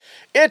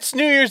It's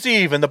New Year's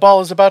Eve and the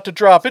ball is about to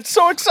drop. It's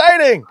so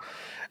exciting!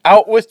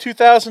 Out with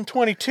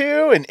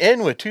 2022 and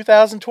in with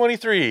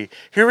 2023.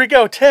 Here we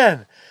go.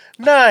 10,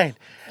 9,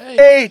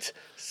 8,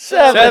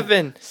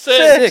 7,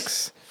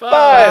 6,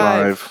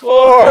 5,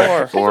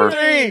 4,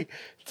 3,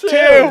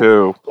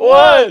 2,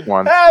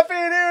 1. Happy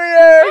New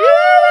Year!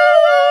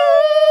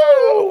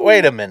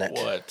 Wait a minute.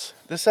 What?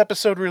 This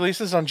episode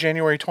releases on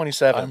January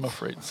 27th. I'm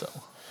afraid so.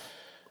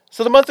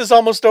 So the month is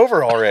almost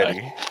over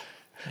already.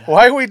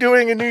 Why are we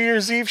doing a New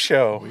Year's Eve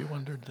show? We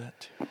wondered that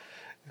too.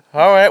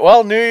 All right,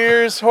 well, New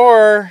Year's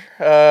horror.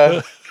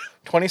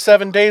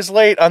 27 days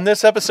late on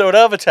this episode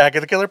of Attack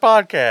of the Killer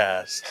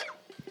Podcast.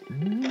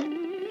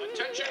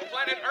 Attention,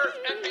 planet Earth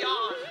and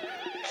beyond.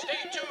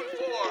 Stay tuned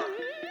for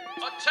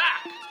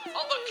Attack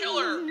of the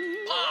Killer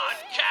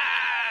Podcast.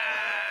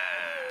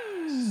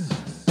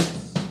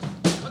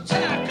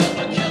 Attack of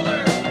the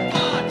Killer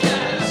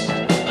Podcast.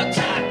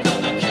 Attack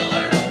of the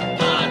Killer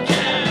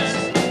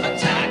Podcast.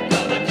 Attack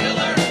of the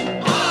Killer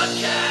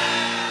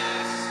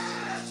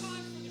Podcast. That's time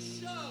for the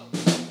show.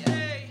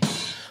 Yay.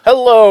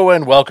 Hello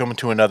and welcome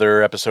to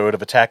another episode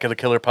of Attack of the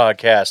Killer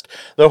Podcast,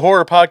 the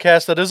horror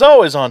podcast that is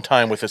always on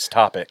time with its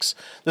topics.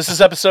 This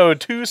is episode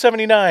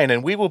 279,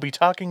 and we will be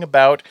talking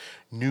about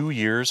New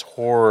Year's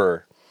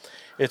horror.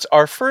 It's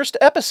our first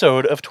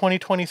episode of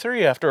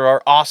 2023 after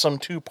our awesome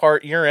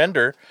two-part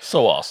year-ender.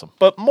 So awesome.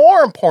 But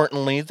more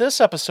importantly,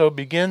 this episode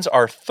begins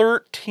our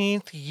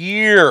 13th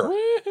year.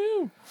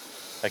 Woohoo!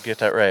 I get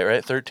that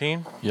right?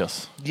 13?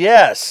 Yes.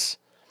 Yes.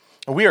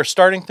 We are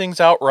starting things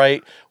out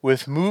right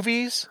with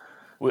movies.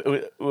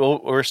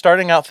 We're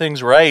starting out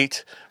things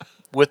right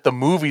with the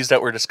movies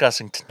that we're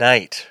discussing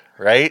tonight,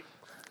 right?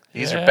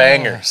 These are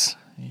bangers.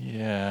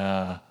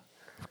 Yeah.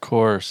 Of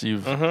course.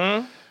 You've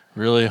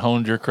really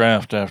honed your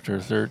craft after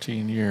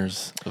 13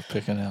 years of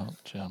picking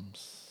out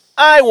gems.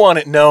 I want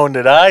it known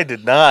that I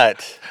did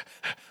not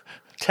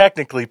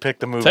technically pick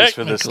the movies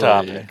for this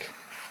topic.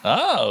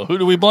 Oh, who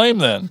do we blame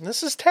then?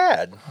 This is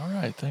Tad. All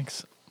right.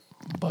 Thanks,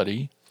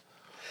 buddy.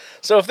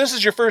 So if this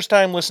is your first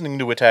time listening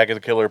to Attack of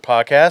the Killer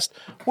Podcast,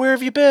 where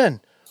have you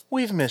been?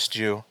 We've missed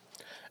you.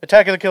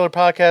 Attack of the Killer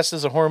Podcast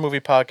is a horror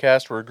movie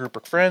podcast where a group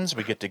of friends,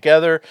 we get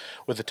together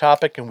with a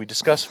topic and we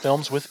discuss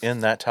films within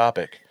that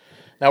topic.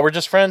 Now, we're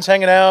just friends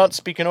hanging out,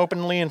 speaking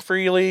openly and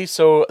freely,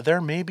 so there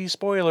may be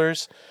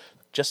spoilers,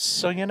 just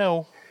so you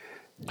know.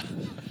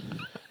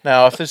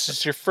 Now, if this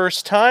is your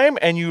first time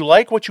and you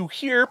like what you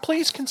hear,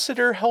 please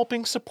consider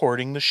helping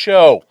supporting the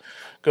show.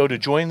 Go to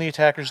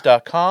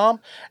jointheattackers.com,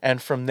 and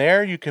from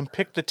there you can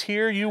pick the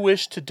tier you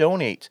wish to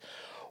donate.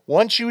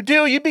 Once you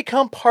do, you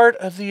become part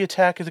of the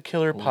Attack of the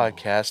Killer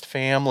podcast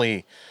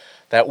family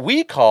that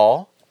we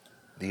call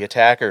the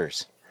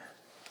Attackers.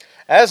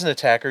 As an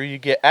attacker, you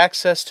get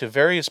access to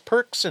various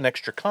perks and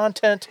extra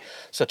content,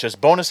 such as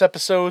bonus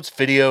episodes,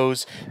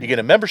 videos. You get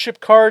a membership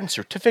card and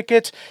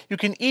certificate. You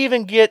can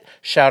even get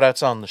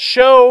shout-outs on the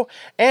show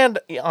and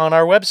on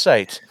our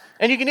website.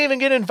 And you can even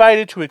get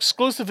invited to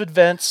exclusive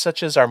events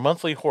such as our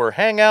monthly horror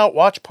hangout,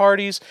 watch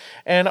parties,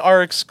 and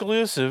our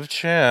exclusive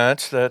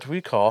chat that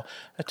we call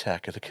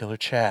Attack of the Killer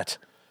Chat.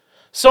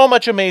 So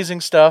much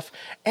amazing stuff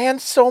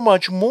and so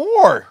much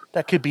more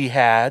that could be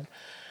had.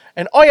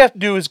 And all you have to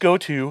do is go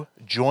to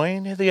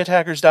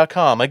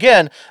jointheattackers.com.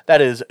 Again,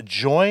 that is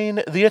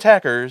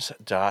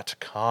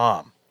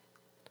jointheattackers.com.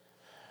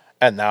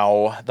 And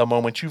now, the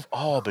moment you've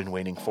all been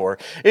waiting for.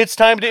 It's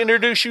time to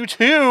introduce you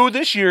to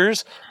this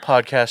year's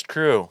podcast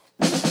crew.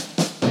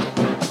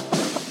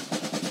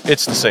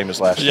 It's the same as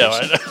last year's.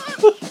 Yeah,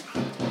 right.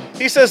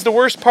 He says the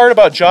worst part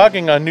about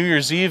jogging on New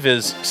Year's Eve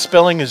is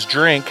spilling his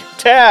drink.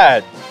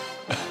 Tad.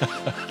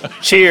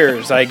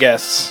 Cheers, I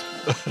guess.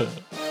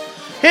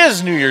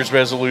 His New Year's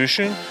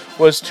resolution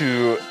was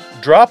to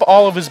drop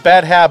all of his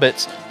bad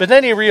habits, but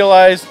then he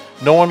realized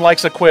no one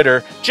likes a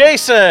quitter.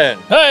 Jason!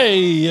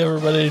 Hey,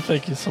 everybody.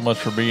 Thank you so much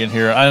for being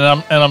here.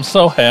 And I'm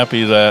so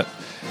happy that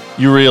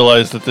you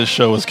realize that this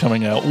show is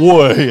coming out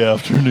way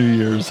after New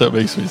Year's. That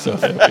makes me so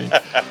happy.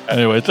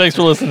 Anyway, thanks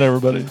for listening,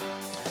 everybody.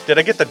 Did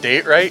I get the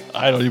date right?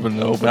 I don't even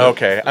know. But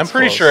Okay, I'm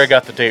pretty sure I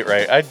got the date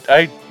right.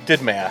 I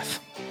did math.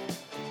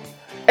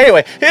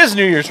 Anyway, his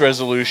New Year's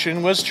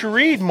resolution was to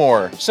read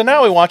more, so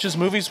now he watches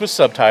movies with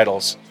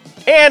subtitles.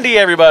 Andy,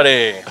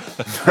 everybody!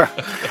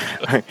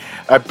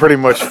 I'm pretty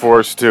much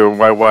forced to.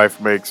 My wife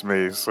makes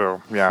me,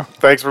 so yeah.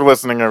 Thanks for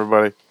listening,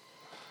 everybody.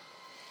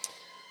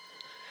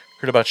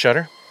 Heard about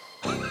Shudder?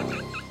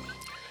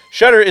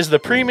 Shudder is the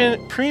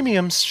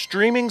premium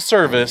streaming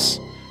service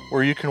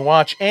where you can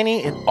watch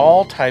any and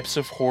all types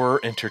of horror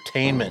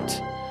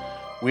entertainment.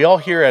 We all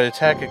here at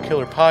Attack of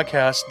Killer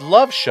Podcast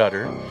love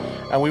Shudder,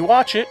 and we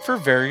watch it for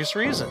various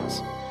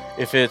reasons.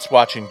 If it's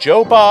watching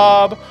Joe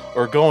Bob,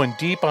 or going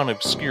deep on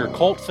obscure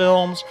cult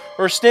films,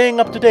 or staying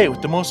up to date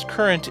with the most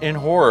current in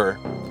horror,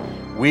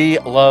 we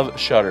love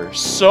Shudder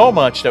so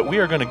much that we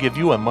are going to give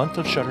you a month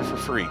of Shudder for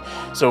free.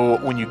 So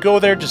when you go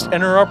there, just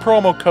enter our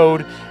promo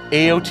code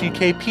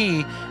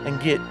AOTKP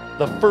and get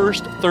the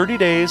first 30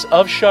 days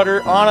of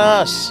Shudder on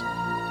us.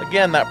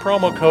 Again, that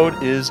promo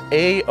code is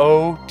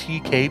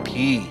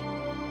AOTKP.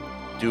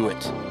 Do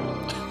it.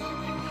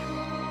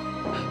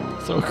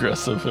 So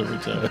aggressive every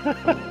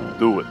time.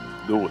 Do it.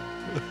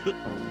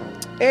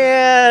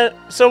 And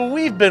so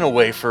we've been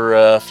away for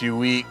a few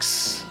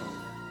weeks,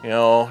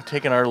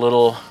 taking our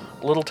little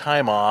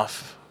time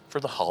off for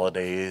the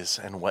holidays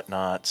and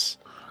whatnots.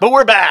 But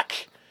we're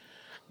back.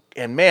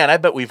 And man, I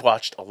bet we've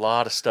watched a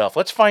lot of stuff.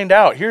 Let's find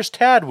out. Here's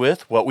Tad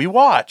with what we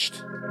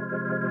watched.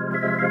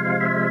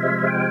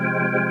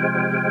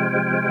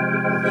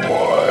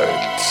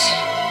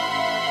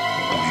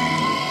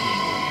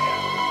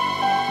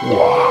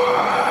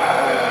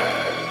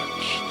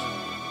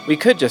 We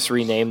could just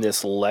rename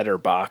this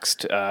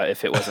Letterboxd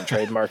if it wasn't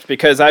trademarked,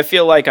 because I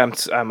feel like I'm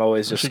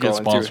always We just should get scrolling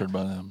sponsored through.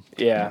 by them.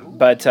 Yeah,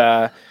 but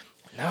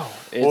no,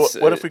 it's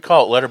What if we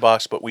call it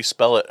Letterbox, but we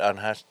spell it on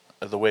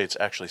the way it's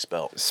actually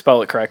spelled?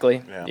 spell it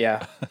correctly? Yeah.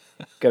 Yeah.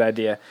 Good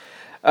idea.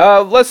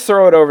 Let's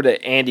throw it over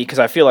to Andy, because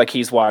I feel like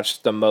he's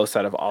watched the most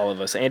out of all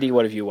of us. Andy,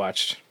 what have you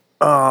watched?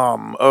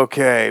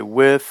 Okay,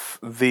 with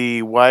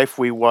the wife,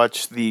 we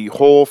watched the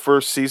whole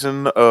first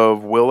season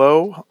of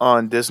Willow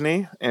on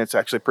Disney, and it's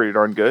actually pretty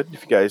darn good.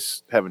 If you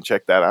guys haven't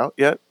checked that out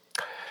yet,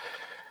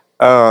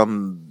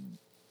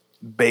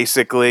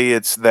 basically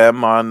it's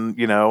them on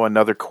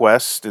another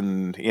quest,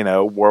 and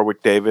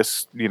Warwick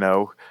Davis,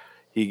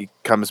 he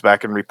comes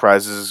back and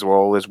reprises his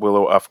role as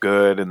Willow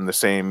Ufgood, and the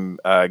same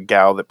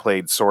gal that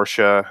played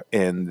Sorsha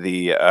in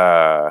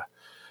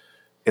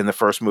the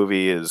first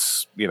movie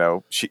is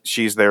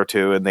she's there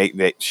too,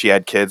 and she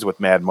had kids with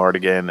Mad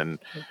Mardigan and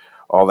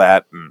all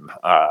that. And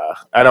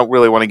I don't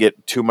really want to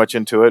get too much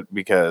into it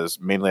because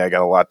mainly I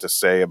got a lot to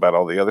say about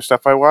all the other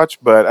stuff I watch.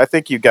 But I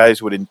think you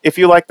guys would, if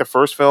you like the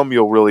first film,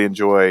 you'll really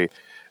enjoy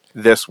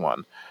this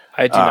one.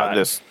 I do not.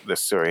 This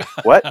series.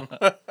 What?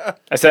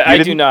 I said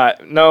I do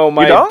not. No,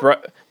 my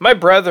don't? my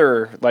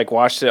brother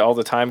watched it all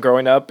the time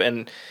growing up,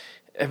 and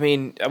I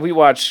mean we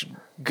watched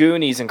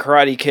Goonies and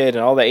Karate Kid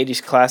and all the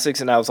 80s classics,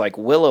 and I was like,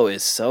 Willow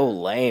is so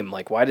lame.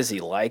 Like, why does he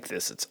like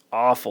this? It's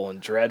awful and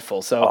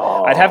dreadful. So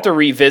I'd have to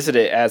revisit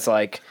it as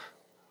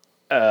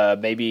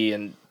maybe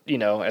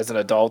as an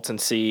adult and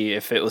see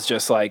if it was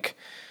just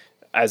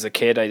as a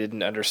kid I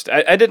didn't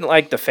understand. I didn't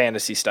like the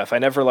fantasy stuff. I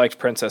never liked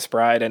Princess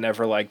Bride. I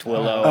never liked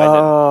Willow.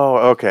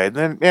 Oh, okay.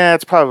 Then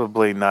it's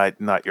probably not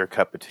your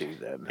cup of tea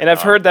then. And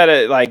I've heard that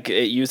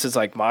it uses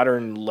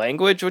modern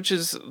language, which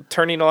is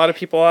turning a lot of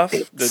people off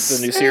the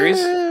new series.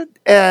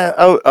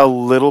 A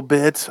little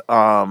bit.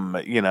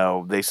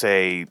 They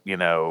say,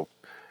 I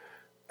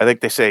think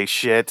they say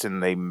shit,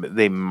 and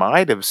they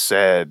might have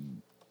said,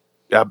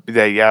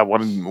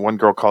 one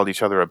girl called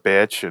each other a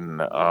bitch, and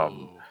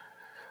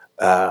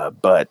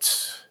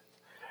but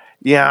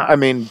yeah, I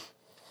mean,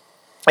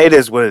 it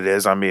is what it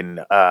is. I mean,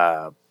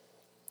 I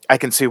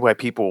can see why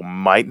people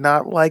might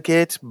not like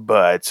it,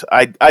 but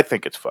I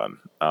think it's fun.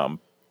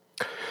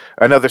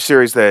 Another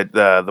series that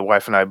the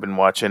wife and I have been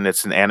watching,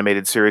 it's an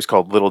animated series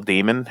called Little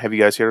Demon. Have you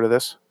guys heard of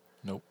this?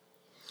 Nope.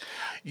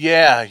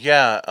 Yeah.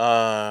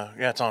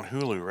 It's on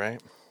Hulu,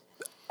 right?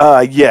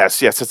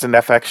 Yes, it's an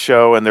FX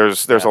show, and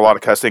there's a lot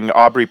of cussing.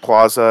 Aubrey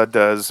Plaza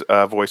does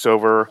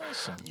voiceover,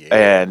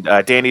 and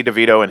Danny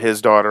DeVito and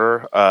his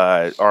daughter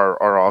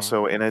are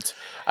also in it.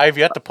 I've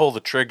yet to pull the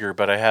trigger,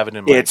 but I have it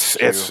in my It's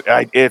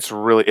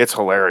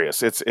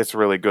hilarious. It's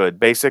really good.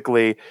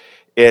 Basically,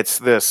 it's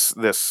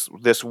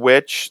this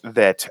witch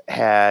that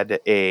had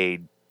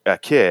a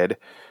kid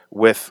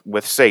with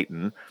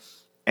Satan.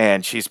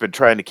 And she's been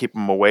trying to keep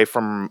him away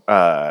from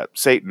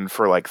Satan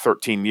for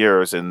 13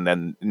 years, and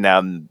then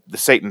now the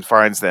Satan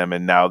finds them,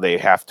 and now they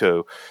have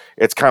to.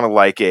 It's kind of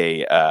like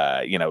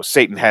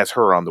Satan has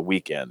her on the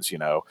weekends,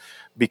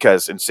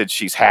 because and since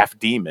she's half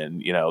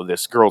demon,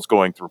 this girl's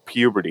going through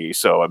puberty,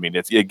 so I mean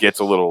it gets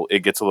a little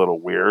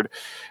weird,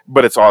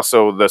 but it's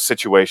also the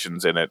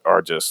situations in it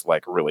are just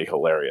really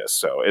hilarious.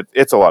 So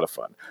it's a lot of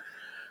fun.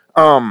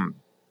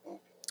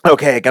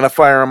 Okay, gonna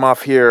fire them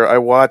off here. I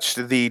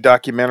watched the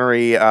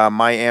documentary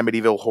My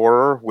Amityville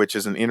Horror, which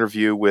is an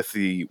interview with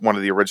one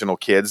of the original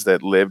kids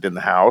that lived in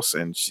the house,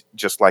 and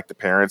just like the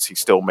parents, he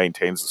still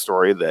maintains the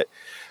story that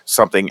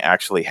something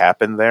actually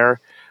happened there.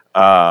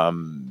 I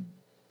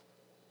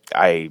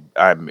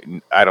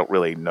don't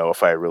really know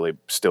if I really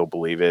still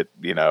believe it,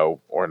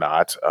 or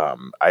not.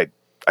 I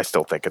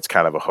still think it's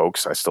kind of a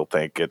hoax. I still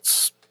think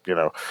it's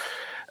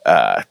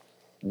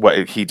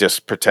what he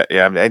just pretend.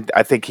 Yeah,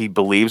 I think he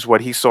believes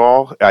what he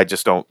saw. I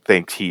just don't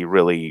think he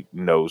really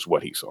knows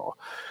what he saw.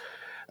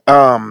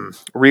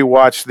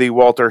 Rewatched the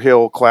Walter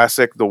Hill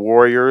classic, The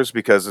Warriors,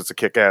 because it's a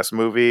kick-ass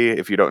movie.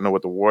 If you don't know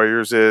what The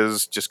Warriors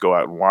is, just go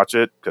out and watch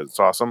it because it's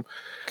awesome.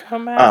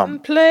 Come out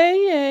and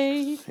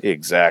play.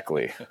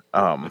 Exactly.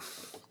 I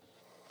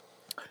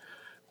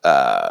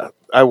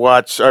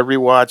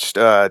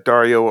rewatched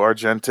Dario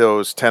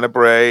Argento's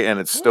Tenebrae, and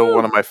it's still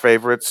one of my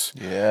favorites.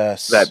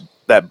 Yes.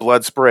 That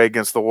blood spray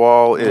against the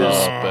wall is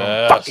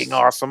best. fucking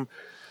awesome.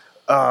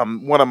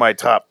 One of my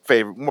top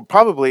favorite,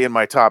 probably in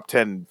my top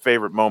 10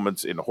 favorite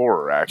moments in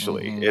horror.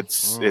 Actually,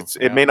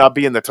 it may not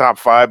be in the top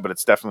 5, but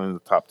it's definitely in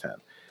the top 10.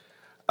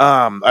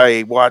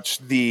 I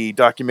watched the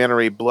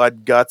documentary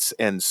Blood, Guts,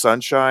 and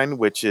Sunshine,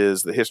 which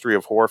is the history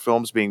of horror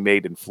films being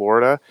made in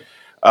Florida.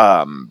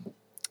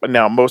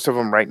 now most of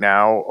them right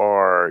now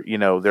are,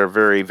 they're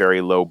very,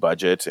 very low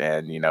budget,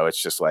 and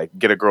it's just like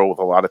get a girl with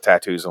a lot of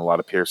tattoos and a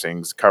lot of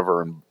piercings,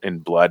 cover her in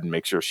blood, and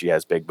make sure she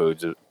has big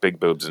boobs, and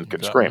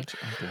can scream.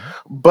 Okay.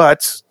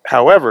 But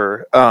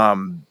however,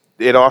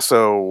 it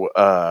also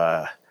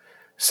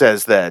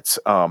says that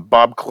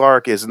Bob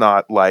Clark is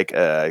not like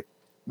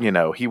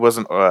he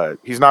wasn't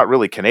he's not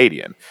really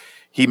Canadian.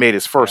 He made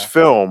his first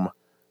film,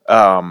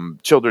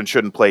 Children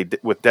Shouldn't Play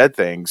with Dead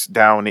Things,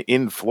 down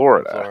in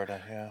Florida.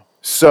 Florida, yeah.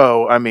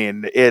 So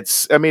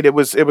it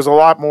was a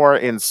lot more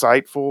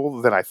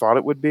insightful than I thought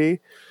it would be,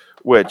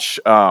 which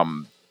I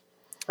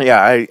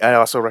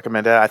also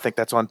recommend it. I think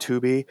that's on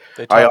Tubi.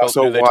 They I talk,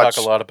 also do they watched,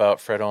 talk a lot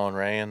about Fred Olen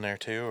Ray in there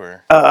too,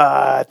 or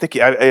I think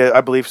I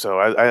believe so.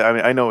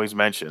 I know he's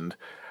mentioned.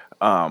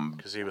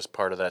 because he was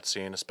part of that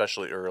scene,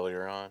 especially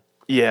earlier on.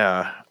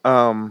 Yeah.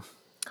 I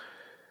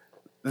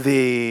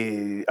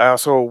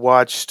also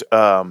watched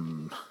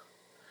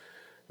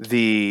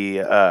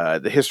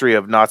the history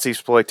of Nazi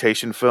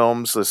exploitation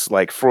films. This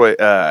like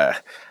Freud.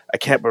 I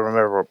can't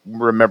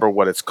remember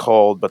what it's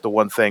called, but the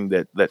one thing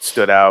that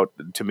stood out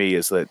to me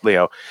is that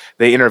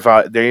they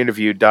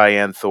interviewed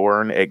Diane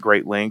Thorne at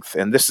great length,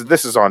 and this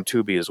is on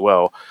Tubi as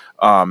well.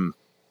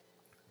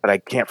 But I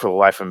can't for the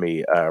life of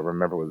me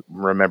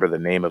remember the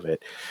name of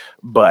it.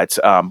 But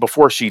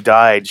before she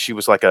died, she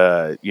was like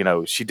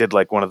she did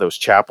like one of those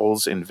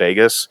chapels in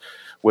Vegas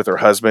with her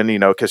husband,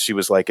 because she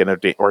was like an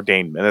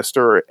ordained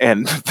minister.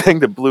 And the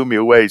thing that blew me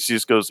away, she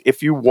just goes,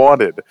 if you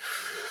wanted,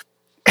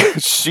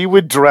 she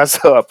would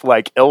dress up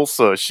like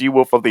Elsa,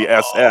 She-Wolf of the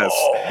SS,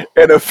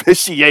 and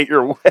officiate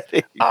your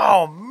wedding.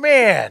 Oh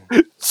man,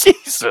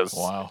 Jesus.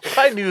 Wow. if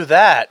I knew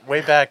that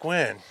way back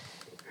when.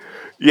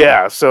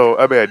 Yeah, so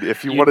I mean,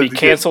 if you You'd wanted be to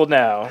canceled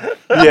now.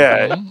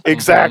 yeah,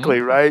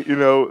 exactly, right?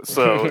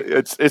 So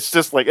it's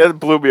just like it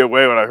blew me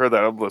away when I heard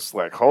that. I'm just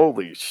like,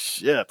 holy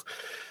shit,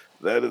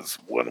 that is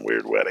one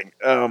weird wedding.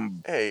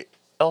 Hey,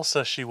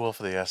 Elsa, She-Wolf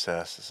of the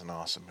SS is an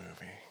awesome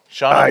movie.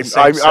 Shot on the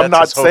same I'm sets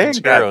not as Hogan's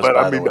saying that, Heroes, but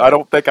by I the mean, way. I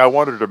don't think I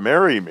want her to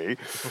marry me.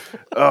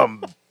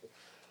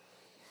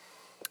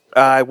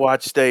 I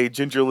watched a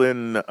Ginger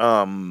Lynn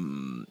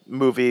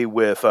movie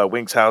with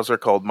Winks Hauser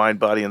called Mind,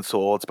 Body, and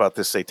Soul. It's about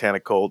this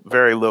satanic cult.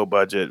 Very low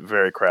budget,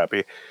 very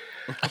crappy.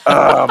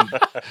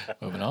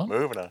 Moving on.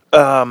 Moving on.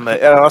 And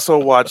I also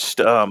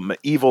watched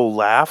Evil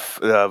Laugh.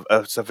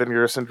 It's a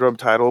Vinegar Syndrome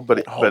title, but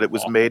it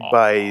was made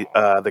by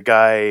the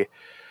guy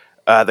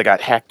that got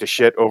hacked to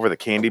shit over the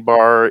candy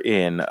bar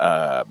in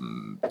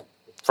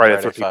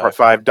Friday the 13th Part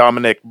 5,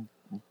 Dominic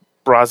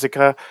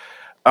Brazica.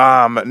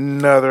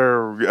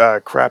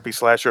 Another crappy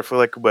slasher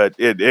flick, but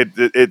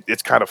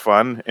it's kind of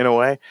fun in a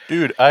way.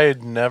 Dude, I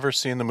had never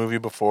seen the movie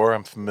before.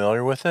 I'm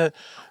familiar with it.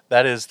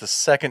 That is the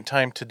second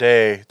time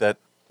today that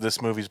this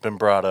movie's been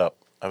brought up.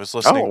 I was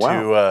listening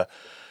to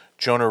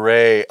Jonah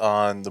Ray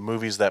on the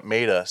Movies That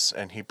Made Us,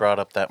 and he brought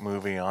up that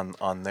movie on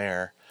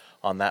that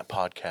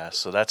podcast.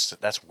 So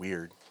that's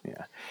weird.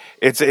 Yeah,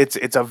 it's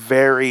a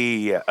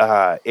very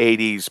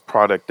 80s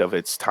product of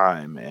its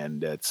time,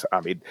 and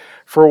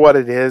for what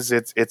it is,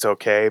 it's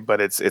okay, but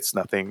it's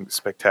nothing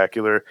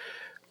spectacular.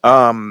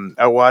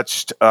 I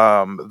watched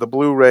the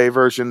Blu-ray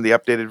version, the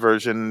updated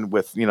version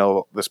with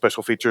the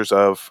special features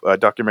of a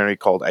documentary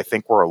called "I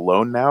Think We're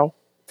Alone Now,"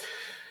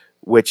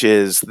 which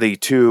is the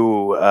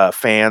two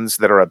fans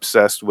that are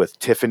obsessed with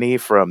Tiffany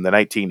from the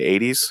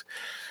 1980s.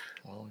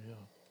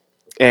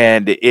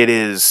 And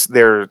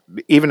they're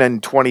even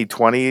in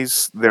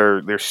 2020s,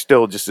 they're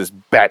still just as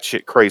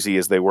batshit crazy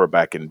as they were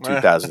back in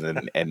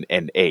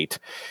 2008.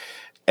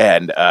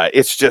 And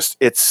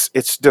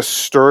it's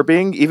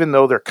disturbing, even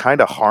though they're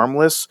kind of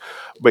harmless.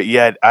 But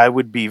yet, I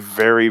would be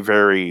very,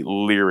 very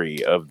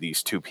leery of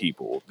these two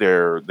people.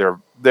 They're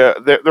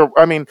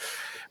I mean,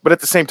 but at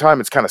the same time,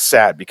 it's kind of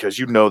sad because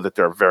that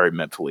they're very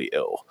mentally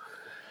ill.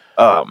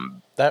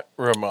 That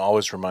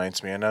always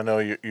reminds me, and I know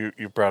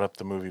you brought up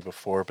the movie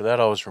before, but that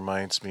always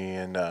reminds me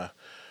in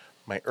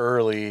my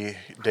early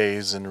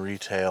days in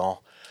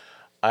retail,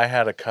 I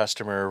had a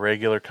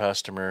regular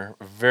customer,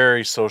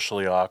 very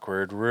socially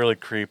awkward, really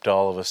creeped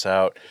all of us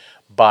out,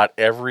 bought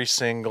every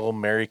single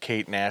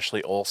Mary-Kate and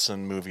Ashley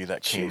Olsen movie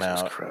that came out.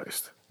 Jesus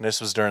Christ. And this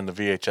was during the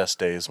VHS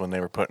days when they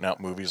were putting out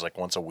movies like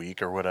once a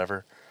week or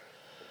whatever.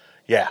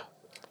 Yeah.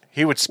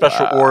 He would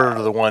special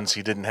order the ones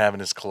he didn't have in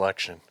his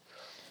collection.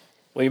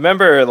 Well, you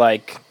remember,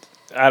 like,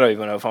 I don't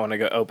even know if I want to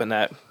go open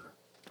that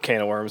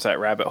can of worms, that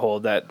rabbit hole,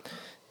 that,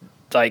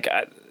 like,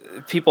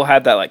 people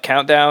had that, like,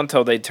 countdown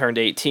till they turned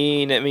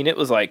 18. I mean, it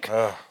was, like,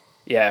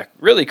 yeah,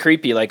 really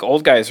creepy. Like,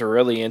 old guys were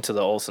really into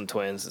the Olsen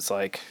twins. It's,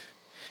 like,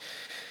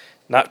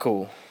 not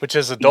cool. Which,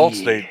 as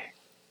adults, they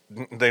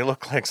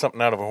look like something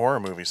out of a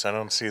horror movie, so I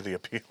don't see the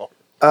appeal.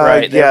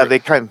 Right, Yeah, they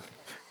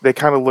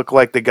kind of look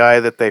like the guy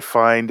that they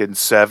find in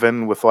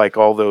Seven with like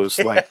all those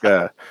like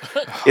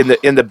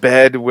in the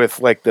bed with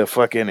like the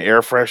fucking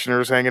air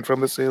fresheners hanging from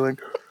the ceiling.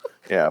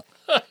 Yeah.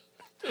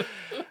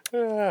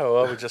 Yeah,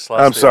 well, we just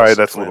lost I'm the sorry,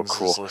 Olsen that's a little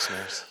twins as cruel.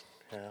 listeners.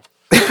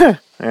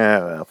 Yeah,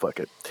 well, fuck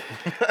it.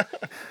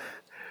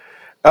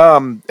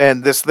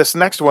 And this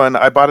next one,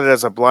 I bought it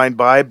as a blind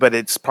buy, but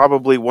it's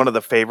probably one of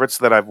the favorites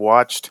that I've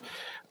watched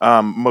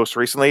most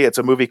recently. It's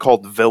a movie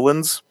called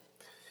Villains,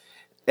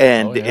 Oh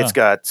and yeah. it's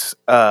got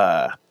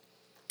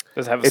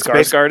Does it have a It's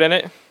basi- Skarsgård in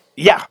it?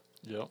 yeah.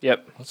 Yep.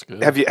 Yep. That's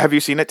good. Have you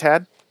seen it,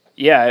 Tad?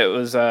 Yeah, it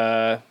was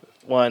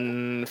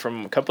one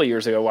from a couple of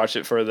years ago. Watched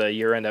it for the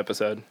year-end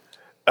episode.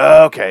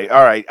 Okay,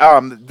 all right.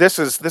 This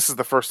is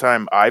the first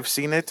time I've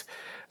seen it.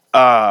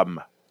 Friggin'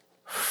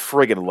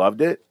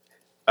 loved it.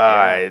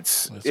 Yeah,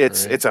 It's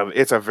that's great.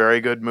 it's a very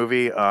good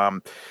movie.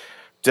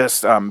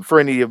 Just for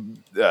any of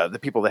the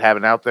people that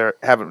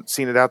haven't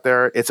seen it out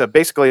there,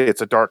 basically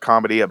it's a dark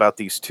comedy about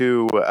these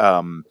two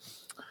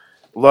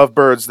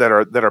lovebirds that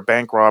are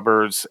bank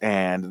robbers,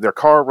 and their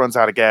car runs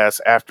out of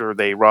gas after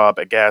they rob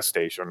a gas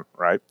station,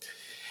 right?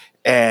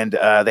 And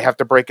they have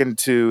to break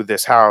into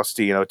this house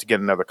to get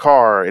another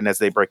car. And as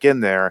they break in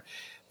there,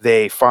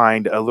 they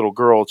find a little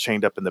girl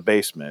chained up in the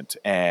basement,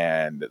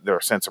 and their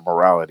sense of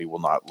morality will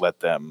not let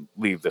them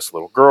leave this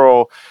little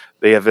girl.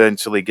 They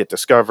eventually get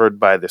discovered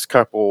by this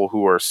couple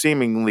who are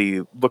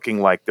seemingly looking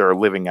like they're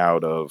living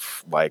out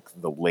of like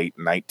the late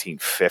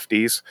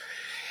 1950s.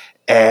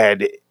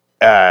 And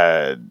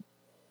uh,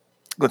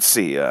 let's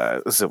see,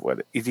 is it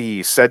what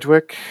the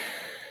Sedgwick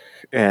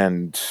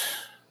and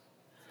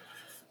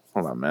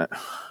hold on a minute.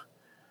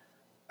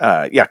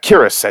 Yeah,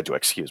 Kira Sedgwick,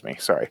 excuse me,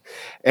 sorry,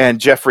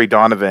 and Jeffrey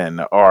Donovan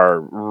are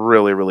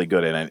really, really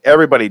good in it.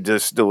 Everybody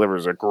just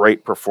delivers a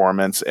great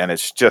performance, and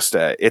it's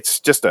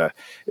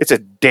a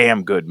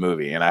damn good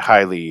movie, and I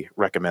highly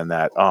recommend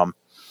that.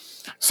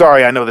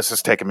 Sorry, I know this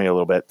has taken me a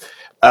little bit.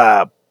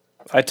 I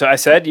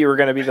said you were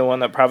going to be the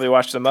one that probably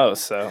watched the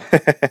most. So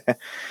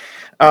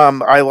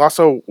I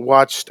also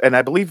watched, and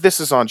I believe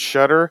this is on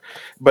Shudder,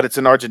 but it's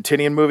an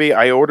Argentinian movie.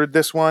 I ordered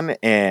this one,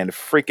 and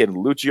freaking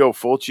Lucio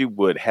Fulci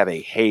would have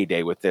a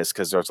heyday with this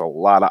because there's a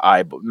lot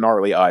of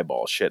gnarly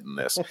eyeball shit in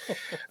this.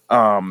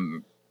 I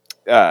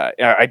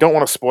don't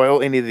want to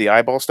spoil any of the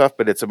eyeball stuff,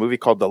 but it's a movie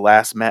called The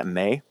Last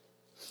Matinee,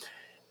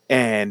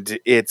 and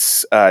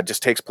it's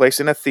just takes place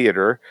in a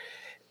theater,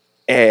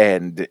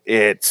 and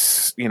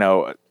it's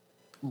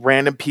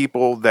random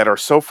people that are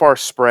so far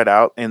spread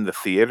out in the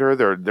theater,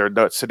 they're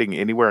not sitting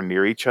anywhere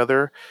near each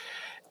other,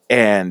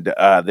 and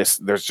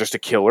there's just a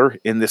killer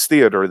in this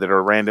theater that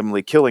are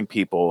randomly killing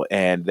people,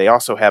 and they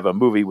also have a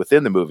movie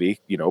within the movie,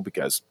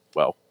 because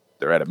well,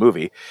 they're at a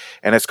movie,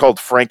 and it's called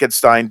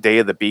Frankenstein Day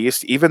of the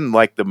Beast. Even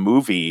like the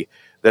movie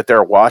that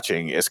they're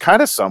watching is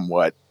kind of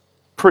somewhat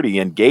pretty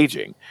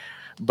engaging,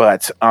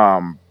 but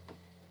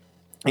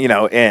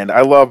and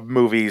I love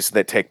movies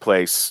that take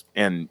place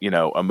in,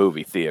 a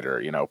movie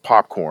theater,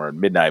 popcorn,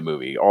 midnight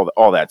movie,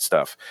 all that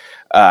stuff.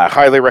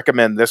 Highly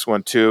recommend this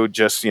one too,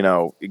 just,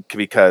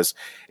 because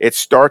it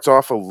starts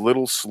off a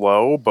little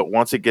slow, but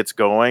once it gets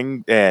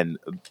going, and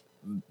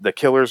the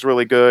killer's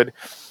really good.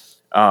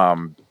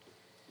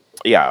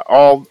 Yeah,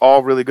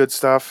 all really good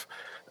stuff.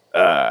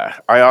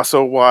 I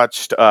also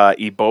watched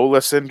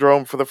Ebola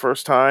Syndrome for the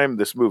first time.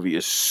 This movie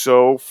is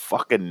so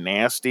fucking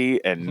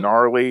nasty and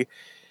gnarly.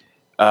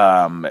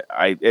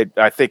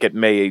 I think it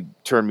may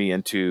turn me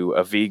into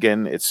a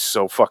vegan. It's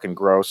so fucking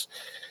gross.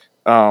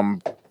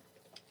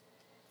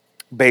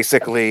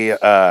 Basically,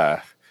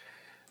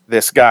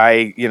 this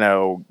guy,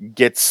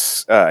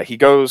 gets he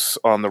goes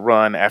on the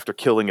run after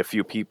killing a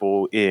few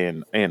people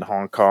in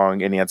Hong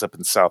Kong, and he ends up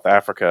in South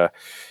Africa.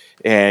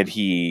 And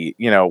he,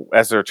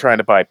 as they're trying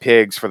to buy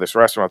pigs for this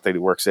restaurant that he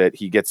works at,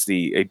 he gets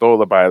the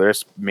Ebola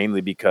virus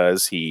mainly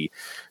because he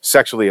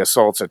sexually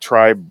assaults a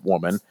tribe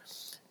woman.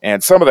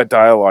 And some of the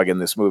dialogue in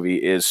this movie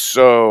is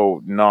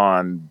so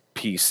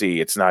non-PC,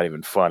 it's not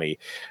even funny.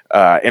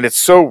 And it's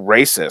so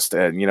racist.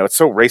 And, it's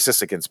so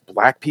racist against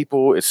black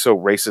people. It's so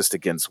racist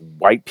against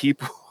white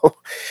people.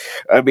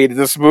 I mean,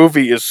 this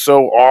movie is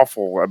so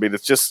awful. I mean,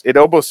 it's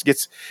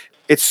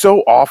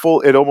so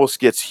awful, it almost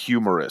gets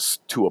humorous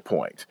to a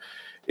point.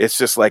 It's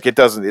just like,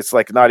 it's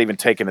like not even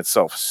taking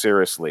itself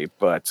seriously.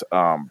 But,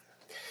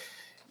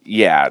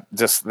 yeah,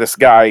 just this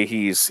guy,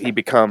 he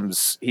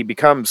becomes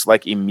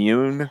like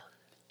immune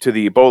to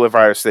the Ebola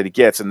virus that he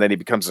gets, and then he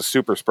becomes a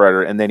super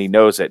spreader, and then he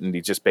knows it, and he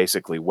just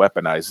basically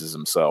weaponizes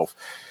himself,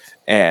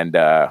 and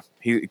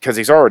because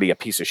he's already a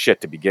piece of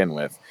shit to begin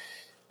with,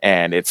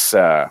 and it's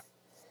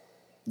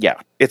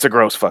it's a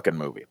gross fucking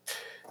movie.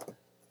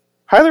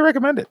 Highly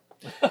recommend it.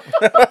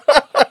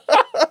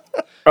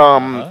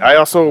 I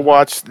also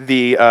watched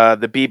the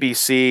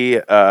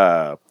BBC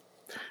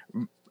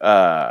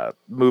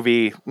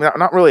movie.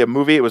 Not really a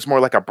movie. It was more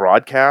like a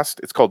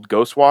broadcast. It's called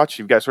Ghost Watch.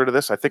 You guys heard of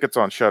this? I think it's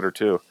on Shudder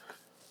too.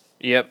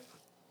 yep.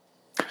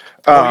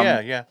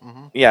 Yeah.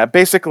 Mm-hmm. Yeah,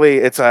 basically,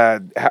 it's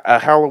a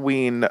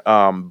Halloween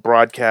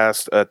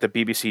broadcast that the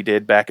BBC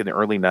did back in the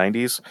early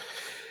 90s.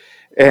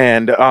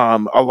 And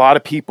a lot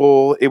of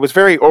people, it was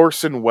very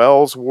Orson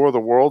Welles' War of the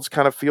Worlds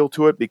kind of feel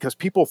to it, because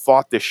people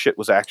thought this shit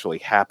was actually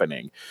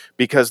happening,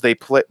 because the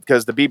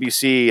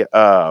BBC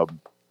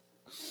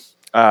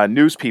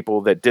news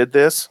people that did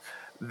this,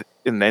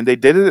 and then they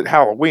did it at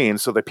Halloween,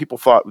 so that people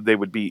thought they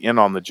would be in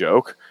on the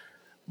joke,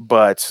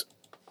 but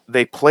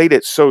they played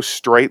it so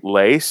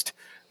straight-laced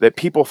that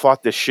people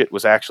thought this shit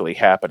was actually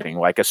happening,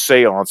 like a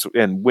seance,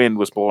 and wind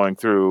was blowing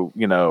through,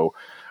 the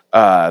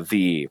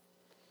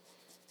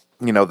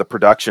the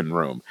production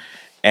room,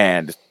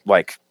 and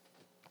like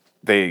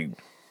they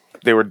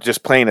were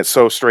just playing it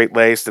so straight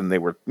laced, and they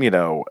were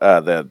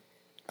the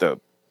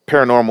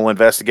paranormal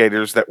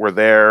investigators that were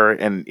there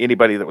and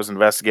anybody that was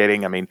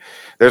investigating. I mean,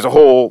 there's a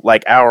whole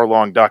like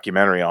hour-long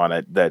documentary on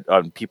it that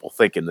on people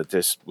thinking that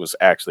this was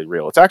actually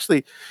real.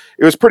 It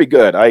was pretty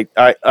good. I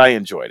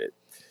enjoyed it.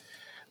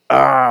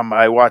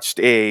 I watched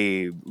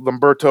a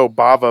Lamberto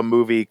Bava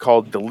movie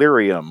called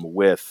Delirium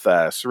with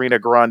Serena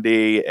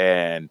Grandi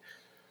and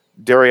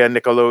Daria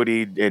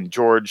Nicolodi and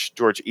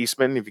George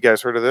Eastman. Have you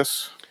guys heard of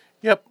this?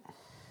 Yep,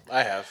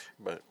 I have,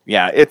 but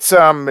Yeah,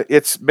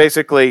 it's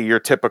basically your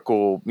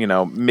typical,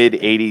 mid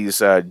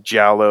 '80s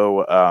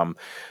giallo.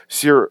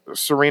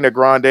 Serena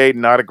Grande,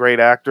 not a great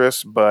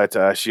actress,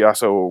 but she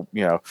also,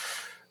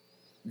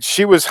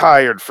 she was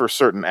hired for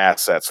certain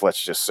assets.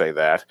 Let's just say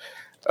that.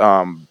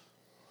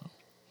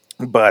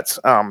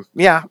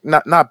 Yeah,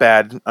 not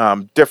bad.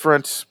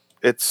 Different.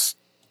 It's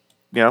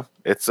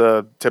it's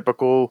a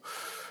typical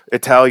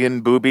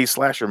Italian booby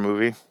slasher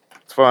movie.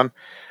 It's fun.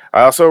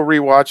 I also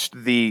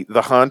rewatched the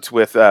Hunt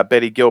with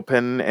Betty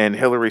Gilpin and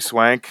Hilary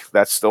Swank.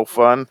 That's still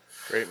fun.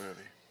 great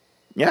movie.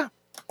 Yeah.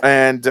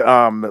 And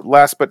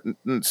last but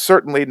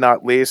certainly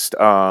not least,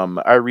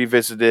 I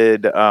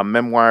revisited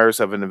Memoirs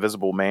of an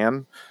Invisible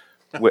Man,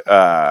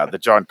 the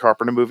John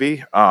Carpenter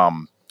movie.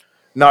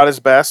 Not his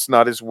best,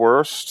 not his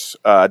worst.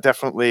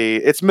 Definitely,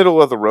 it's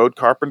middle of the road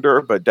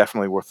Carpenter, but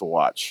definitely worth a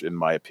watch in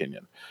my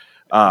opinion.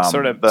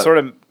 Sort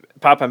of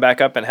popping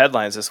back up in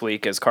headlines this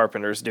week as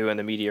Carpenter's doing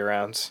the media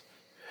rounds.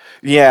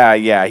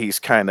 Yeah, he's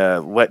kind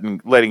of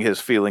letting his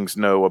feelings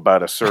know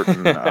about a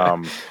certain,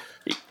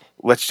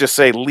 let's just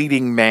say,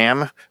 leading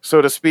man,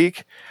 so to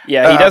speak.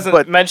 Yeah, he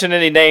doesn't mention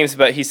any names,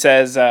 but he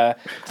says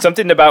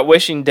something about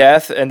wishing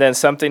death, and then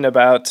something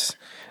about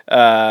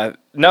setting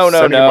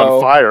him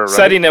on fire, right?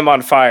 Setting him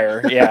on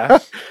fire. Yeah.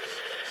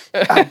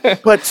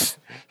 But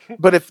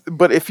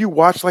if you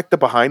watch like the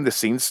behind the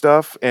scenes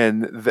stuff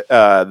and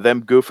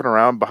them goofing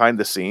around behind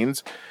the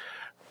scenes,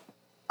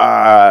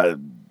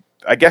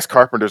 I guess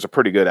Carpenter's a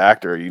pretty good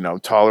actor,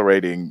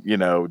 tolerating,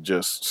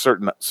 just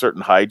certain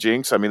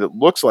hijinks. I mean, it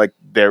looks like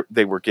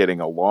they were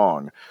getting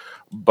along,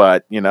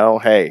 but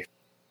hey,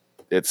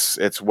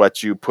 it's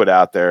what you put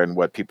out there and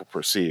what people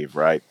perceive,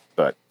 right?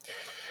 But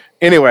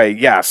anyway,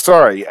 yeah,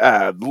 sorry.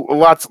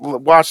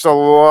 Watched a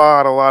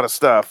lot of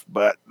stuff,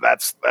 but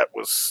that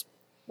was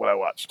what I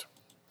watched.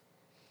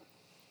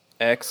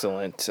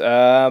 Excellent.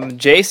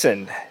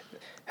 Jason,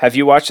 have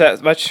you watched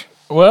that much?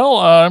 Well,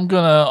 I'm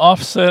going to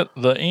offset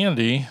the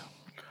Andy.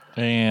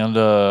 And,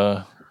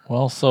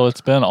 so it's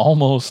been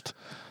almost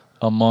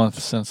a month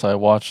since I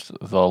watched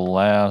the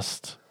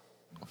last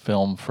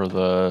film for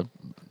the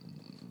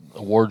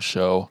award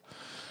show.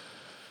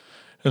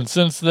 And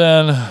since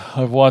then,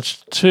 I've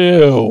watched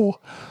 2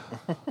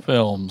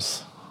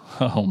 films.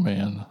 Oh,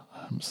 man.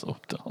 I'm so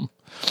dumb.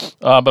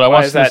 But I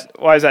watched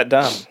Why is that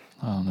dumb?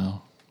 I don't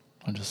know.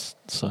 I just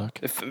suck.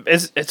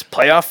 It's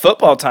playoff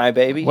football time,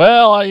 baby.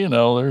 Well,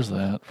 there's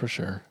that for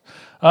sure.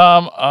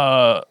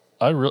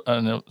 I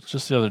know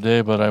just the other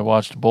day, but I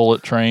watched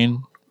Bullet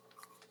Train.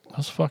 That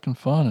was fucking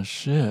fun as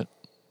shit.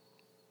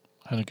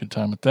 Had a good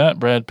time with that.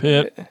 Brad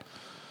Pitt. It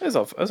was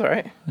all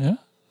right. Yeah,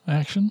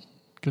 action.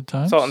 Good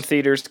times. Saw it in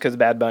theaters because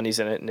Bad Bunny's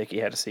in it. And Nikki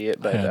had to see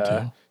it, but Had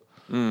to.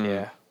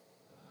 yeah.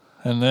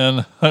 And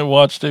then I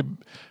watched a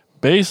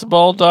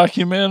baseball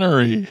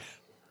documentary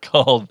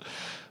called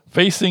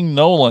Facing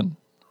Nolan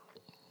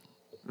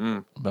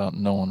about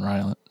Nolan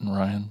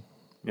Ryan.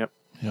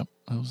 Yep.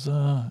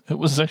 It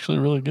was actually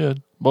really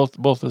good.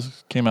 Both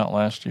this came out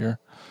last year.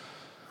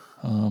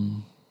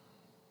 It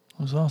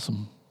was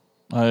awesome.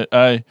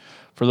 I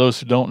for those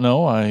who don't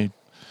know, I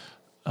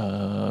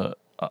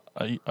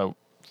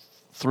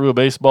threw a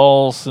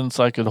baseball since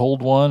I could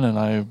hold one, and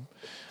I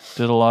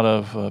did a lot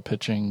of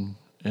pitching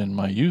in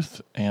my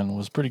youth and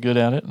was pretty good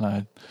at it. And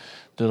I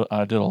did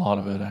a lot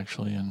of it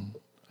actually, and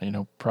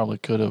probably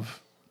could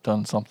have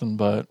done something,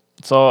 but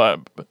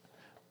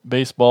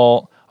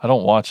baseball. I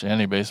don't watch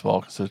any baseball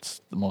because it's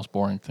the most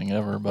boring thing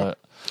ever. But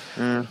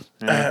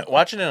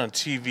Watching it on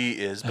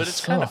TV but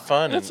it's kind of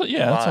fun. It's and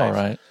it's all live.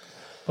 right.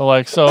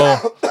 But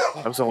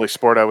That was the only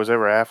sport I was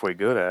ever halfway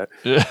good at.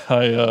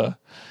 I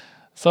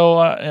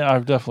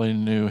definitely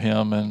knew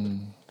him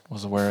and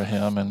was aware of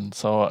him, and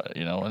so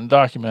and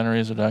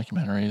documentaries are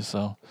documentaries.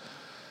 So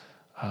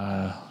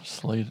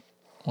just late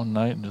one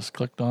night and just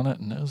clicked on it,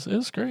 and it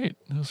was great.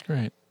 It was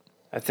great.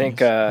 I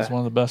think It was one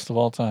of the best of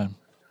all time.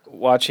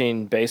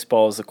 watching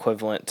baseball is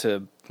equivalent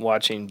to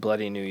watching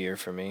Bloody New Year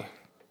for me.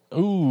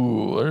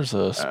 Ooh, there's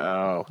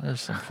Oh,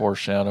 some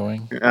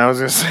foreshadowing. I was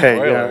gonna say,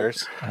 yeah.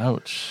 Spoilers.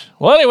 Ouch.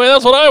 Well, anyway,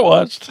 that's what I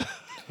watched.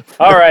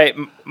 All right,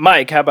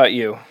 Mike, how about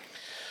you?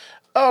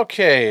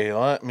 Okay,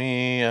 let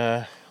me.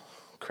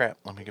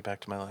 Let me get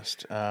back to my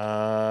list.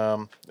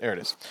 There it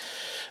is.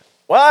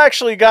 Well, I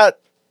actually got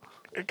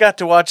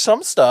to watch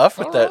some stuff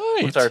with All that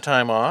right. with our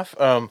time off.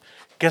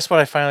 Guess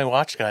what I finally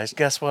watched, guys?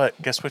 Guess what?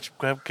 Guess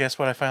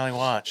what I finally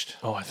watched?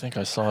 Oh, I think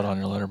I saw it on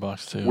your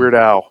letterbox too. Weird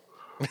Al.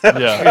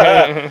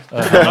 Yeah.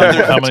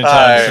 How many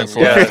times since the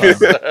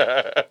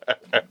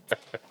last time?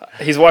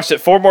 He's watched it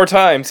 4 more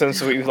times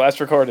since we last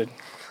recorded.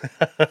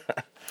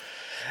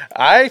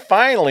 I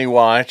finally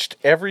watched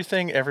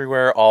Everything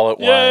Everywhere All at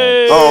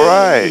Yay! Once. All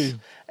right.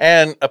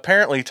 And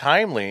apparently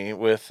timely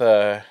with,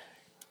 how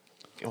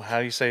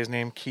do you say his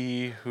name?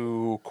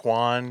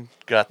 Kwan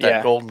got that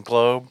Yeah. Golden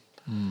Globe.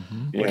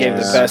 He gave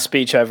the best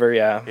speech ever,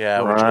 yeah.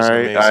 Yeah, which was an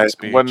Right. amazing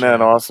speech. Wasn't that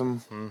yeah.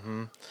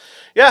 awesome?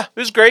 Yeah, it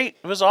was great.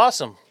 It was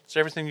awesome. It's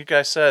everything you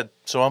guys said.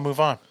 So I'll move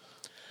on.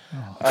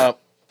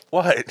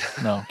 What?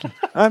 No.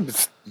 I'm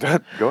just,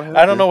 go ahead.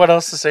 I don't know what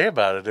else to say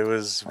about it. It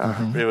was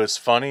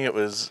funny. It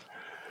was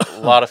a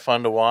lot of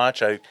fun to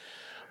watch. I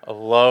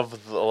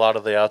loved a lot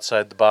of the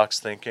outside the box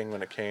thinking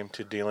when it came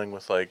to dealing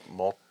with like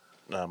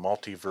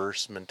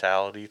multiverse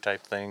mentality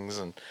type things,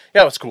 and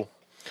yeah, it was cool.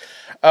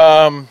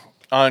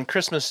 On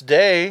Christmas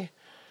Day,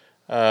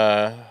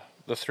 the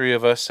 3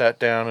 of us sat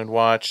down and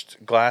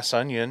watched Glass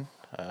Onion,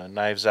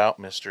 Knives Out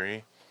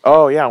mystery.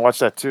 Oh, yeah, I watched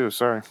that too.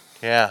 Sorry.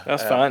 Yeah, That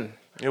was fun.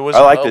 It was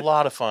I liked a it.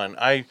 lot of fun.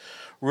 I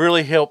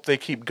really hope they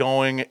keep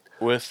going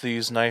with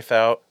these Knives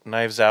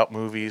Out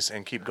movies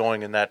and keep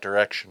going in that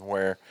direction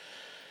where,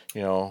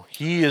 you know,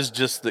 he is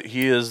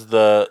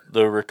the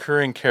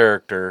recurring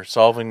character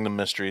solving the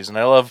mysteries, and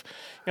I love,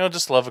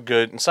 just love a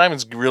good. And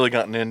Simon's really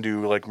gotten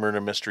into like murder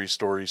mystery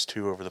stories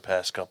too over the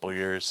past couple of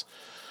years,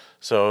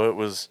 so it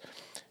was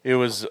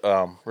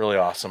really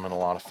awesome and a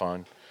lot of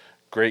fun.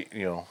 Great,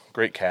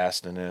 great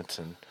cast in it,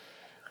 and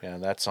yeah,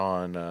 that's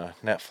on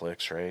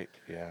Netflix, right?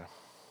 Yeah.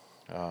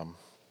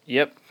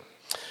 Yep.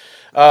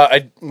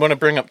 I want to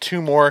bring up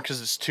 2 more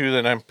because it's 2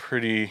 that I'm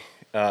pretty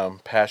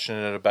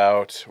passionate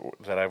about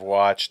that I've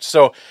watched.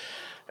 So,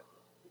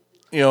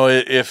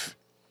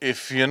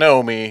 if you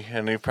know me,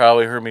 and you've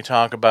probably heard me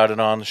talk about it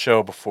on the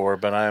show before,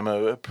 but I'm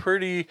a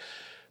pretty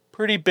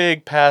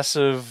big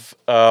passive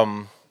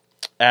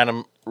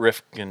Adam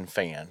Rifkin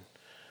fan.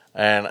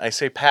 And I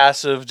say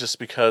passive just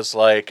because,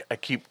 like, I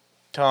keep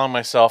telling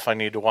myself I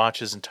need to watch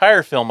his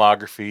entire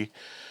filmography,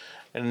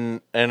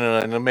 and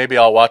maybe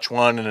I'll watch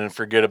one and then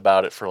forget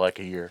about it for like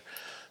a year.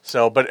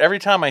 So, but every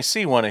time I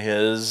see one of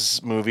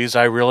his movies,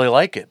 I really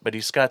like it. But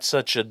he's got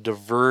such a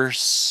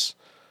diverse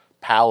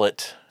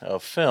palette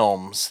of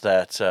films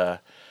that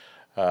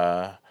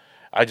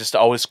I just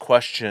always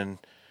question,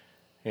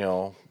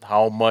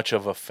 how much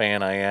of a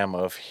fan I am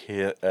of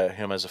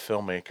him as a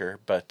filmmaker.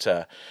 But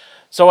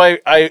so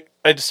I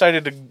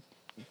decided to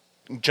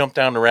jump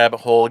down the rabbit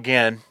hole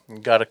again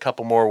and got a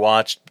couple more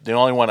watched. The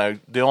only one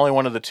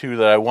of the 2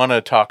 that I want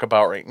to talk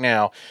about right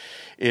now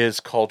is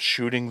called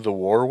Shooting the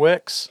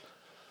Warwicks.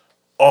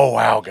 Oh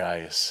wow,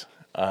 guys.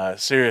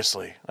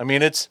 Seriously. I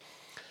mean, it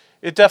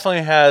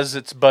definitely has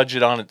its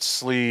budget on its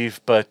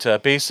sleeve, but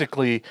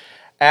basically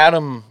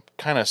Adam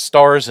kind of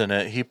stars in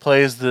it. He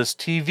plays this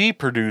TV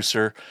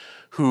producer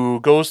who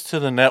goes to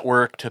the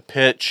network to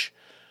pitch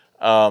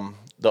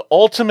the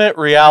ultimate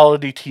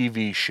reality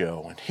TV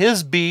show, and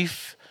his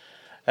beef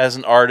as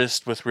an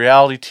artist with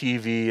reality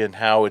TV and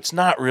how it's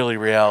not really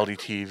reality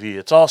TV.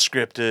 It's all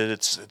scripted.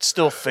 It's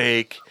still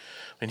fake.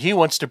 And he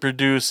wants to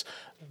produce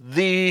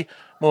the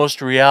most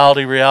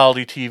reality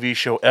TV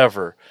show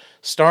ever,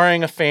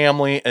 starring a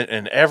family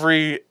and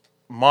every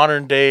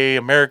modern day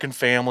American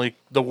family,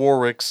 the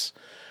Warwicks.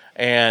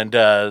 And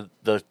the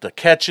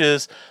catch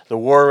is the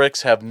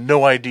Warwicks have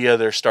no idea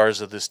they're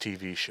stars of this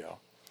TV show.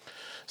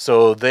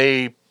 So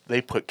they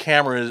put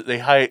cameras.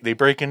 They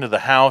break into the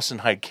house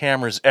and hide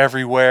cameras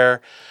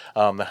everywhere.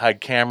 They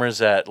hide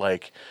cameras at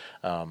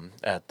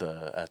at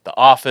the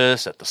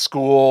office, at the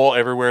school,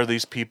 everywhere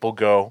these people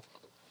go.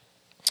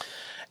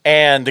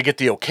 And they get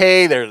the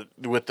okay. They're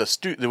with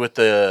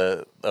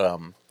the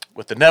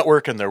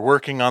network, and they're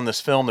working on this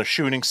film. They're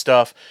shooting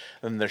stuff,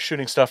 and they're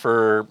shooting stuff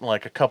for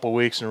like a couple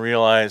weeks, and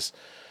realize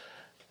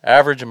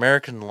average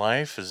American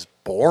life is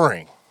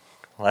boring.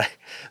 Like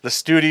the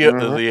studio,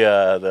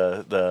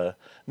 the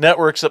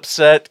network's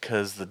upset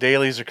because the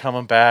dailies are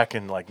coming back,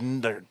 and like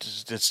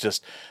it's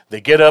just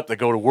they get up, they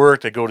go to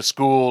work, they go to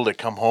school, they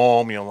come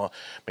home.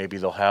 Maybe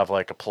they'll have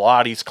like a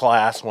Pilates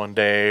class one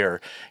day,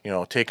 or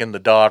taking the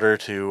daughter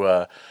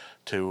to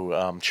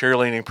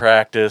cheerleading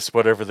practice,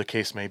 whatever the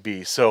case may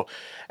be. So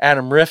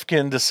Adam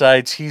Rifkin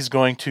decides he's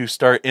going to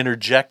start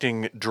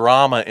interjecting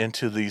drama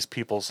into these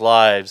people's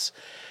lives,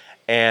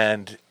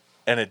 and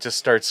it just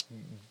starts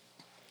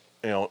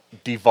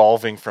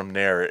devolving from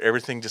there.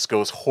 Everything just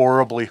goes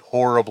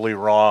horribly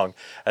wrong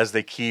as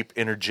they keep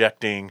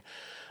interjecting,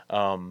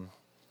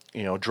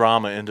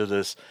 drama into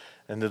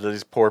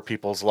these poor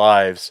people's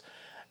lives.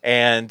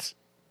 And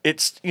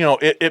it's,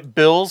 it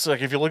bills, like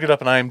if you look it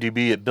up on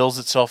IMDb, it bills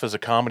itself as a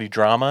comedy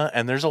drama,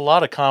 and there's a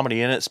lot of comedy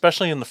in it,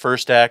 especially in the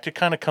first act. It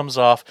kind of comes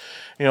off,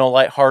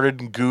 lighthearted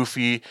and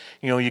goofy.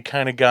 You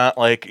kind of got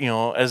like,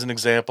 as an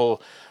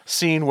example,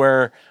 scene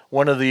where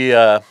one of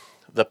the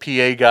the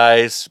PA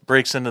guys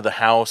breaks into the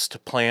house to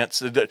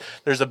plant.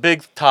 There's a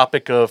big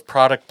topic of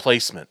product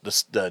placement.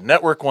 The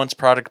network wants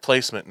product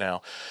placement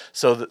now,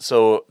 so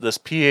this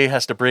PA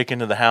has to break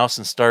into the house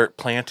and start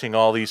planting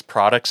all these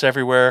products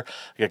everywhere,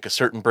 like a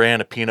certain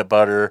brand of peanut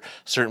butter,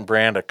 certain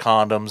brand of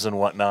condoms and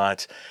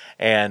whatnot,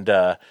 and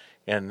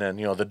then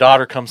the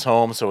daughter comes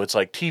home, so it's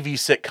like TV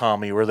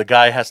sitcom-y where the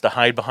guy has to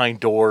hide behind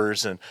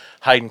doors and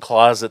hide in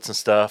closets and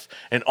stuff,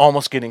 and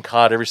almost getting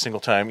caught every single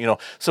time.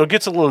 So it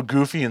gets a little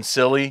goofy and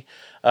silly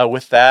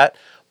with that.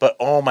 But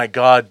oh my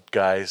God,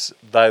 guys,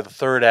 by the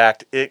third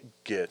act,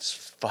 it gets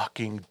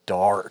fucking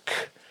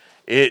dark.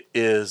 It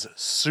is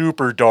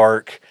super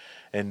dark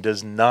and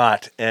does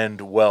not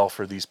end well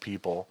for these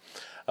people.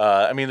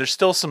 There's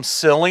still some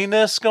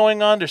silliness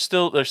going on. They're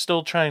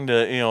still trying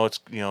to, it's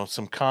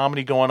some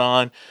comedy going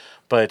on.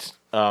 But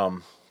oh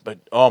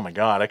my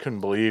God, I couldn't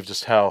believe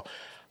just how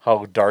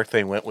dark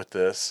they went with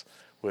this,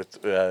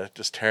 with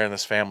just tearing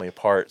this family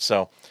apart.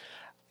 So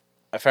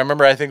if I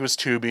remember, I think it was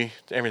Tubi.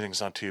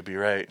 Everything's on Tubi,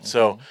 right? Mm-hmm.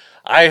 So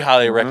I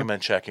highly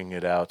recommend checking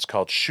it out. It's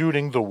called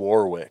Shooting the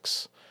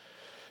Warwicks.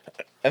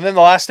 And then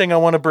the last thing I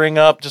want to bring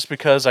up, just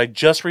because I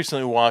just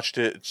recently watched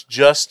it, it's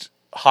just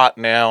hot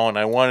now, and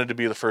I wanted to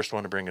be the first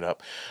one to bring it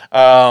up.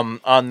 On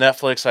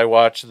Netflix, I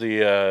watched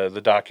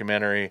the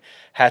documentary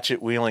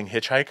Hatchet Wheeling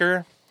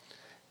Hitchhiker.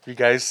 You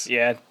guys,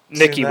 Yeah,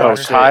 Nikki that?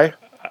 watched Kai? it.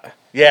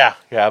 yeah,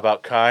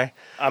 about Kai.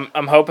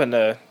 I'm hoping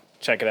to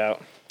check it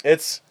out.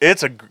 It's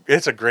a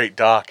great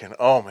doc, and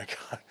oh my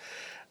God,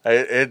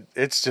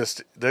 it's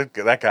just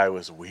that guy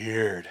was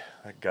weird.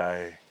 That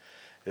guy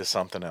is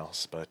something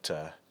else. But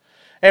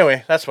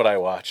anyway, that's what I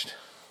watched.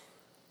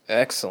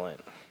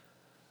 Excellent.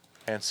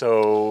 And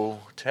so,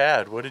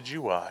 Tad, what did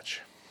you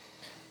watch?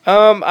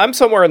 I'm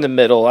somewhere in the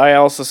middle. I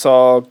also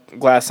saw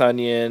Glass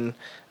Onion.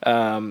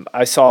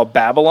 I saw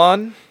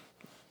Babylon,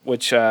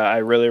 which I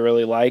really,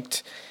 really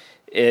liked.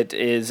 It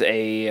is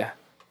a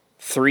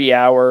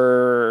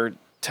 3-hour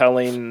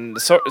telling,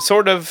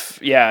 sort of,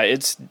 yeah,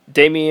 it's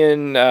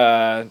Damien,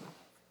 I'm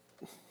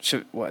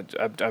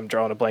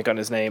drawing a blank on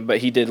his name, but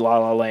he did La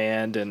La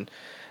Land, and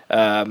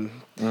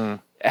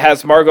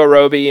has Margot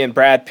Robbie and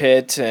Brad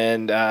Pitt,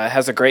 and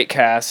has a great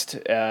cast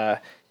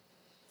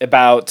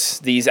about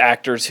these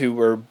actors who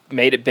were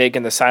made it big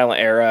in the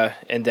silent era,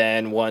 and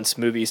then once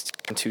movies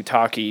turned to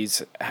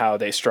talkies, how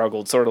they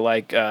struggled, sort of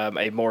like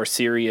a more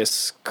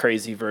serious,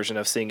 crazy version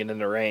of Singing in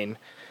the Rain.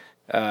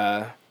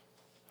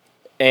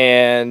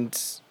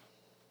 And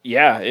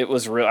yeah, it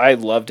was real. I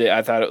loved it.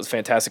 I thought it was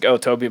fantastic. Oh,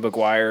 Tobey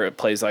Maguire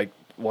plays like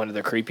one of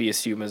the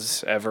creepiest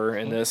humans ever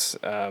in this,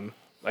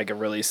 like a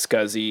really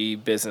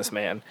scuzzy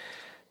businessman.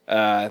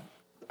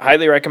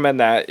 Highly recommend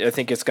that. I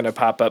think it's going to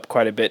pop up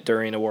quite a bit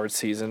during awards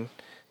season.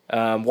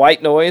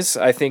 White Noise,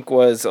 I think,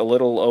 was a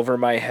little over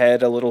my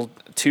head, a little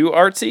too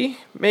artsy,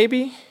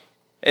 maybe.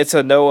 It's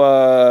a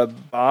Noah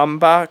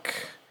Baumbach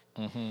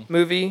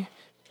movie.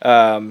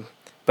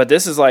 But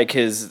this is like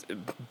his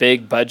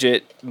big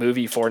budget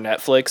movie for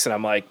Netflix, and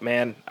I'm like,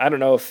 man, I don't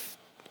know if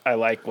I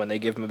like when they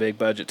give him a big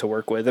budget to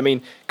work with. I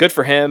mean, good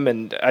for him,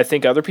 and I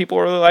think other people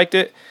really liked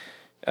it,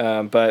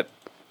 but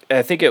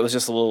I think it was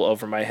just a little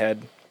over my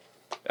head.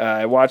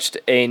 I watched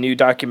a new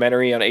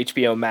documentary on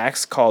HBO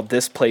Max called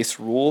This Place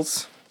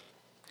Rules.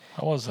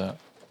 How was that?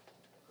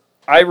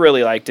 I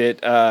really liked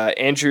it.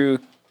 Andrew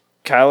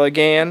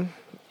Callaghan,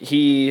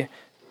 he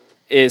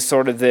is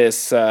sort of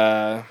this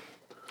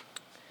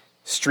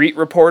street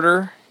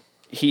reporter.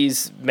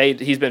 He's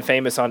been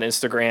famous on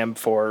Instagram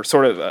for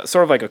sort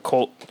of like a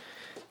cult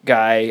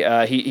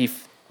guy. He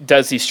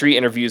does these street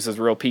interviews with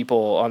real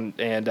people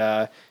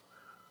and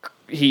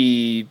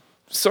he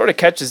sort of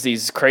catches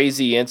these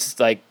crazy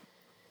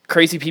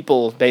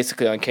people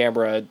basically on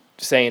camera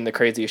saying the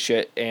craziest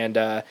shit,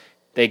 and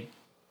they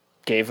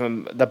gave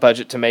him the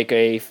budget to make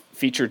a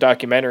feature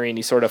documentary, and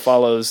he sort of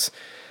follows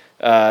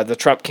the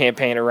Trump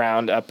campaign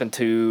around up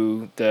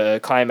into the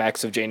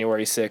climax of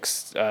January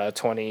 6th,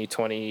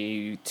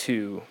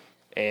 2022.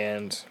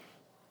 And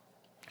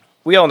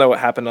we all know what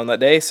happened on that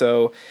day,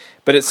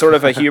 but it's sort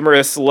of a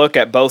humorous look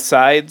at both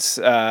sides.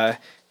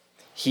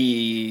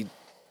 He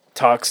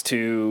talks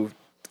to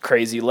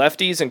crazy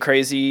lefties and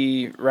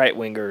crazy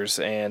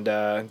right-wingers,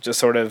 and just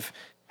sort of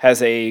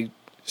has a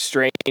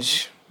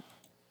strange,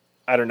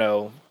 I don't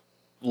know,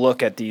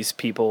 look at these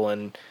people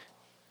in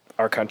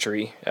our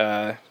country.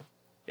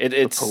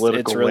 It's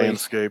political really,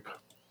 landscape.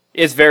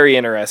 It's very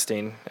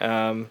interesting.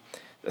 I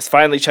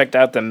finally checked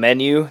out The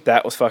Menu.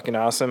 That was fucking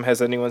awesome.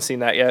 Has anyone seen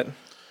that yet?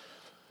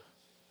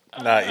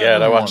 Not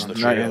yet. I watched the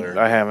Not yet. trailer.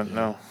 I haven't,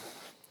 no.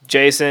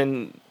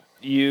 Jason,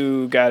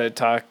 you got to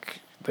talk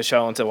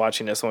Michelle into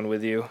watching this one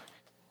with you.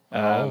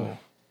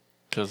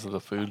 Because of the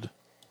food.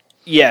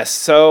 Yes,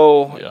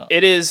 so Yeah.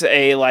 It is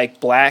a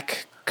like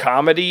black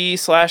comedy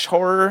 /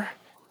 horror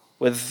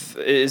with,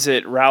 is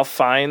it Ralph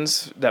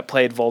Fiennes that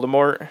played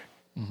Voldemort?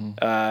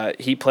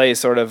 He plays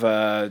sort of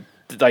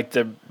like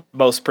the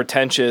most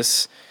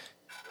pretentious,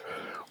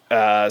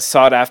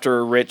 sought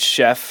after rich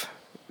chef,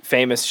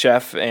 famous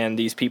chef, and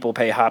these people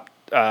pay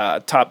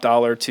top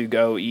dollar to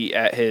go eat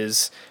at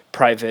his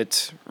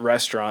private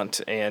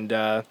restaurant,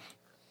 and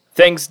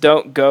things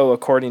don't go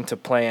according to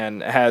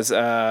plan. It has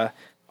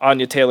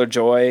Anya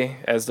Taylor-Joy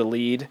as the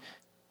lead.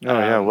 Oh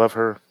yeah, love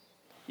her.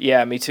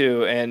 Yeah, me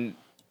too. And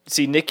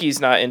see, Nikki's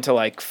not into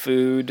like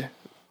food,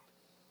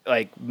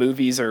 like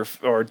movies or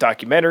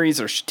documentaries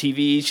or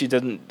TV. She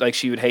doesn't like.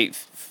 She would hate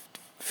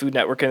Food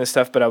Network and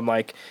stuff. But I'm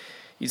like,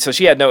 so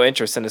she had no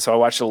interest in it. So I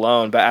watched it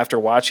alone. But after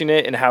watching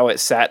it and how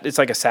it's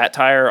like a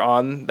satire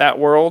on that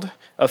world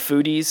of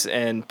foodies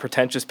and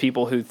pretentious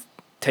people who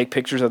take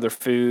pictures of their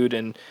food,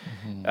 and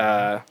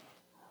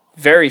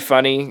very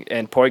funny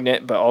and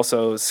poignant, but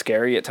also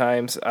scary at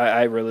times.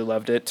 I really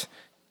loved it.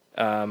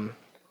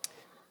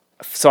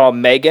 Saw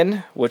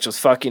Megan, which was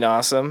fucking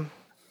awesome.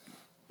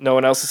 No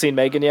one else has seen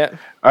Megan yet?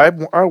 I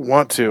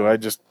want to. I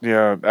just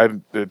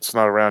it's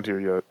not around here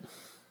yet.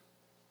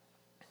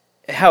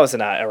 How is it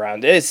not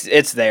around?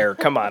 It's there.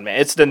 Come on, man.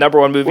 It's the number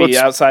one movie Well,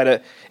 outside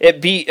of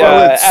it. Beat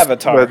It's-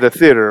 Avatar. But the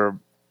theater,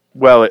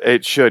 well,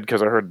 it should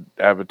because I heard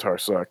Avatar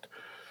sucked.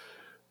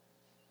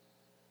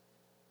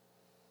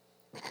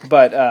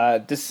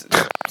 But this,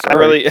 I Sorry.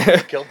 really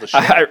Killed the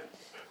shit.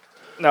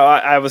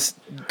 I was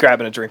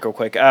grabbing a drink real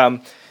quick.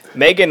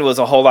 Megan was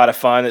a whole lot of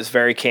fun. It's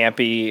very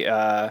campy,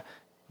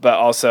 but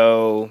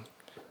also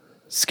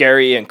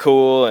scary and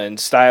cool and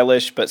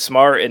stylish, but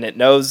smart, and it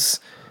knows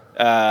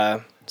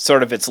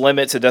sort of its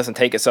limits. It doesn't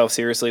take itself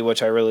seriously,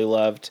 which I really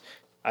loved.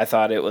 I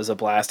thought it was a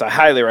blast. I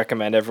highly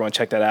recommend everyone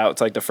check that out.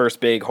 It's like the first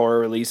big horror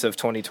release of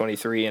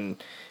 2023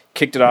 and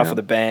kicked it off with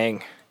a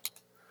bang.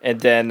 And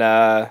then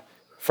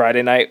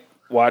Friday night,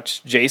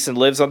 watched Jason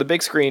Lives on the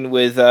big screen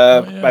with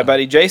my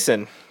buddy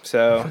Jason. I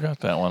So forgot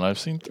that one. I've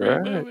seen 3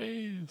 Right.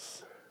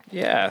 movies.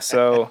 yeah,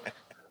 so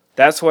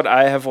that's what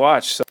I have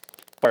watched so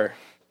far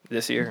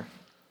this year.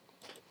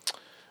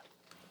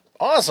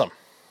 Awesome.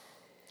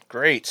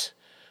 Great.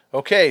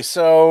 Okay,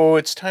 so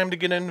it's time to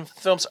get into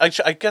films. I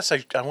guess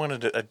I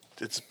wanted to.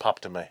 It's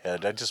popped in my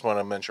head. I just want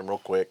to mention real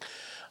quick,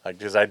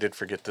 because I did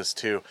forget this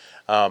too.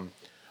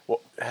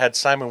 Had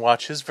Simon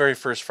watch his very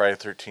first Friday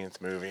the 13th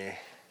movie.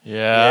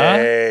 Yeah.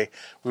 Yay.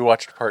 We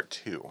watched part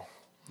 2.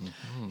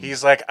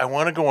 He's like, I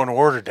want to go in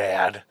order,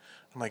 Dad.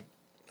 I'm like,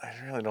 I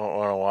really don't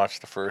want to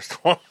watch the first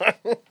one.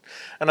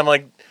 And I'm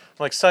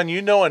like, son,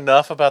 you know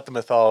enough about the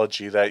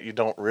mythology that you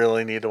don't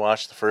really need to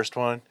watch the first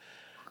one.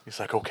 He's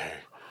like, okay.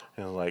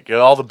 And like,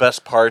 all the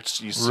best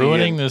parts you see.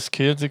 Ruining this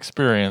kid's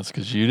experience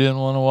because you didn't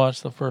want to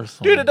watch the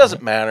first one. Dude, it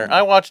doesn't matter.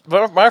 I watched,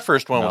 my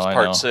first one No, was I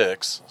part know.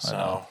 6.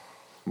 So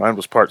Mine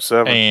was part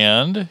 7.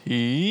 And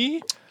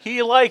he.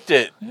 he liked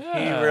it.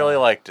 Yeah. He really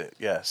liked it.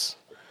 Yes.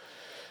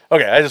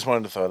 Okay, I just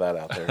wanted to throw that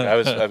out there. I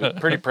was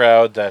pretty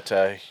proud that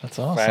That's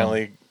awesome.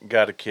 finally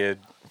got a kid.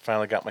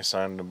 Finally got my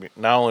son to be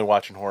not only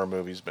watching horror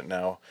movies, but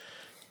now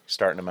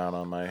starting him out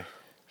on my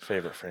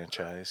favorite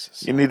franchise.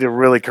 So You need to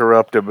really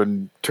corrupt him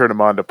and turn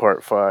him on to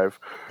part 5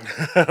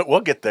 we'll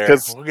get there.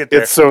 because We'll get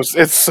there. it's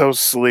so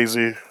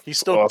sleazy. He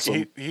still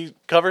awesome. he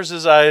covers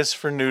his eyes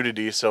for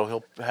nudity, so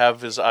he'll have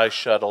his eyes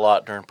shut a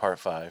lot during part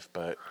 5.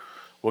 But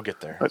we'll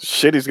get there. That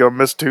shit, he's gonna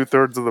miss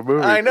 2/3 of the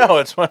movie. I know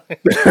it's funny.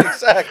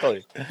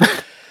 Exactly.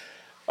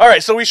 All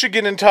right, so we should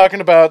get into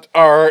talking about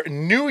our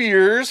New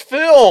Year's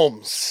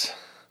films.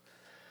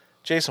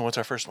 Jason, what's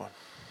our first one?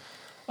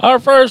 Our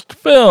first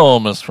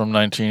film is from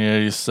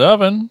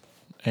 1987,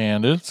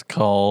 and it's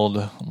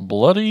called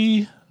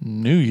Bloody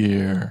New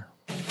Year.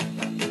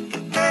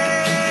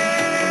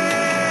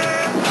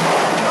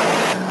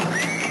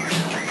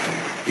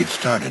 It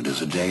started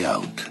as a day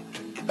out,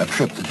 a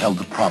trip that held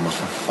the promise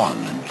of fun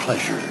and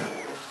pleasure.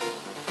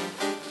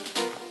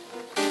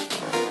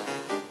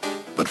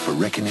 But for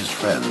Rick and his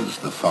friends,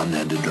 the fun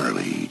ended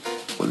early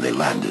when they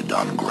landed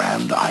on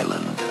Grand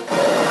Island.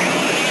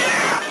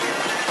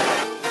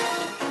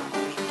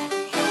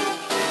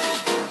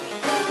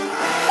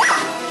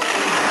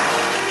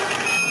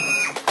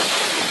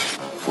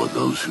 For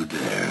those who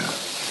dare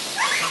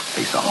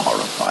face a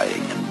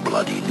horrifying and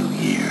bloody new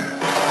year.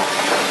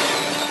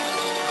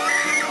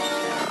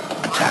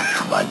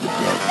 Attacked by the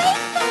dead.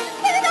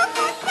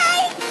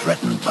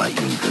 Threatened by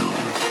evil.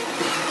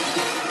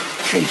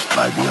 Chased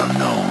by the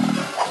unknown.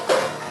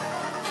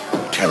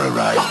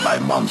 Terrorized by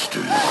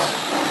monsters.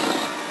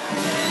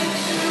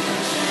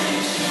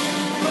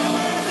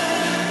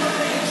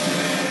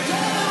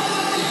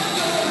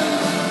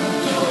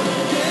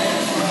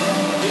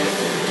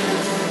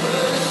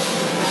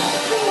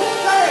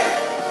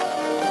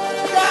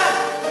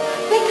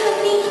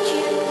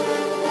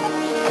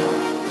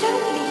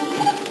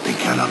 They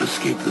cannot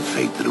escape the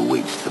fate that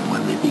awaits them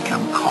when they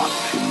become caught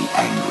in the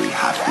angry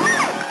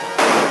half-world.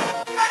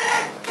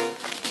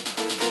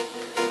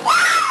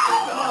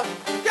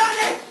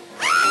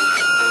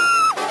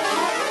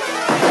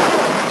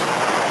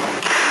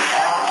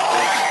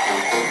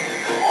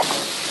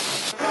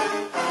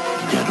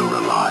 Dead or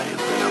alive,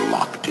 they are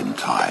locked in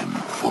time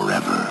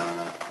forever.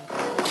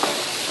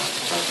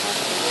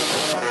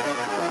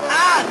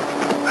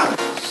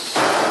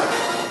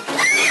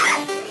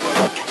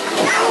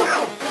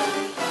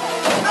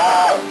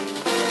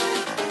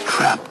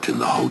 Trapped in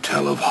the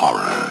Hotel of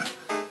Horror.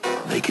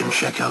 They can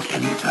check out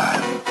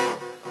anytime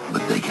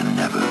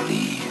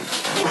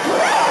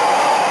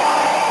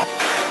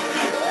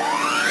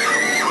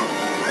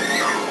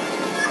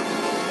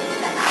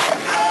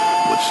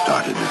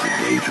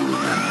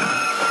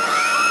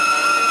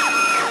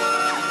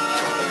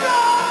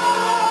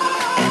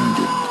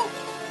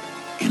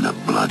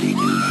bloody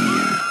new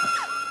year.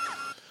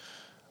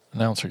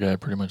 Announcer guy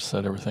pretty much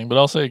said everything, but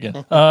I'll say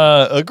again.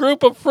 A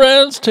group of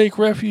friends take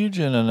refuge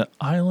in an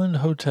island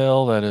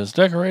hotel that is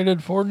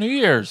decorated for New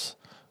Year's.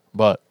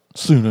 But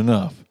soon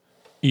enough,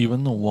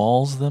 even the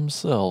walls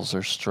themselves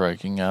are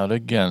striking out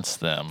against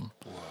them.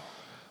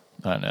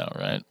 I know,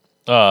 right?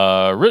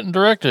 Written and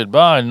directed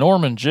by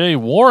Norman J.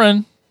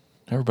 Warren,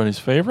 everybody's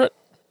favorite.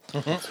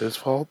 It's his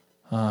fault.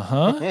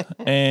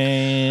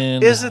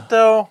 And Is it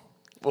though?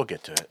 We'll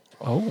get to it.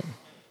 Oh.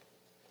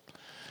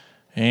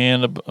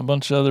 And a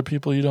bunch of other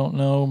people you don't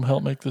know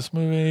help make this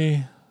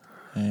movie.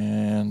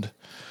 And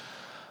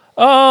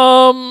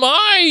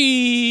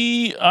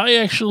I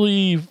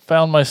actually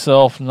found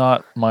myself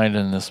not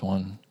minding this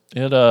one.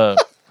 It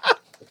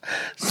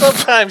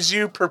Sometimes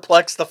you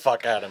perplex the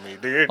fuck out of me,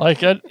 dude.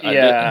 like I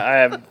Yeah, I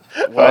have.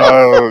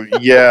 Oh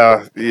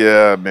yeah,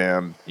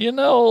 man. you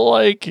know,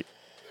 like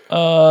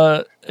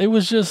it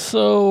was just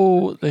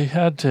so they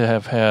had to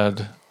have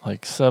had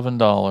like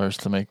 $7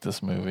 to make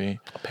this movie.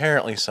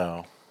 Apparently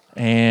so.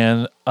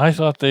 And I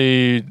thought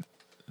they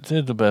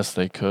did the best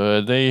they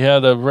could. They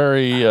had a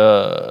very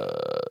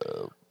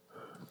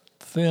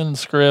thin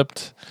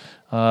script,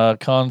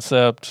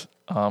 concept,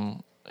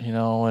 and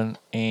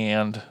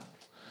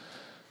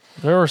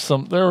there were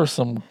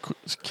some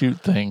cute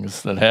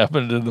things that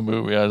happened in the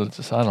movie. I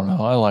don't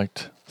know. I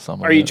liked some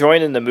of Are it. you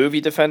joining the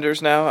movie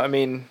defenders now? I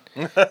mean,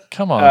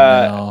 Come on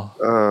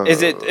now.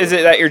 is it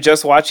that you're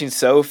just watching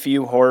so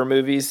few horror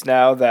movies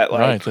now that like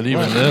Right, that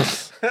even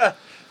this. that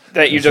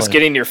you're it's just like-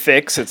 getting your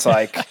fix? It's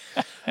like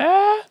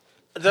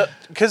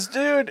Because,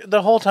 dude,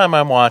 the whole time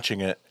I'm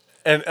watching it,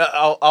 and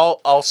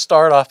I'll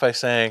start off by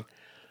saying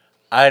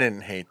I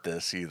didn't hate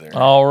this either,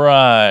 All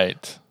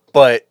right.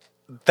 but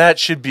that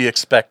should be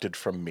expected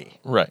from me.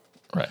 Right.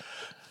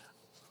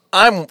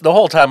 The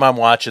whole time I'm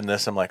watching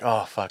this, I'm like,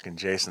 oh, fucking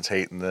Jason's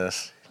hating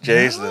this.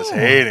 Jason is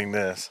hating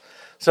this.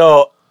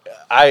 So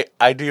I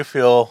do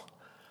feel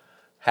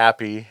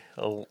happy,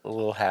 a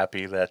little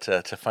happy that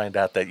to find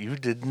out that you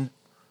didn't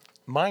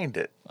mind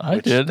it. I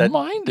which didn't that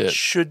mind it.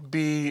 Should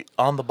be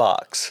on the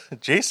box.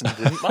 Jason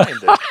didn't mind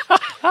it.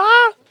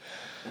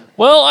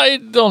 Well, I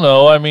don't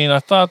know. I mean, I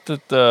thought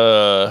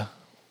that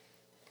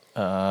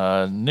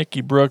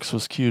Nikki Brooks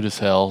was cute as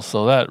hell,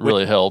 so that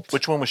really helped.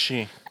 Which one was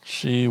she?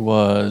 She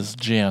was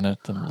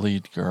Janet, the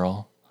lead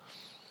girl.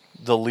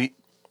 The lead.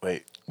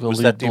 Wait, The was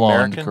lead that the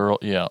blonde American girl.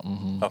 Yeah.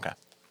 Mm-hmm. Okay.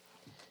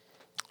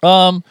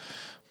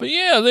 But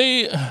yeah,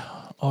 they.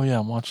 Oh yeah,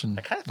 I'm watching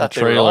kinda the thought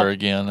they were trailer all-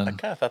 again, I and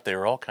kind of thought they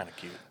were all kind of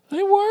cute.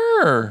 they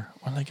were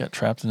when they got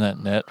trapped in that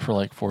net for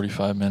like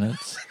 45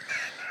 minutes.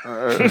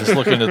 I'm just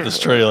looking at this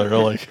trailer,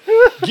 I'm like,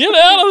 get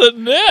out of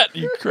the net,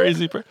 you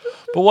crazy! But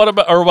what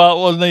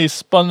about when they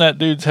spun that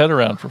dude's head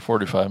around for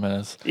 45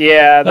 minutes?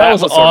 yeah, That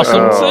was sort of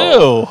awesome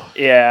cool.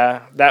 too.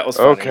 Yeah, that was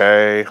funny.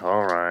 Okay,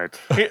 all right.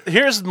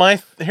 Here's my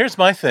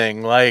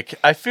thing. Like,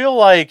 I feel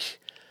like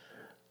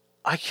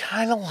I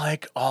kind of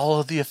like all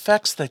of the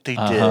effects that they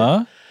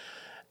did.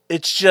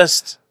 It's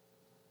just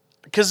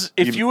because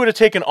if you would have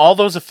taken all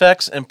those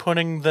effects and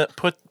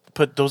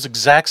put those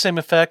exact same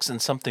effects in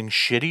something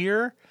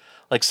shittier,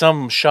 like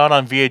some shot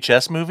on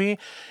VHS movie,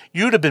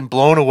 you'd have been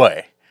blown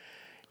away,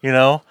 you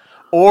know?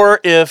 Or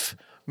if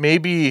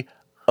maybe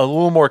a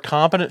little more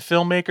competent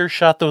filmmaker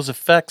shot those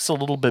effects a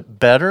little bit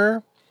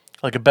better,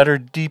 like a better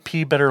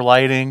DP, better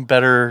lighting,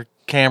 better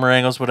camera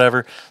angles,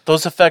 whatever,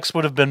 those effects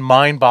would have been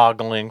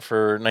mind-boggling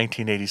for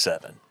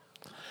 1987.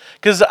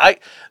 Because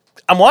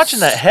I'm watching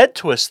that head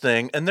twist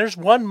thing, and there's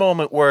one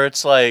moment where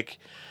it's like,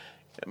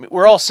 I mean,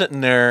 we're all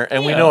sitting there,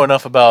 and we know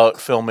enough about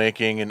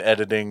filmmaking and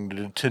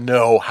editing to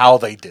know how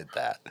they did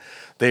that.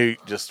 They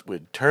just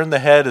would turn the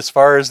head as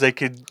far as they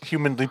could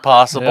humanly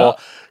possible,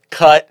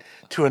 cut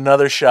to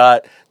another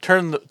shot,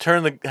 have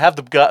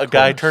the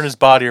guy turn his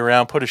body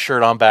around, put his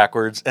shirt on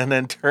backwards, and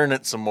then turn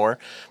it some more.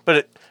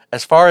 But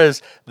as far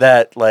as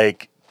that,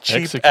 like,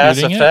 cheap ass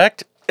Executing it?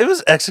 effect, it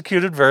was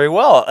executed very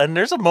well. And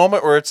there's a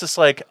moment where it's just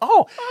like, it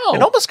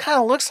almost kind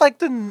of looks like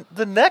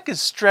the neck is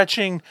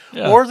stretching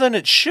more than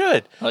it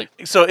should. Like-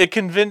 So it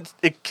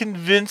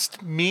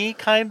convinced me,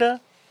 kind of.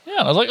 Yeah,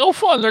 and I was like, oh,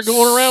 fun! They're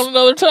going around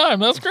another time.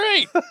 That's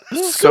great.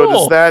 This is So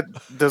cool.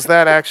 does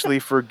that actually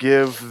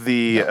forgive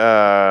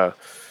the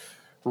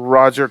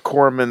Roger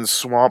Corman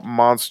swamp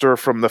monster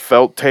from the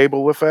Felt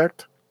Table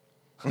effect?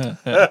 Because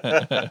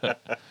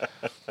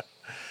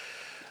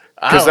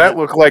that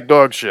looked like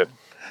dog shit.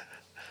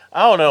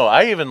 I don't know.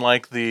 I even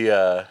like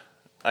the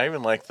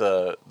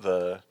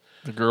the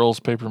girl's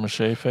paper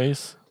mache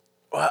face.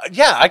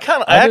 yeah, I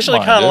didn't actually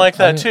mind kind it. of like I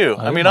that didn't- too.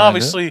 I I didn't mean,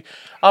 mind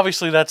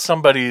obviously that's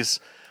somebody's,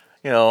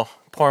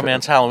 poor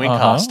man's Halloween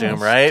costume,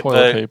 It's right?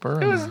 Toilet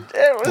paper. It was, and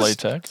it was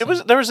latex.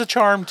 there was a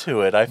charm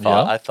to it. I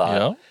thought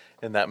yeah.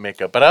 in that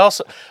makeup, but I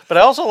also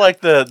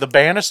like the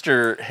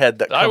banister head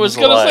that comes I was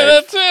gonna say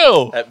alive that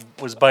too. that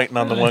was biting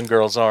on the one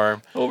girl's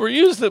arm.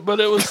 Overused it, but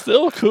it was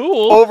still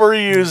cool.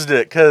 Overused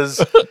it because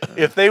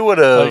if they would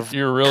have Like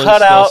you're really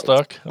cut still out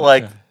stuck?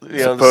 like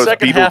You know, the Suppose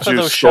second half of Beetlejuice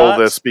those stole shots.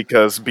 this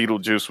because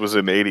Beetlejuice was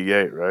in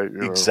 '88, right? You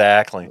know.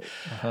 Exactly.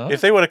 Uh-huh.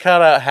 If they would have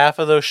cut out half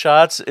of those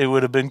shots, it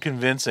would have been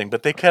convincing.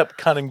 But they kept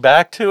cutting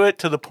back to it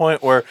to the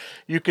point where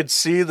you could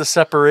see the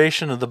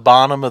separation of the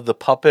bottom of the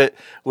puppet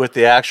with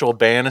the actual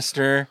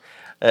banister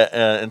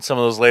in some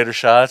of those later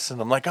shots.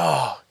 And I'm like,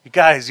 oh, you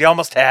guys, you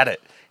almost had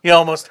it. You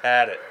almost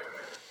had it.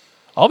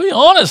 I'll be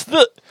honest.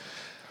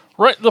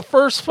 The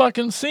first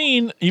fucking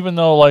scene, even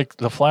though like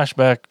the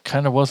flashback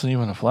kind of wasn't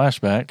even a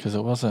flashback because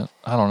it wasn't.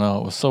 I don't know.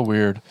 It was so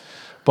weird.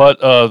 But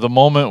the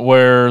moment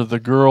where the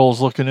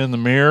girl's looking in the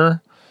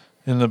mirror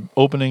in the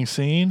opening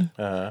scene,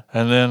 and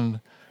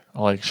then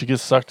like she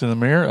gets sucked in the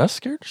mirror, that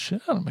scared the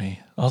shit out of me.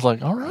 I was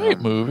like, all right,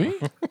 movie,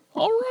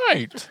 all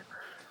right.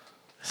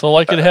 So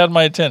like it had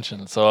my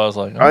attention. So I was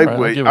like, all right,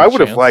 I'll give it I a would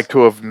have chance. liked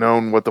to have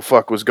known what the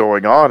fuck was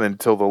going on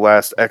until the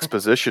last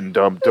exposition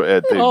dump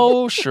at the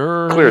Oh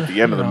sure, clear at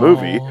the end of the you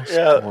movie. know,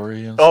 Yeah.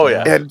 story and Oh,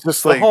 stuff. yeah. and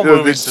just The like whole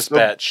movie's this- just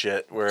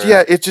batshit. Where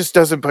Yeah, it just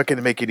doesn't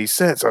fucking make any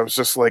sense. I was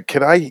just like,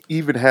 can I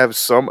even have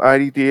some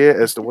idea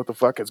as to what the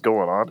fuck is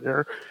going on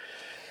here?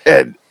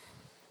 And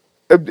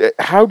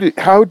how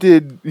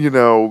did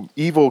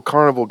evil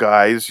carnival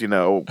guys,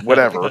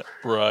 whatever,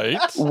 Right.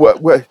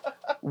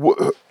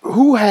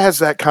 who has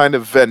that kind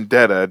of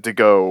vendetta to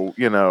go,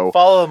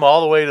 follow them all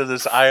the way to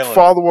this island.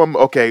 follow them?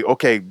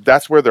 Okay,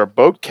 that's where their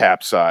boat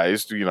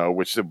capsized,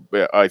 which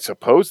I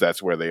suppose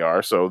that's where they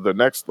are. So the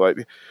next,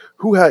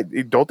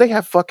 don't they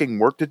have fucking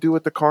work to do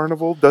at the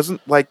carnival?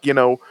 Doesn't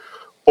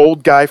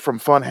old guy from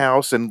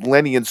Funhouse and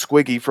Lenny and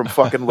Squiggy from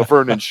fucking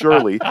Laverne and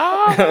Shirley,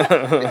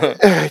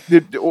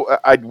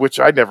 which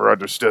I never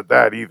understood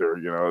that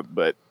either,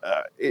 but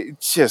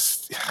it's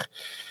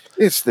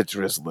the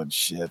drizzling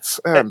shits.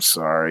 I'm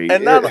sorry.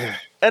 And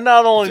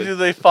not only do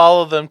they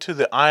follow them to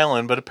the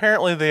island, but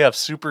apparently they have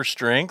super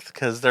strength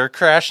because they're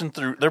bursting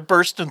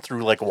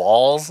through like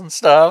walls and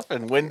stuff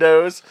and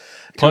windows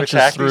Punches to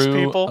attack through,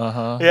 these people.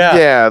 uh-huh.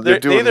 Yeah, they're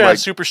doing, they either like, have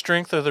super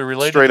strength or they're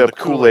related straight to up the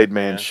Kool-Aid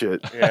man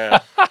shit. Yeah,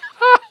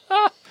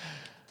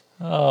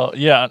 Oh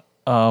yeah.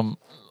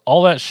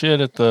 All that shit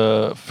at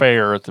the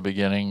fair at the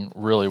beginning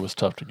really was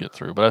tough to get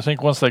through. But I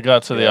think once they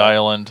got to the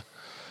island,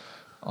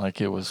 like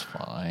it was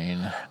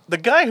fine. the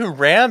guy who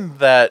ran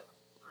that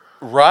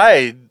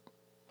ride.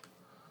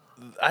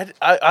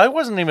 I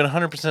wasn't even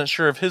 100%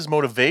 sure of his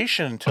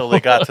motivation until they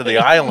got to the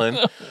island.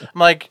 I'm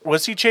like,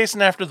 was he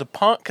chasing after the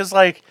punk? Because,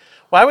 like,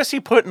 why was he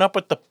putting up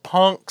with the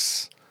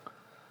punks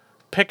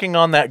picking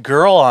on that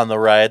girl on the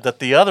ride that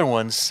the other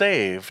one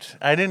saved?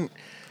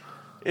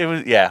 It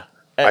was, yeah.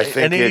 I think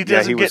and he he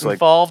doesn't was get like-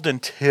 involved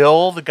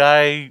until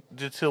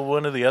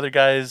one of the other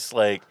guys,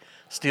 like,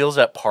 steals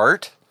that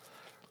part.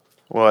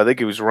 Well, I think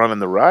he was running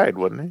the ride,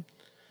 wasn't he?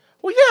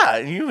 Well, yeah,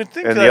 you would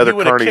think And that the other he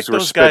would have carnies kicked were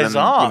those guys spinning,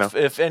 off.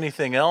 If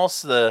anything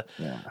else, the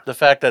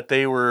fact that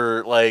they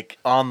were like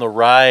on the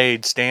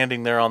ride,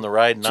 standing there on the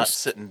ride, not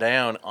sitting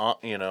down,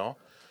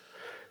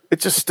 It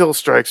just still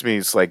strikes me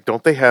as like,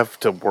 don't they have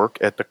to work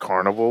at the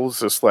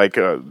carnivals? It's like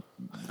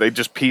they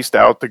just pieced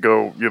out to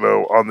go,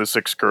 on this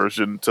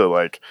excursion to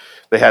like,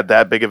 they had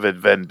that big of a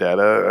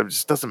vendetta. It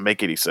just doesn't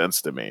make any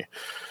sense to me.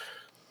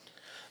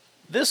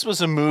 This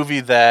was a movie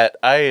that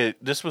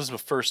this was a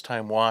first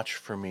time watch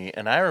for me,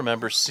 and I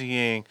remember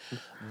seeing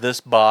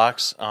this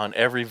box on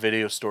every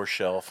video store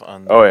shelf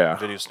on the Oh, yeah.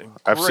 video store.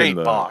 I've Great seen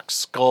the- box,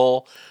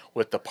 skull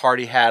with the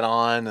party hat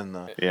on and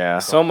the Yeah.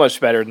 So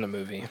much better than the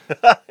movie.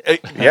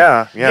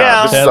 Yeah.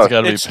 Yeah. This is Ted's a- got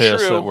to be it's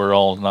pissed true. that we're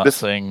all not This-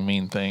 saying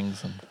mean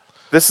things. And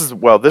This is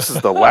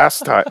the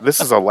last time.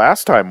 This is a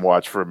last time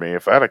watch for me,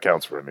 if that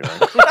accounts for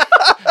anything.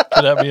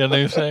 could that be a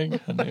new thing?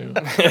 A new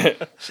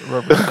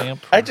rubber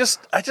stamp? I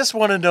just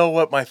want to know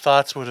what my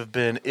thoughts would have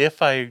been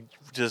if I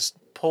just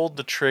pulled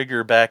the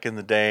trigger back in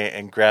the day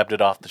and grabbed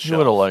it off the You shelf.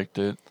 would have liked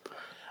it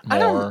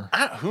more.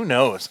 Who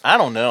knows? I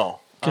don't know.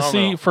 Because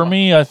see, for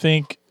me, I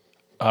think,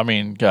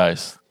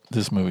 guys,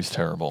 this movie's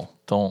terrible.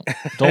 Don't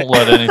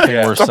let anything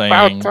we're It's about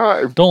saying.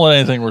 time. Don't let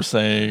anything we're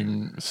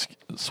saying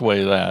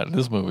sway that.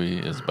 This movie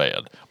is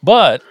bad.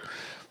 But,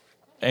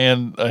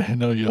 and I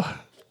know you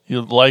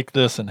like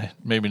this and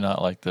maybe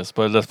not like this,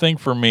 but the thing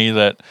for me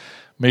that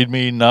made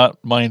me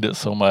not mind it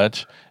so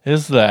much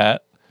is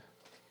that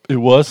it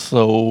was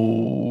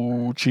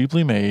so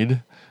cheaply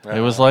made. It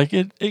was like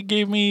it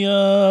gave me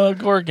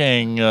Gore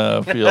Gang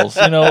feels,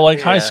 like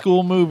high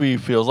school movie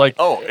feels. Like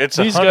It's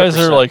these guys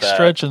are 100% like that.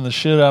 stretching the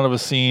shit out of a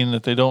scene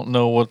that they don't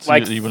know what's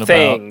Like even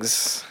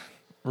things.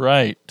 about.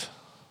 Right?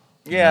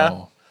 Yeah,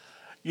 No.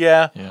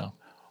 yeah. Yeah,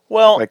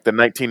 Well, Like the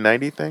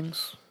 1990 things.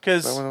 Is that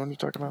because what you're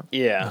talking about? I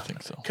Yeah.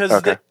 think so.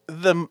 Okay.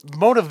 the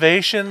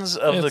motivations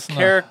of It's the not-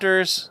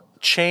 characters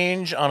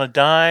change on a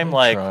dime.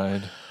 I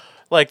tried.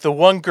 Like the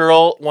one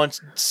girl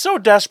wants so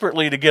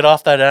desperately to get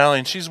off that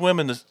island, she's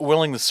willing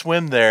to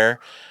swim there.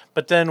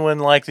 But then when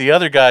like the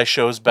other guy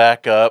shows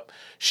back up,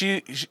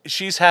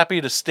 she's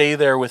happy to stay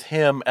there with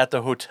him at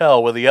the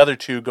hotel while the other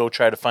two go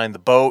try to find the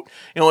boat.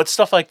 It's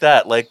stuff like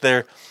that. Like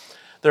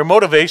their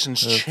motivations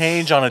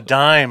change on a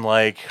dime,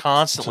 like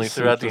constantly To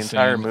suit throughout the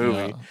entire scene,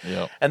 movie.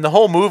 Yeah. And the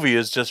whole movie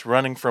is just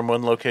running from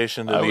one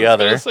location to I the was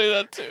other. gonna say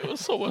that too.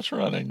 So much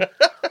running.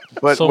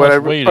 But So what much I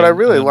waiting what I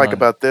really and like running.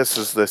 about this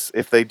is this: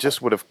 if they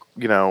just would have,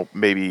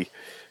 maybe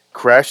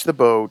crashed the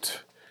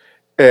boat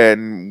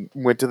and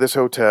went to this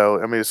hotel.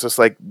 I mean, it's just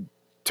like,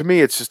 to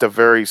me, it's just a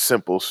very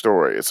simple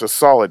story. It's a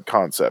solid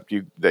concept.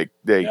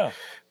 Yeah.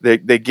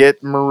 They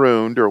get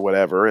marooned or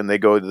whatever, and they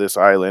go to this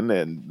island,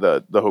 and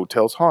the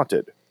hotel's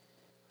haunted.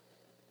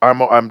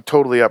 I'm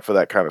totally up for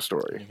that kind of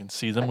story. You can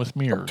see them with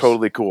mirrors.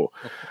 Totally cool.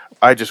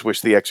 I just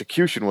wish the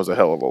execution was a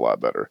hell of a lot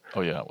better,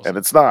 Oh yeah. It was and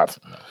it's not.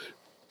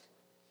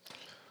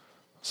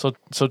 So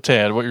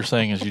Tad, what you're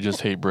saying is you just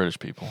hate British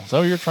people. Is that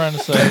what you're trying to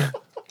say?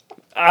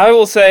 I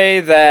will say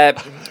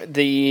that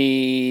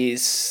the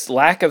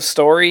lack of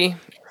story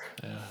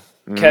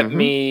kept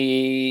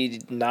me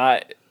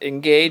not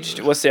engaged.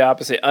 What's the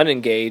opposite?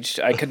 Unengaged.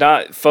 I could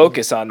not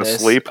focus on this.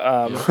 Asleep?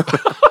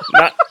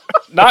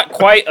 Not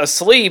quite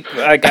asleep.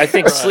 I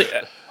think sleep.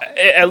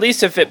 At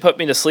least if it put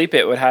me to sleep,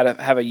 it would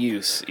have a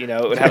use. It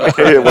would have.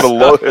 It would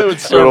have would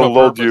serve a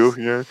lulled you.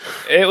 purpose.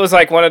 Yeah. It was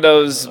like one of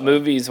those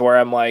movies where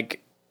I'm like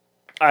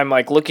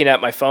looking at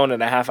my phone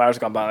and a half hour's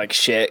gone by. Like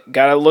shit,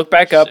 gotta look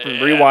back up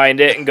and rewind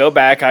it and go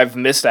back. I've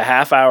missed a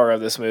half hour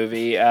of this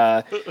movie,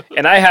 and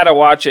I had to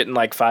watch it in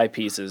like 5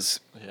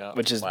 pieces, Yeah.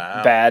 which is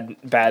Wow.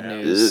 bad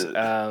news.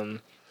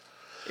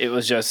 It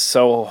was just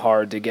so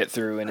hard to get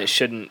through, and it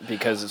shouldn't,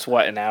 because it's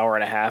an hour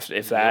and a half,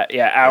 if that.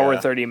 Yeah, hour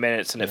and 30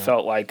 minutes, and it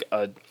felt like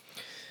a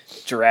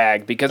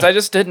drag because I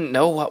just didn't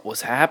know what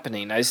was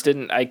happening. I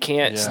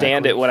can't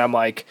stand it when I'm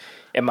like,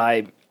 am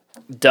I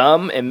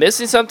dumb and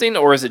missing something,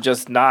 or is it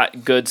just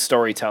not good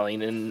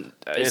storytelling? And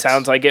it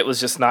sounds like it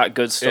was just not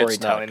good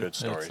storytelling.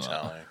 It's not good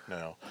storytelling.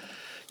 No.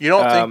 You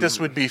don't think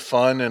this would be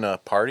fun in a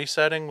party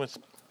setting with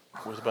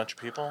a bunch of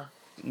people?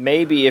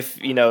 Maybe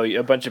if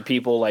a bunch of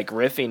people like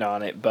riffing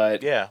on it,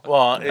 but Yeah.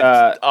 Well,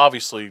 it's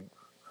obviously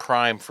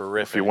prime for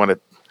riffing.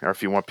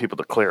 If you want people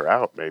to clear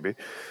out, maybe.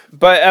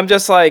 But I'm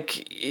just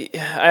like,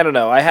 I don't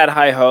know. I had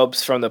high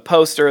hopes from the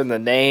poster and the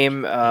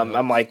name.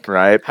 I'm like,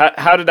 Right.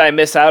 How did I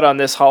miss out on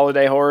this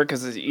holiday horror?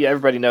 Because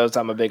everybody knows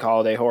I'm a big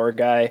holiday horror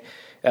guy.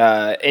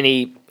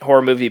 Any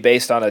horror movie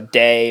based on a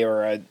day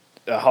or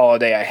a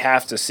holiday, I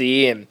have to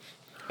see. And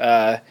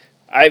I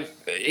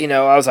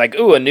was like,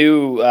 ooh, a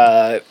new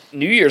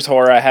New Year's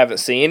horror I haven't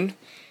seen.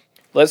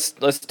 Let's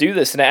do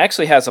this. And it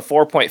actually has a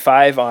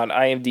 4.5 on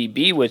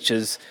IMDb, which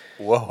is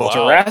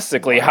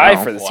drastically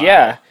high for this.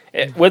 Wow.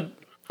 Yeah,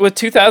 with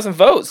 2,000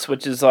 votes,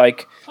 which is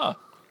like,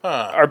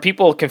 are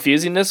people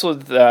confusing this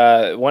with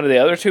one of the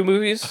other 2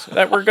 movies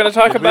that we're going to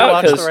talk Did we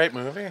about? watch the right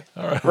movie?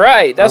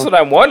 Right, that's what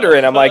I'm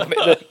wondering. I'm like,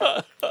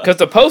 because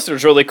the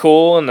poster's really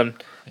cool, and then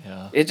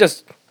it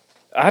just,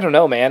 I don't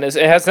know, man. It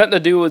has nothing to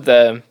do with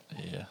the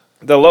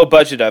low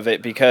budget of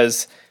it,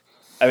 because,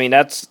 I mean,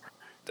 that's,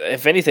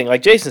 if anything,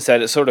 like Jason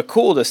said, it's sort of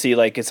cool to see,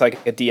 like, it's like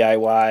a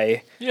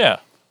DIY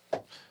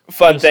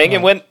fun thing.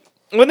 And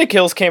when the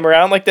kills came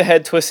around, like the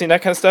head twisting,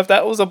 that kind of stuff,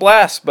 that was a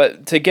blast.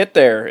 But to get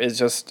there is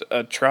just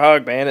a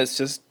trog, man. It's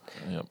just,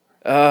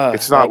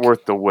 It's not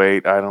worth the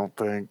wait, I don't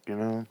think,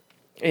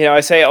 I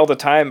say it all the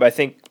time, but I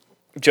think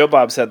Joe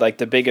Bob said, like,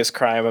 the biggest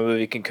crime a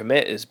movie can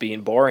commit is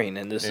being boring,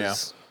 and this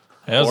is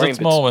Has boring, its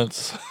but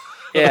moments.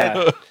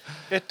 yeah.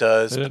 It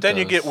does. It But then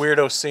you does. get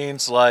weirdo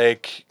scenes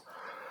like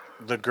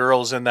the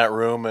girls in that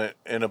room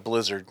in a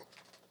blizzard.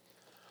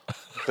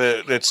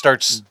 It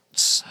starts,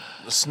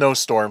 a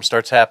snowstorm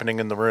starts happening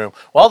in the room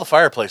while the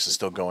fireplace is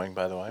still going,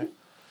 by the way.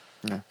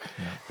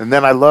 And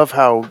then I love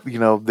how,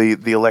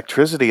 the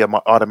electricity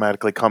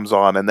automatically comes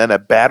on, and then a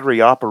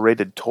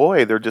battery-operated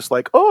toy, they're just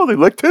like, oh, the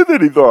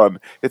electricity's on.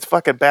 It's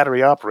fucking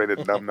battery-operated,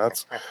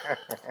 numbnuts.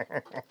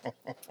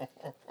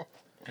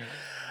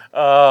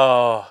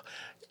 Oh,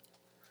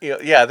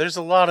 yeah. There's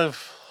a lot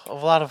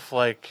of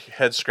like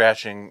head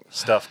scratching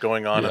stuff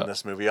going on in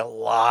this movie. A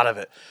lot of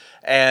it,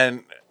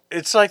 and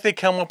it's like they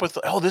come up with,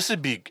 oh, this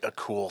would be a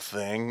cool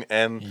thing,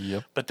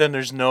 and but then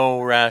there's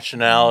no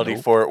rationality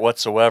for it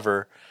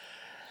whatsoever.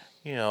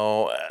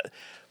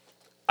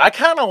 I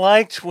kind of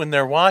liked when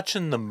they're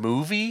watching the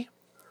movie,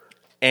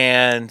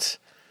 and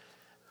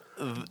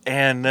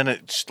then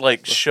it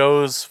like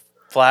shows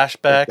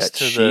flashbacks That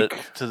to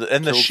Sheik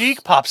the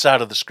Sheik pops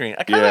out of the screen.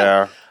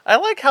 I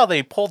like how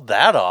they pulled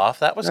that off.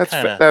 That was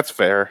kind of That's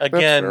fair.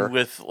 again That's fair.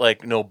 with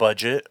like no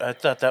budget. I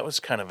thought that was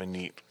kind of a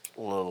neat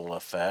little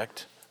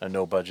effect, a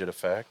no budget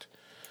effect.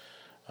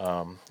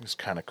 It's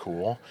kind of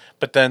cool.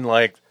 But then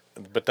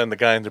the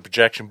guy in the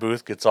projection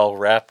booth gets all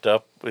wrapped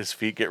up. His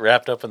feet get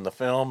wrapped up in the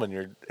film,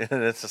 and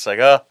it's just like,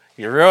 oh,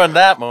 you ruined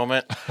that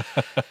moment.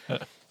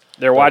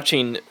 They're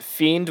watching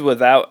Fiend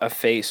Without a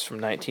Face from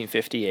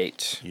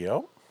 1958.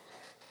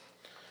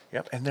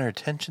 Yep, and their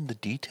attention to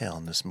detail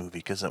in this movie,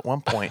 because at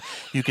one point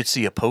you could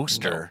see a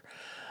poster,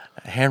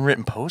 a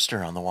handwritten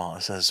poster on the wall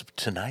that says,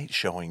 tonight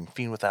showing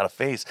Fiend Without a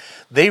Face.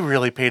 They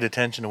really paid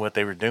attention to what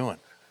they were doing.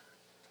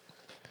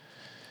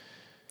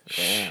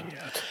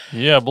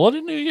 Yeah,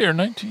 Bloody New Year,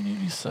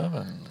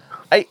 1987.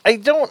 I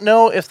don't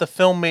know if the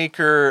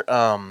filmmaker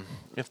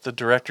if the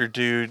director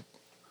dude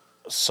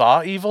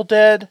saw Evil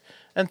Dead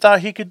and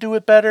thought he could do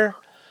it better.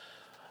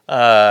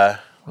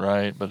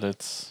 Right, but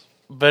it's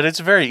But it's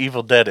very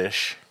Evil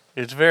Dead-ish.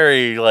 It's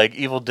very like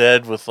Evil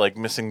Dead with like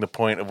missing the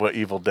point of what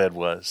Evil Dead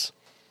was.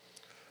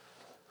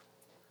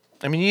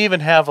 I mean, you even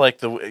have like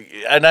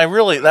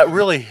that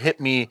really hit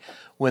me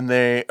when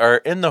they are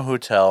in the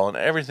hotel and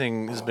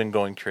everything has been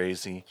going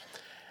crazy.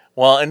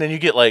 Well, and then you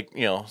get like,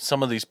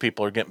 some of these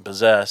people are getting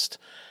possessed.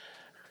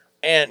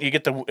 And you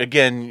get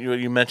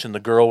you mentioned the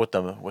girl with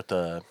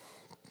the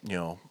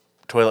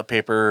toilet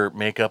paper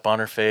makeup on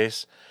her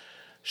face.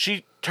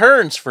 She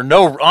turns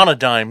on a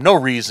dime, no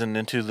reason,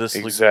 into this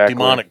Exactly.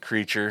 demonic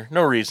creature,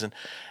 no reason.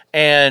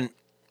 And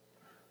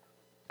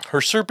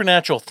her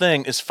supernatural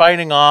thing is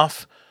fighting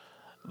off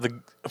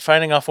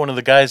one of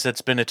the guys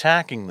that's been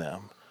attacking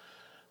them.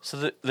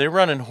 So they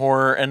run in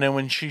horror, and then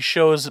when she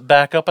shows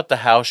back up at the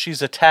house,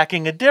 she's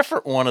attacking a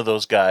different one of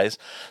those guys.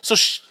 So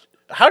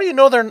how do you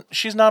know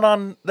she's not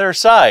on their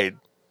side?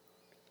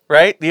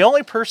 Right? The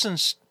only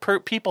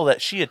people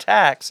that she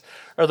attacks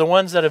are the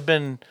ones that have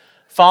been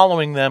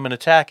following them and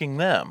attacking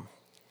them.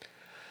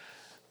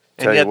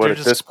 Tell you what, at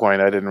this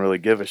point, I didn't really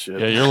give a shit.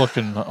 yeah, you're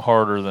looking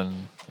harder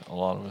than a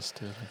lot of us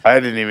did. I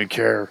didn't even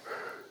care.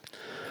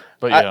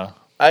 But yeah,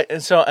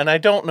 I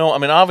don't know. I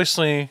mean,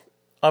 obviously,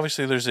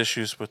 there's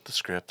issues with the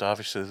script.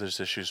 Obviously,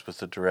 there's issues with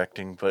the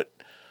directing. But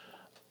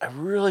I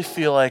really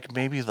feel like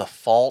maybe the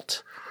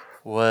fault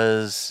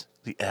was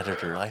the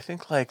editor. I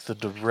think like the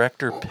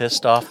director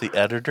pissed off the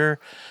editor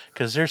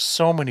because there's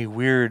so many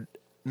weird,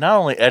 not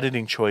only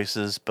editing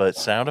choices but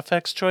sound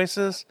effects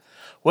choices.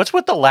 What's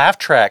with the laugh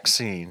track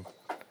scene?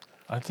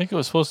 I think it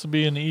was supposed to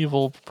be an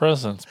evil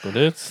presence, but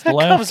it's It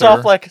laughter. comes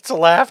off like it's a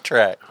laugh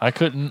track. I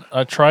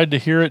tried to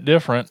hear it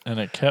different, and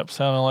it kept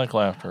sounding like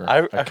laughter.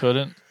 I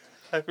couldn't.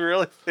 I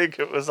really think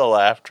it was a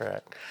laugh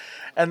track.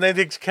 And they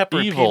just kept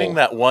Evil. repeating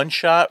that one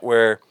shot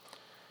where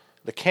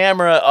the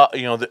camera,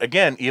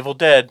 again, Evil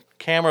Dead,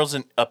 camera's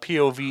a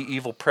POV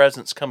evil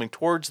presence coming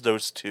towards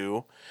those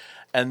two,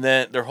 and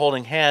then they're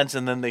holding hands,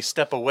 and then they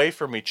step away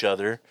from each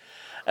other,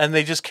 and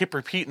they just keep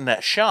repeating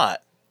that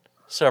shot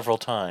several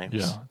times.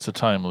 Yeah, it's a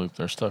time loop.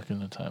 They're stuck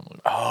in a time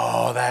loop.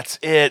 Oh, that's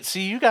it.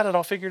 See, you got it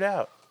all figured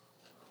out.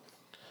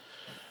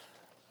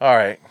 All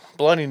right,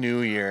 Bloody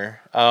New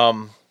Year.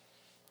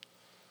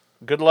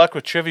 Good luck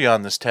with trivia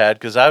on this, Tad,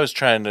 because I was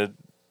trying to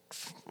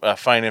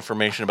find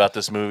information about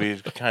this movie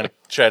to kind of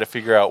try to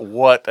figure out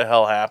what the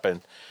hell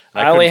happened.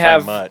 And I only couldn't find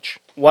have much.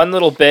 one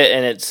little bit,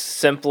 and it's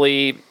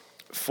simply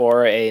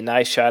for a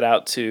nice shout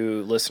out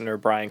to listener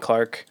Brian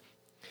Clark.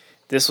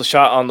 This was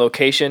shot on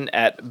location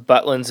at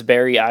Butlins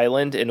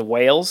Island in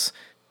Wales.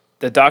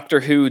 The Doctor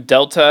Who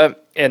Delta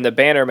and the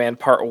Bannerman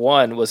Part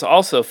 1 was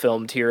also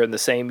filmed here in the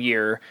same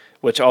year,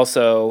 which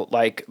also,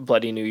 like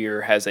Bloody New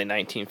Year, has a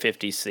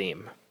 1950s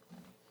theme.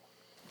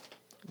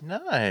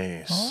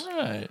 Nice. All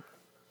right.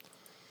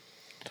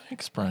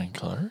 Thanks, Brian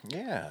Clark.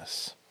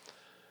 Yes.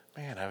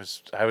 Man, I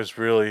was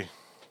really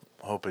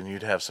hoping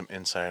you'd have some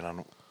insight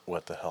on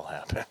what the hell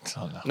happened.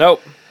 Oh, no.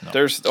 Nope.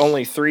 There's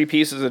only 3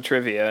 pieces of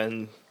trivia,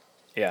 and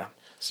yeah.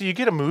 So you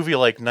get a movie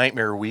like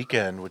Nightmare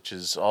Weekend, which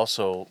is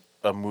also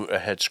a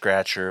head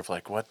scratcher of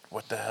like what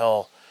the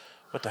hell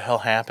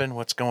happened?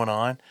 What's going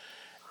on?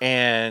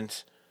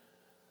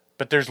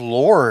 But there's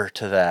lore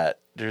to that.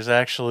 There's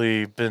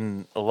actually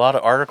been a lot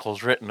of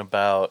articles written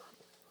about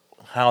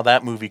how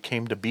that movie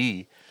came to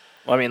be.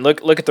 Well, I mean,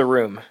 look at The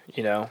Room,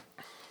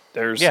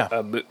 There's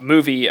a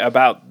movie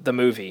about the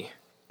movie.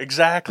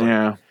 Exactly.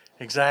 Yeah.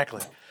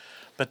 Exactly.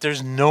 But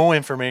there's no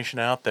information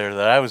out there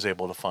that I was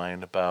able to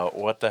find about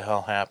what the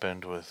hell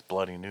happened with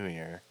Bloody New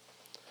Year.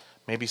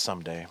 Maybe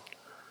someday.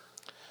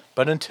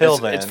 But until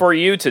then... It's for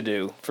you to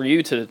do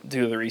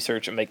the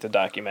research and make the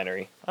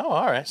documentary. Oh,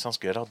 all right. Sounds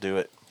good. I'll do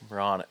it.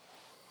 We're on it.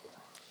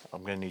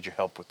 I'm going to need your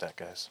help with that,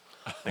 guys.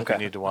 I think we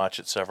Okay. need to watch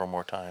it several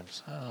more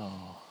times.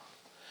 Oh.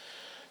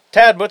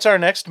 Tad, what's our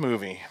next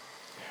movie?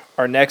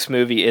 Our next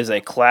movie is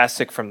a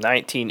classic from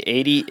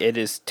 1980. It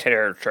is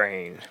Terror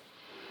Train.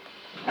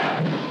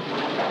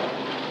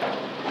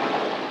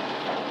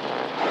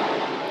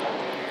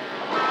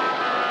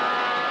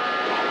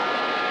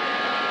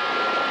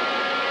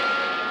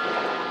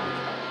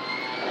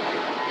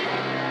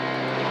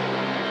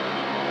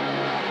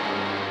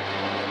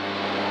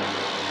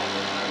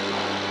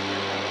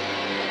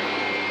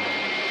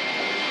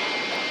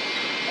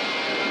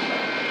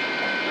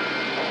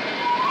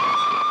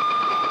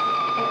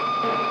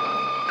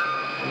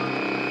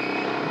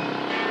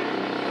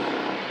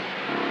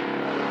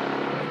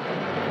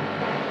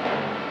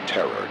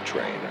 Terror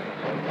Train.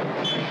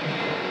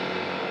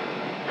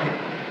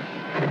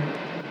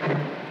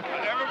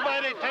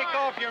 Everybody take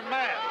off your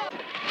mask.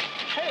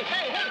 Hey,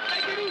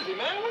 take it easy,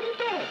 man. What are you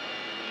doing?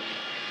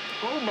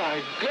 Oh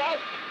my God.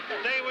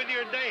 Stay with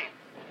your date.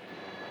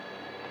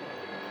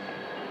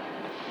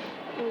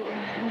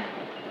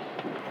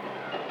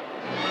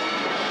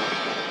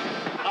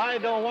 I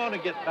don't want to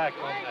get back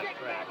on that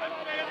track.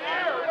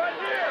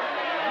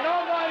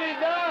 Nobody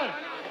does.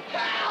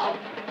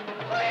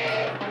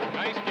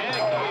 Nice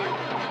gag,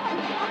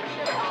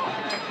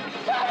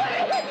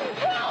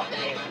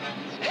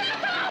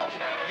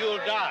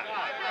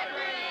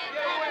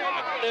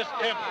 this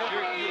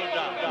temperature, you'll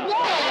die.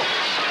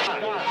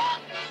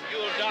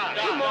 You'll die.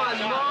 Come on,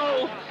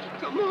 Mo.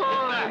 Come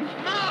on.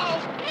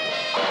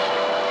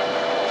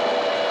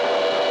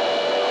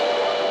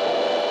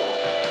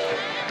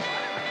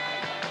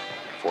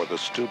 For the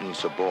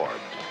students aboard,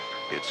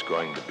 it's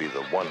going to be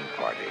the one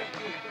party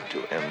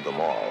to end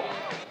them all.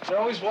 They're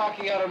always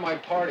walking out of my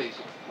parties.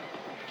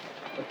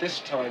 But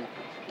this time,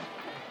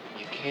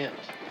 you can't.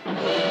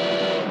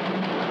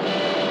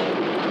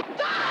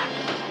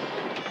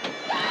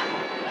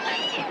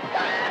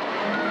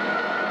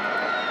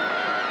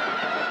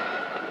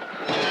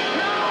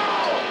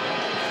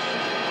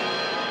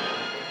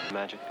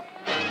 Magic.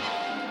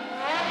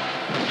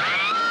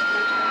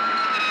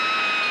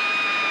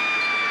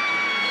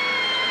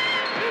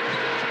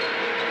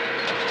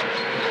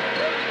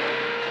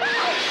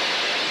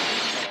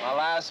 My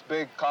last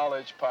big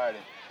college party.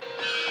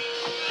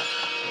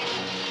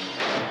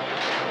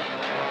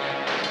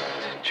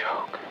 It's a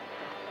joke.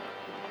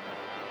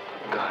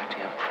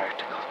 Goddamn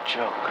practical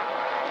joke.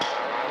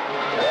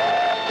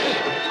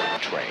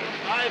 Train.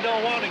 I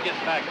don't want to get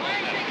back on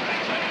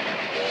that train.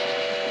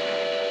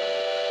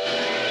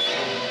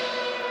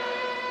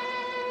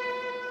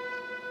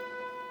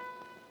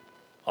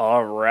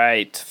 All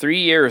right. 3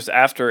 years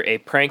after a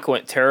prank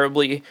went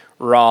terribly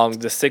wrong,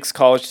 the 6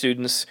 college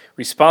students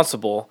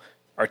responsible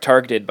are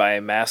targeted by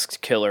a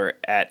masked killer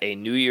at a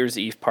New Year's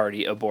Eve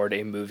party aboard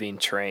a moving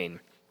train.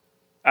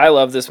 I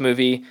love this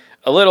movie.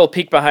 A little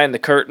peek behind the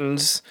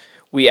curtains.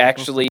 We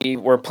actually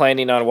were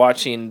planning on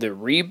watching the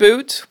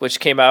reboot, which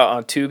came out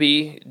on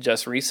Tubi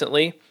just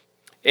recently.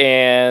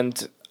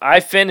 And I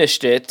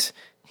finished it,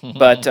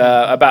 but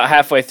about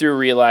halfway through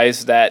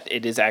realized that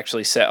it is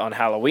actually set on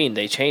Halloween.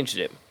 They changed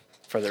it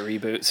for the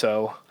reboot,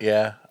 so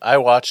Yeah, I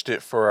watched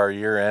it for our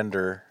year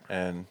ender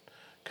and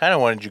kind of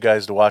wanted you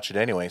guys to watch it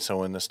anyway. So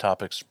when this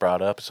topic's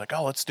brought up, it's like,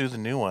 oh, let's do the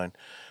new one.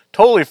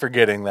 Totally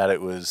forgetting that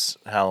it was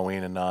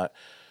Halloween and not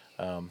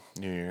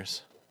New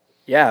Year's.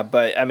 yeah.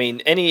 But I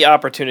mean, any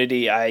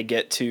opportunity I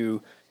get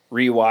to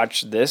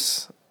rewatch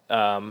this,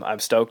 I'm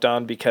stoked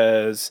on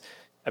because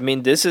I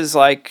mean, this is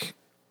like,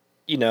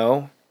 you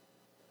know,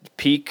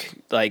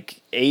 peak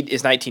like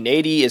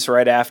 1980 is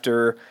right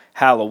after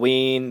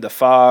Halloween, The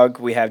Fog.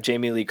 We have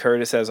Jamie Lee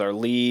Curtis as our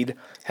lead,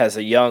 has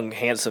a young,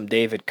 handsome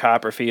David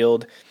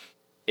Copperfield.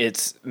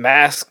 It's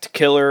masked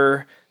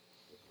killer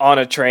on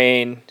a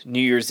train, New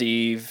Year's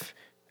Eve,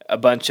 a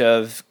bunch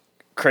of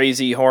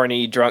crazy,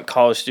 horny, drunk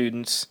college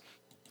students.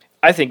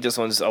 I think this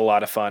one's a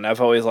lot of fun.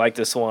 I've always liked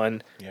this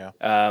one. Yeah.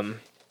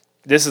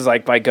 This is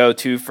like my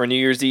go-to for New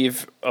Year's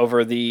Eve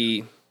over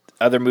the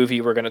other movie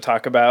we're going to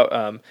talk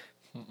about.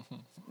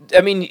 I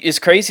mean, it's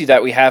crazy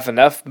that we have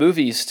enough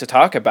movies to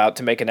talk about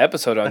to make an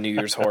episode on New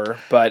Year's horror,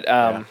 but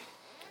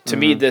to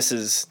me, this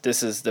is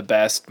the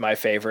best, my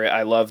favorite.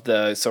 I love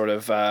the sort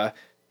of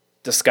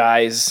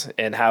disguise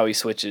and how he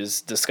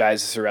switches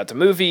disguises throughout the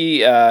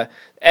movie.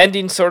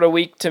 Ending sort of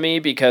weak to me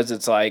because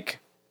it's like,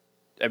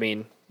 I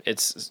mean,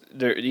 it's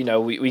there. You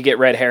know, we get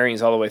red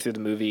herrings all the way through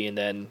the movie, and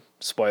then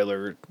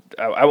spoiler.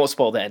 I won't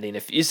spoil the ending.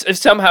 If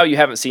somehow you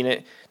haven't seen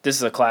it, this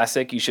is a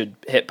classic. You should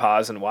hit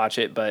pause and watch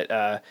it,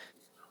 but.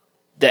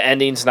 The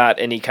ending's not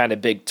any kind of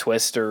big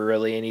twist or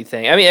really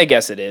anything. I mean, I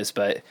guess it is,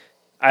 but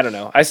I don't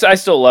know. I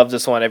still love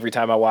this one every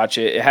time I watch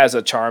it. It has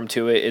a charm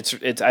to it.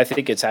 It's. I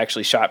think it's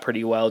actually shot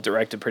pretty well,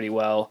 directed pretty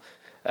well.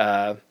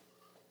 What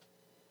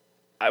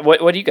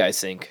do you guys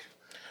think?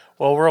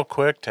 Well, real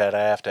quick, Ted,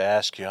 I have to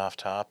ask you off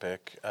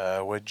topic.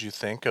 What did you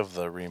think of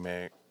the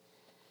remake?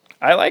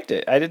 I liked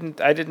it. I didn't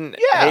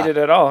Yeah. hate it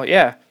at all.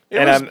 Yeah,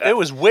 It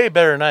was way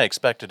better than I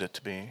expected it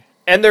to be.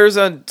 and there's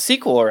a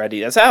sequel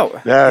already that's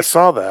out. Yeah, I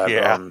saw that.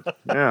 Yeah.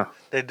 Yeah.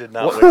 They did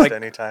not waste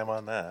any time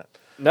on that.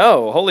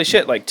 No, holy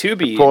shit! Like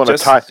Tubi,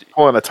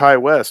 Pulling a Ty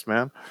West,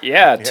 man.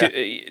 Yeah,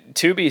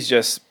 Tubi's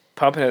just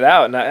pumping it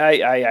out, and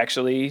I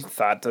actually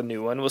thought the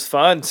new one was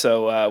fun.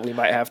 So we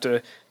might have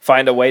to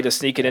find a way to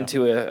sneak it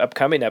into an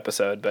upcoming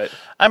episode. But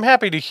I'm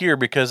happy to hear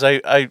because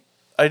I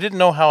didn't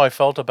know how I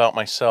felt about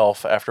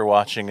myself after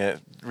watching it,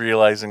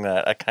 realizing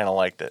that I kind of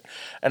liked it.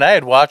 And I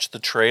had watched the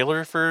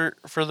trailer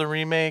for the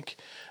remake,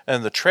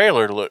 and the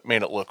trailer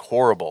made it look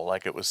horrible,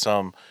 like it was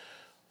some,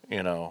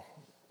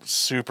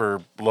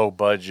 super low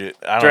budget.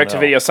 I don't know.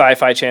 direct-to-video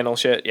sci-fi channel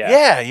shit.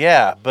 Yeah.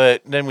 Yeah.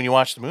 But then when you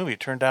watch the movie, it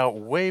turned out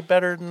way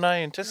better than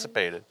I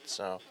anticipated.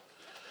 So,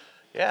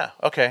 yeah,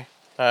 okay.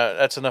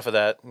 That's enough of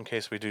that. In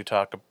case we do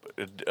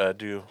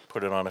do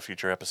put it on a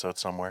future episode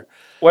somewhere.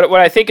 What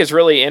I think is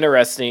really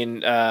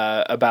interesting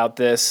about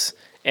this,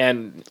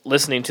 and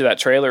listening to that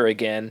trailer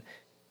again,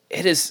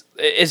 is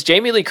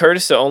Jamie Lee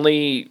Curtis the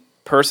only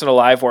person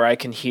alive where I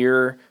can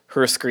hear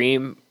her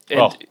scream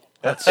and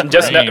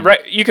just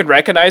you can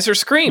recognize her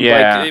scream.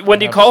 Yeah, like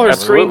when you call her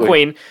Scream absolutely.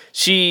 Queen,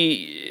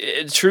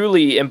 she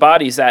truly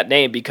embodies that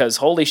name because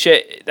holy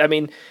shit! I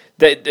mean,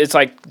 it's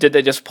like, did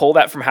they just pull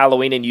that from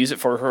Halloween and use it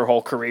for her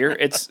whole career?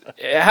 It's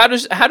how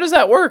does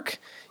that work?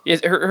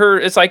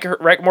 It's like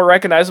more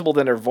recognizable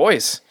than her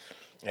voice.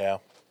 Yeah.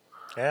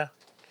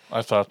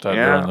 I thought that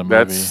Yeah, during the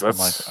movie. that's I'm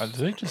like,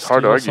 did they just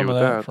hard to steal argue some of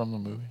with that that. from the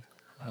movie?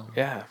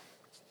 Yeah.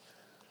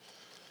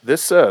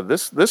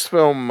 This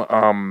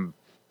film,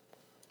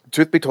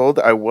 truth be told,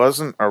 I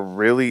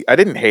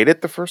didn't hate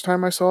it the first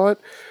time I saw it.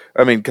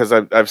 I mean, because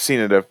I've seen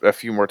it a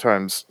few more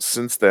times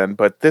since then.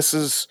 But this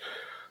is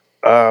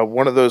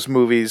one of those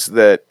movies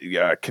that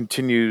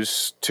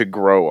continues to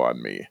grow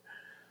on me.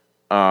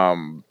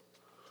 Um,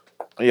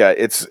 yeah,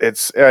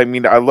 it's. I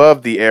mean, I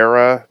love the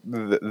era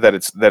that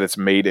it's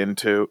made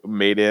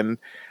in.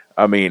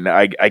 I mean,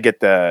 I get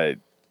the,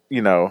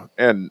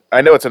 and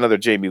I know it's another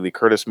Jamie Lee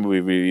Curtis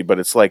movie, but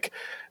it's like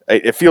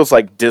it feels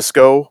like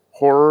disco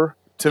horror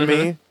to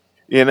me,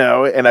 and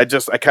I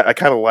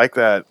kind of like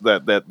that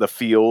the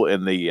feel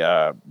and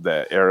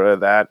the era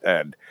of that.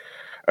 And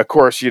of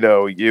course,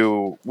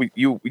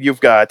 you've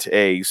got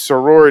a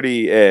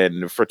sorority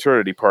and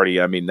fraternity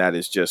party. I mean, that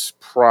is just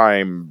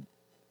prime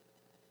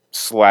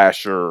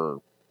slasher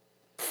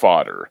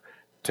fodder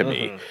to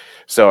me.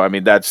 So I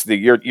mean, that's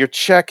you're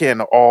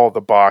checking all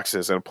the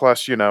boxes, and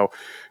plus,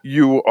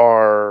 you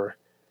are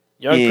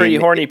Young, pretty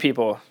horny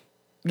people.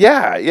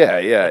 yeah,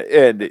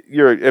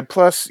 and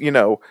plus,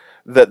 the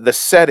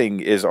setting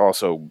is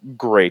also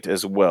great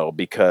as well,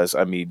 because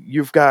I mean,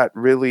 you've got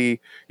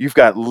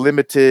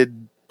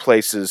limited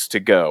places to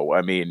go.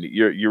 I mean,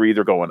 you're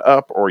either going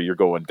up or you're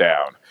going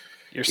down.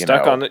 You're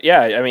stuck on it. Yeah,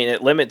 I mean,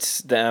 it limits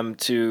them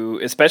to,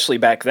 especially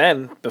back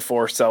then,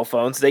 before cell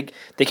phones. They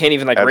can't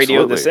even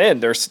radio this in.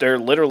 They're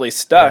literally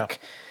stuck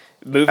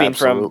moving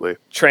from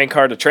train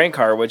car to train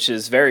car, which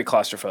is very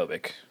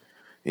claustrophobic.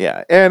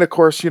 Yeah, and of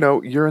course,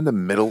 you're in the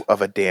middle of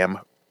a damn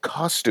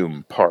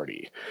costume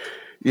party.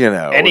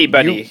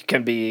 Anybody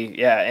can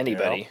be,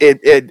 anybody.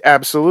 It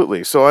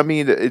absolutely. So I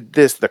mean,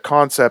 the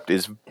concept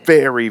is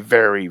very,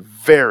 very,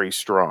 very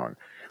strong,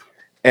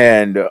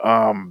 and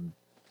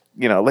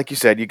like you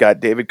said, you got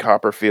David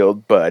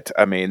Copperfield, but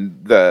I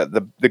mean,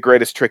 the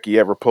greatest trick he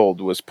ever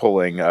pulled was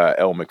pulling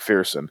Elle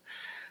Macpherson.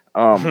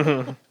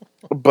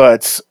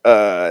 But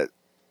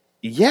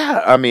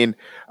yeah, I mean,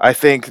 I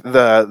think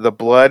the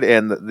blood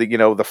and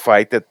the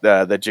fight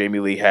that Jamie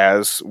Lee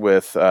has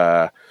with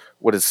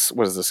what is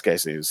this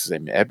guy's name? Is his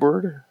name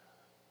Edward?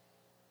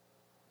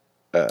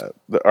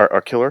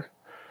 Our killer.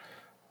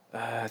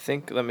 I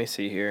think. Let me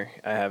see here.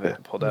 I have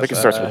it pulled up. I think it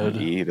starts with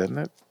an E, doesn't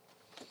it?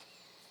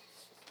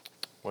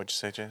 What'd you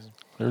say, Jason?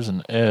 There's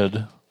an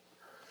Ed.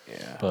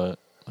 Yeah. But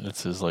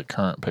it's his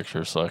current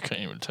picture, so I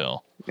can't even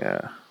tell.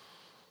 Yeah.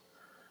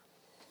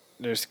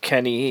 There's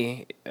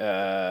Kenny,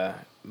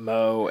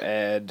 Mo,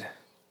 Ed,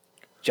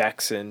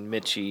 Jackson,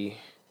 Mitchie.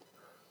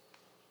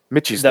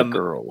 Mitchie's the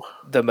girl.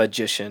 The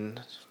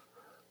magician.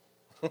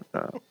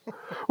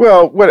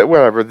 Well,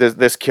 whatever.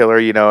 This killer,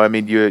 I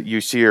mean,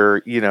 you see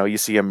her, you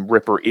see him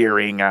rip her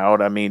earring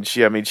out. I mean,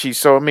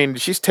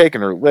 she's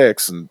taking her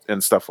licks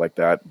and stuff like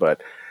that.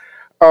 But,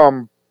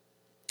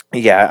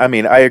 yeah, I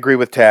mean, I agree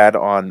with Tad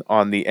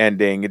on the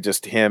ending.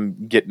 Just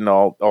him getting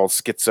all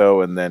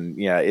schizo, and then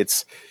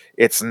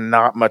it's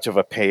not much of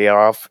a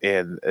payoff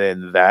in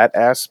that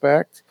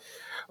aspect.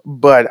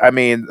 But I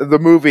mean, the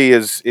movie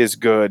is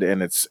good,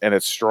 and it's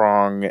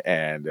strong,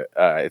 and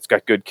it's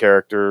got good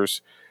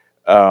characters.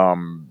 Yeah,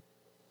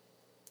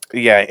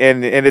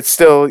 and it's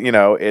still,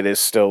 it is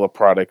still a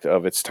product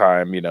of its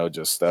time,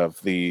 just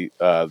of the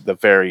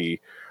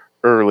very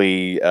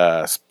early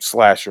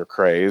slasher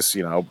craze,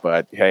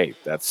 but hey,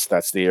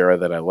 that's the era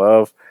that I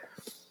love.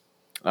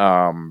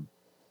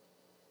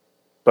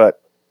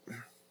 But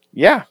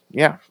yeah,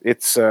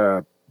 it's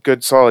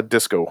good solid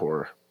disco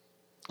horror.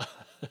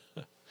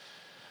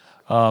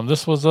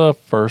 This was a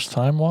first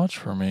time watch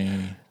for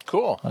me.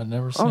 Cool. I'd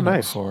never seen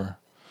it before.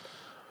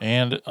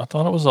 And I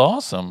thought it was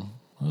awesome.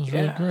 It was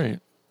really great.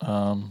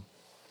 I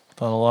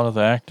thought a lot of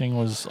the acting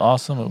was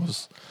awesome.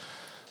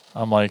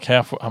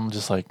 I'm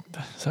just like,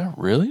 is that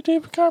really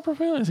David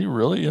Copperfield? Is he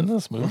really in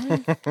this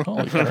movie?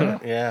 Holy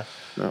crap. Yeah.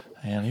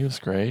 And he was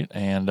great.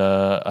 And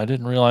I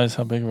didn't realize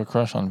how big of a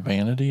crush on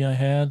Vanity I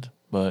had,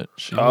 but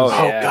she was.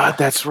 Oh, God,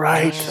 that's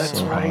right. That's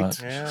so right.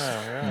 hot.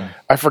 Yeah.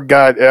 I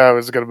forgot. Yeah, I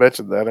was going to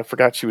mention that. I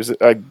forgot she was.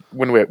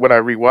 When I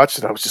rewatched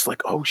it, I was just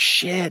like, oh,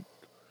 shit.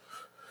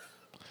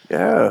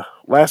 Yeah.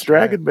 Last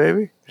Dragon,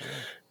 baby.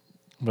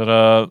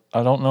 But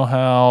I don't know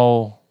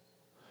how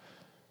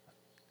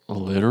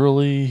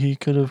literally he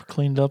could have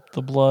cleaned up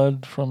the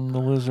blood from the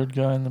lizard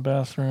guy in the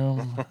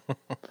bathroom.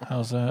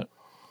 How's that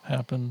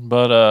happen?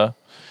 But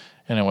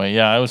anyway,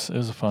 yeah, it was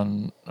a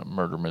fun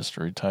murder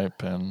mystery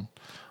type, and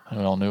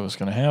we all knew it was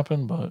going to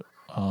happen. But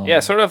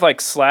sort of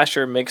like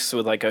slasher mixed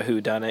with like a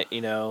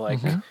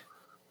whodunit,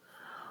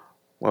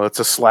 Well, it's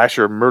a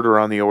slasher murder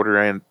on the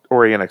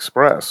Orient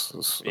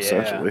Express,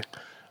 essentially.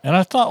 And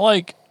I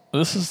thought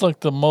this is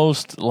the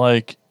most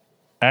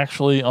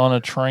actually on a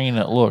train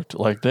it looked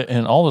like.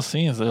 In all the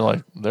scenes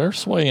they're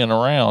swaying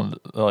around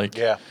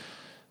you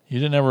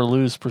didn't ever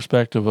lose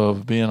perspective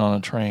of being on a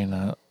train.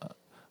 I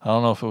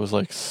don't know if it was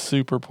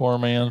super poor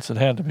man's. It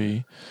had to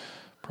be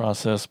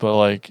processed,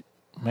 but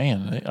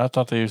man, I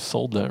thought they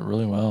sold that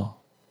really well.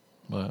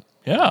 But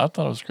yeah, I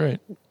thought it was great.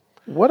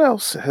 What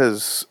else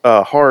has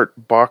Hart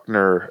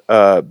Bachner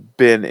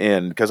been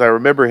in? Because I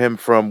remember him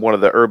from one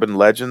of the Urban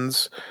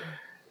Legends.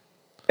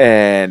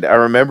 and I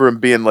remember him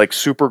being like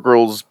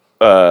Supergirl's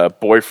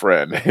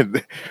boyfriend,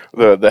 in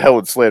the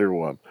Helen Slater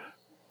one.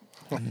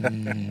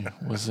 He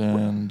was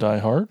in Die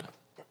Hard.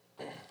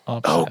 Oh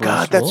Opposite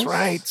God, Bruce that's Willis.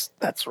 right.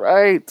 That's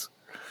right.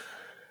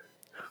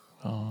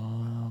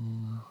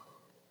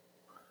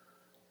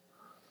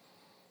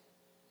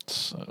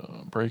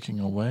 So, Breaking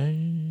Away.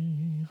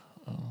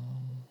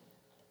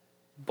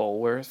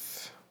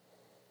 Bulworth.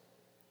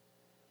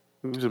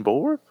 He was in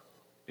Bulworth.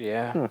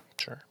 Yeah.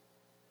 Sure.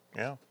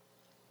 Yeah.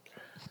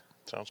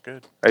 Sounds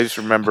good. I just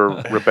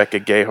remember Rebecca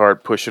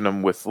Gayheart pushing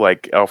him with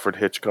like Alfred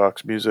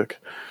Hitchcock's music.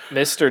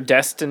 Mr.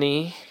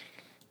 Destiny.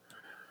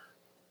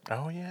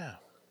 Oh yeah.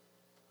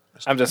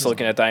 I'm just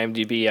looking at the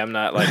IMDb. I'm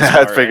not like. I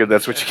smart. figured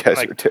that's what you guys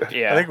Like, were doing.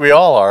 Yeah. I think we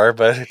all are,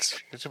 but it's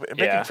making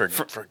Yeah. for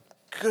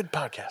good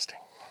podcasting.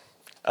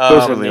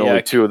 Those were the the,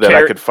 only two that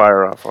I could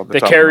fire off on the the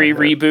top Carrie of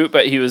my head. reboot,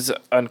 but he was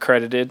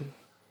uncredited.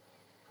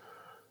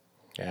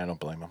 Yeah, I don't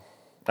blame him.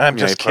 I'm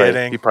Yeah, just he probably-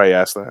 kidding. He probably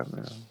asked that.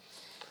 Yeah.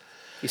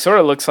 He sort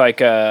of looks like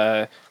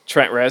Trent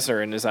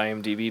Reznor in his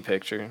IMDb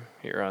picture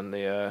here on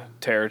the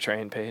Terror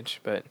Train page,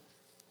 but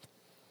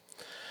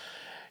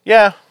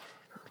Yeah.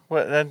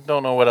 Well, I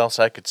don't know what else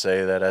I could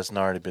say that hasn't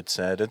already been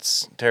said.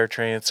 It's Terror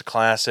Train. It's a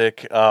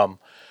classic.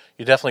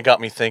 You definitely got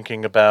me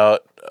thinking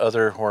about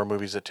other horror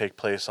movies that take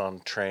place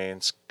on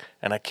trains,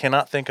 and I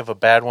cannot think of a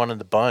bad one in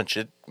the bunch.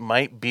 It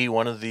might be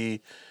one of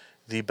the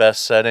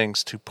best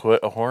settings to put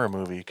a horror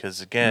movie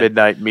because again,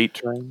 Midnight Meat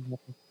Train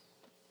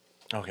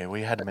okay,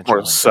 we had to mention or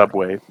one.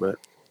 Subway, but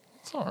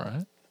It's all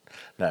right.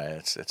 No,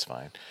 it's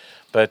fine.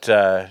 But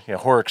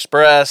Horror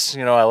Express.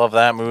 I love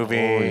that movie.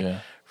 Oh, yeah.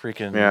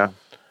 Freaking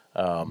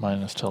yeah,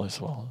 Minus Telly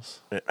Savalas.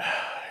 Here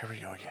we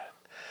go again.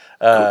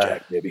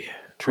 Kojak, baby.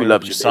 Train Who to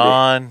loves you, baby?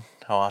 Busan.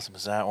 How awesome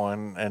is that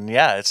one? And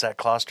yeah, it's that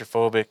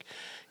claustrophobic.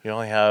 You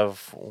only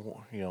have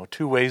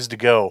 2 ways to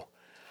go,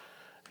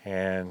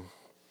 and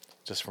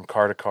just from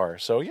car to car.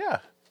 So yeah,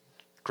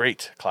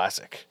 great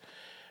classic.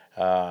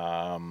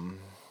 Yeah.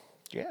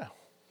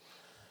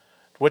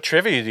 What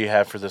trivia do you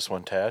have for this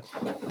one, Tad?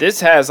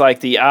 this has like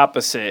the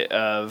opposite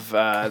of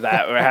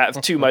that. Or have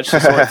too much to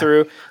sort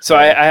through. So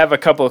I have a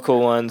couple of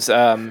cool ones.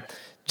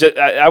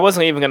 I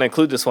wasn't even going to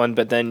include this one,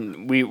 but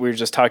then we were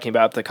just talking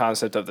about the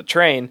concept of the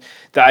train.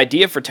 The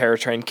idea for Terror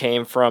Train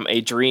came from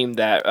a dream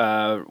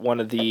that one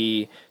of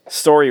the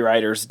story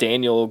writers,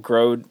 Daniel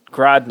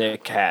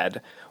Grodnick,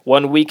 had.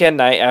 One weekend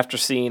night after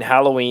seeing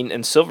Halloween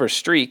and Silver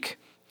Streak,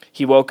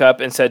 he woke up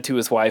and said to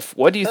his wife,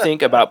 "What do you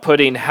think about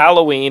putting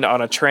Halloween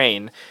on a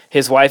train?"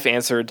 His wife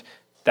answered,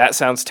 "That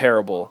sounds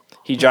terrible."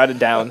 He jotted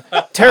down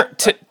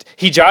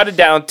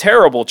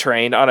 "terrible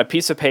train" on a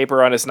piece of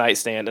paper on his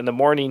nightstand. In the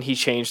morning, he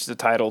changed the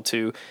title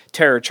to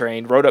Terror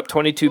Train, wrote up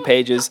 22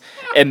 pages,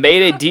 and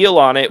made a deal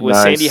on it with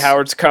Nice. Sandy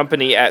Howard's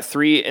company at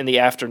 3 in the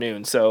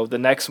afternoon. So the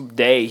next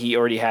day, he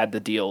already had the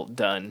deal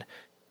done.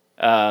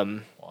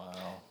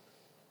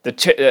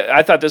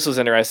 I thought this was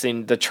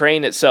interesting. The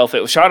train itself,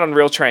 it was shot on a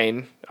real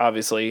train,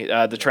 obviously.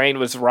 The train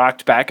was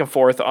rocked back and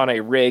forth on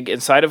a rig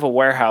inside of a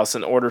warehouse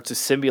in order to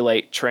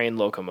simulate train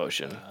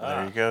locomotion.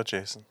 There you go,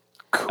 Jason.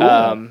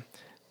 Cool.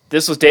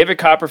 This was David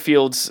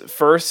Copperfield's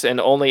first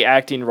and only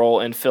acting role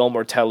in film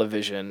or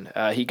television.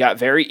 He got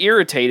very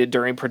irritated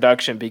during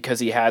production because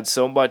he had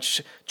so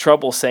much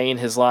trouble saying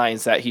his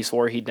lines that he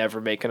swore he'd never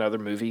make another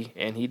movie,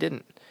 and he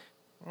didn't.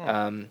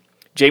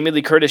 Jamie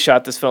Lee Curtis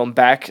shot this film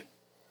back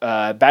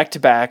to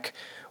back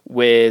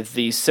with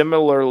the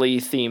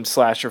similarly themed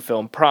slasher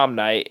film Prom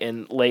Night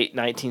in late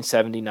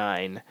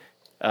 1979.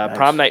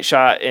 Prom Night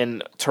shot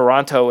in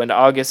Toronto in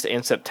August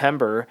and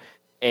September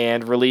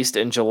and released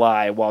in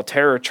July, while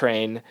Terror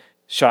Train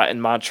shot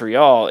in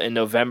Montreal in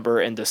November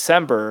and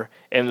December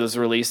and was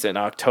released in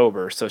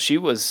October. So she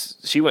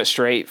went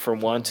straight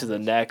from one to the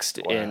next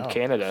in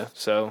Canada.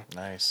 So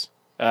Nice.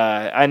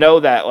 I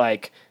know that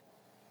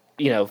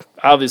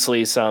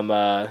obviously some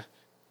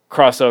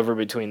crossover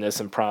between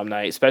this and Prom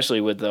Night, especially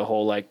with the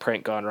whole like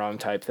prank gone wrong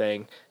type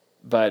thing.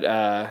 But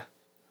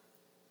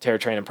Terror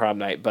Train and Prom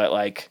Night. But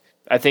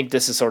I think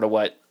this is sort of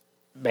what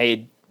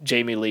made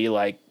Jamie Lee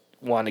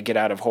want to get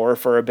out of horror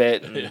for a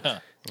bit.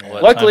 And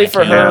luckily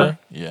for her,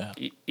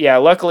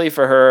 luckily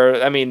for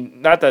her, I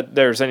mean, not that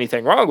there's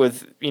anything wrong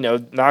with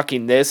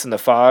knocking this and The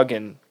Fog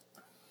and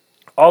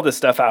all this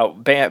stuff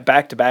out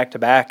back to back to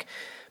back,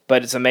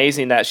 but it's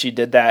amazing that she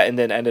did that and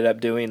then ended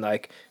up doing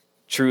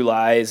True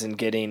Lies and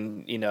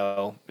getting,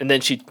 and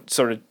then she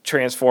sort of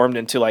transformed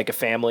into a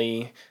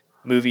family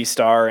movie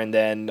star and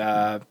then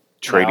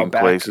Trading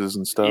Places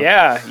and stuff.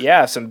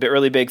 Yeah, some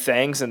really big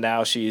things, and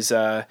now she's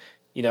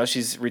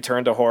she's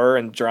returned to horror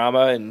and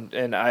drama,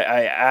 and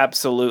I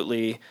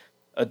absolutely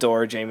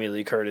adore Jamie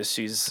Lee Curtis.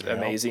 She's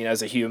amazing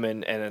as a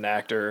human and an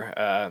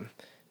actor.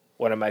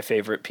 One of my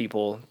favorite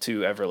people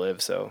to ever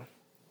live. So,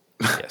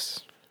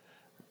 yes.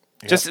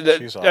 Just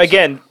she's awesome.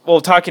 again,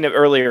 talking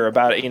earlier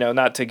about it,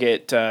 not to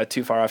get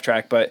too far off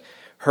track, but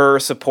her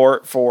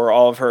support for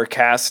all of her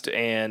cast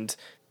and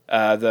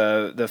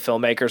the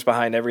filmmakers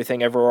behind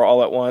Everything Everywhere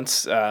All at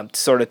Once,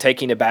 sort of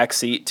taking a back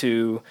seat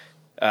to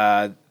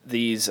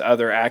these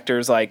other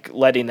actors, like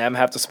letting them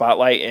have the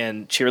spotlight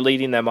and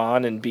cheerleading them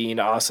on and being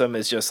awesome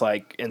is just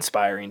like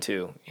inspiring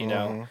too. You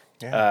know,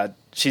 Yeah.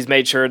 she's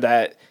made sure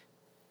that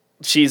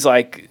she's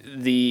like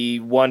the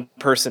one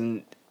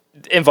person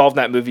involved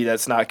in that movie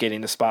that's not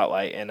getting the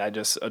spotlight, and I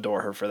just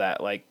adore her for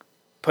that. Like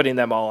putting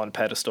them all on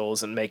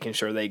pedestals and making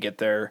sure they get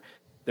their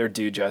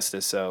due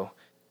justice. So,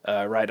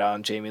 right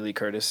on, Jamie Lee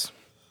Curtis.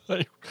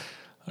 I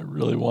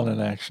really want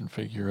an action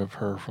figure of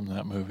her from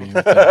that movie.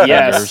 with them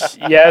Yes,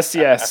 fingers.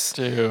 yes.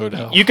 Dude.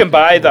 how You can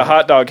buy the cool.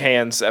 hot dog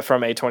hands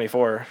from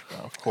A24,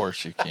 Of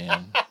course you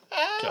can.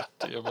 God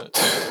damn it.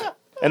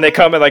 and they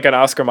come in like an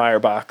Oscar Mayer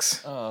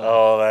box.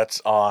 Oh,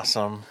 that's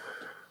awesome.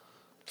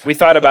 We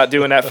thought about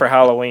doing that for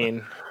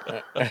Halloween.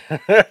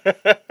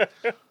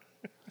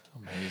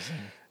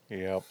 Amazing.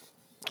 Yep.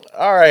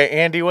 All right,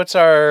 Andy, what's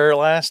our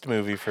last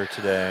movie for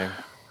today?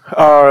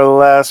 Our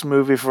last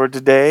movie for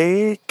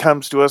today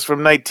comes to us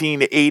from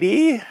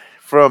 1980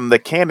 from the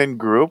Cannon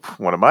Group,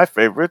 one of my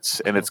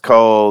favorites, and it's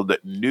called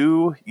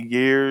New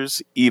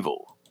Year's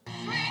Evil.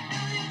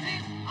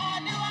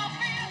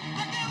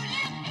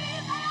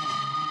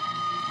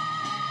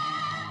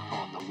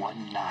 On the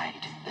one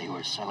night they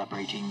were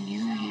celebrating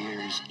New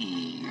Year's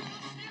Eve,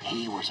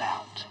 he was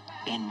out,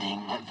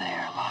 ending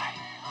their life.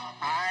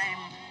 I'm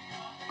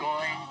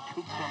going to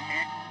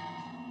commit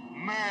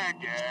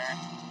murder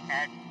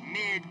at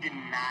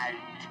midnight.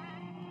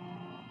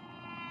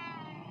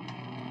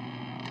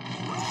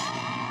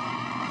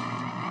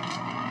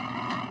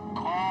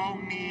 Call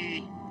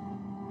me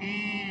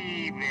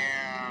evil.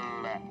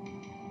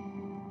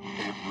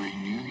 Every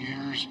New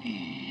Year's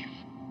Eve,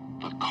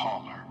 the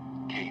caller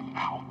came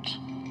out.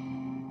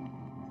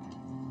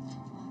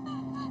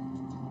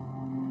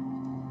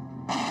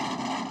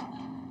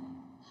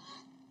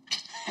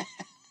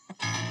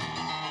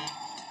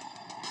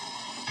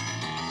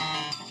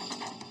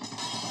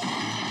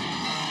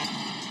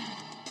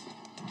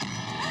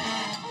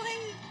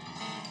 Please.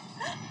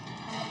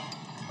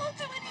 I'll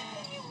do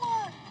anything you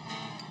want.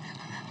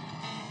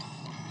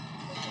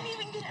 We can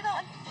even get it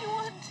on if you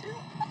want to.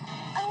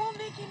 I won't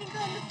make any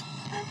comments.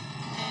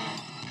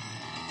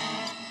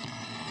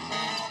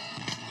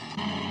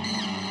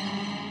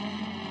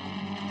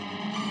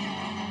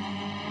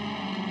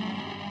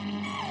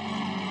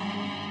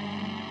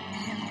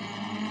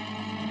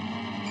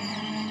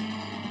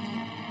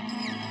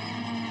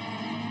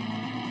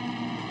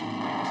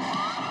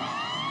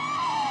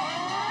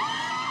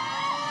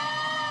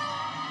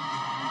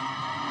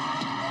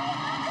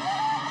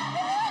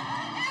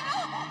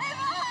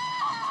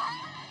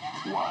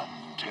 One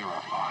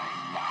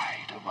terrifying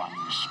night of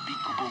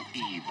unspeakable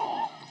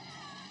evil.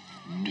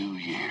 New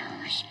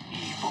Year's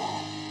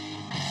Evil.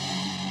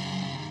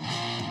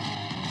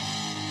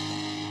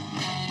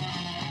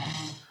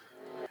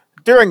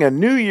 During a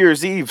New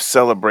Year's Eve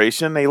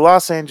celebration, a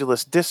Los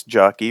Angeles disc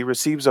jockey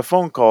receives a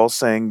phone call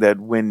saying that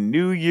when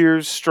New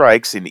Year's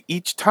strikes in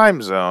each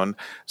time zone,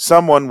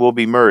 someone will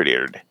be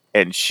murdered,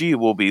 and she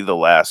will be the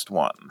last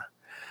one.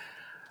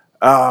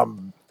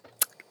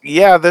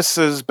 Yeah, this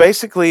is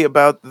basically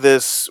about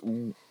this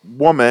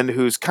woman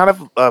who's kind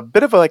of a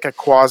bit of like a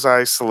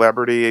quasi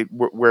celebrity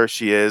where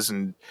she is,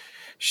 and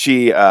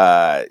she,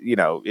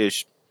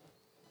 is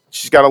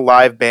she's got a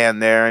live band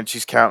there, and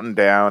she's counting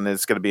down. And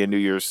it's going to be a New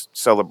Year's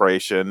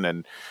celebration,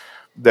 and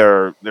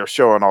they're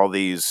showing all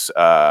these.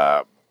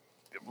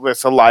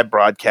 It's a live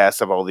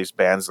broadcast of all these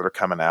bands that are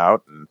coming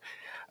out, and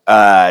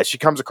she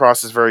comes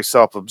across as very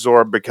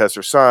self-absorbed because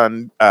her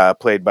son,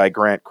 played by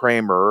Grant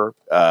Kramer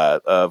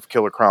of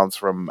Killer Clowns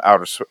from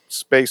Outer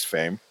Space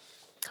fame,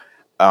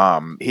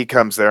 he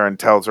comes there and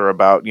tells her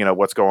about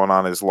what's going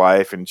on in his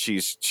life, and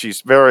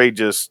she's very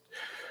just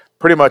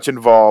pretty much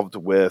involved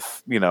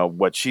with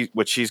what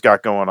she's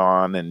got going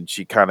on, and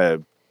she kind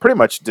of pretty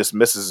much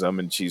dismisses him,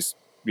 and she's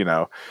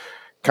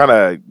kind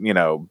of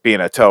being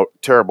a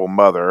terrible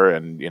mother,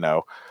 and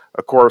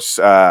of course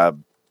her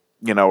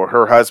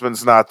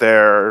husband's not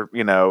there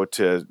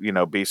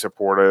to be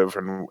supportive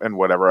and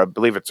whatever. I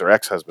believe it's her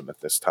ex-husband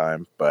at this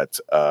time, but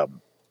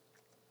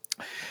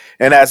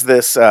and as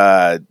this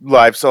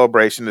live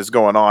celebration is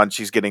going on,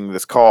 she's getting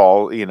this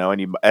call,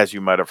 and as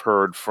you might have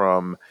heard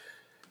from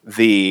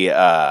the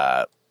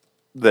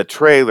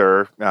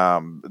trailer,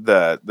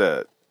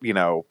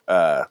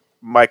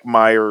 Mike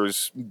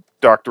Myers,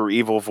 Dr.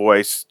 Evil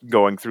voice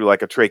going through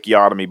like a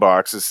tracheotomy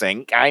box is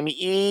saying, "I'm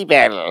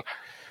evil,"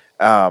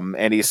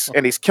 and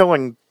he's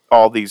killing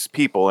all these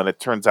people, and it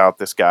turns out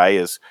this guy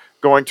is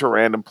going to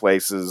random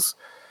places.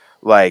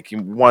 Like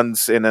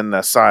one's in an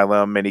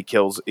asylum, and he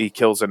kills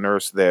a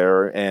nurse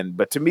there,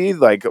 but to me,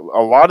 like a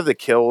lot of the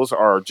kills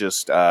are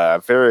just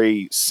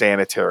very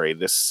sanitary.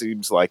 This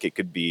seems like it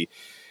could be.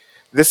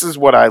 This is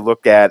what I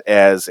look at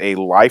as a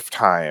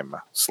Lifetime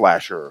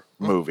slasher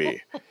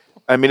movie.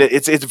 I mean,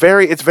 it's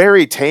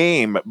very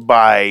tame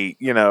by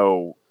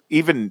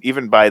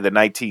even by the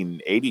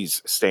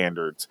 1980s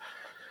standards.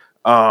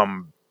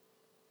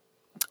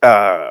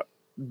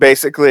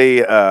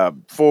 Basically,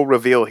 full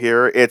reveal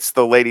here. It's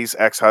the lady's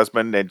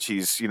ex-husband, and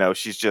he's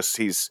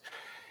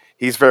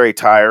he's very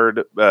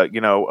tired,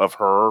 of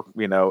her,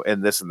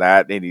 and this and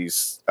that, and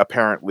he's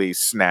apparently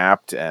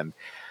snapped, and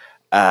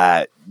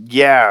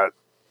yeah,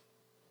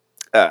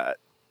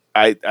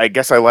 I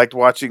guess I liked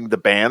watching the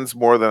bands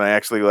more than I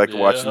actually liked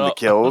watching the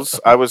kills.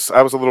 I was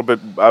a little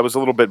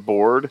bit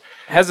bored. It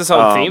has its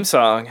own theme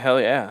song.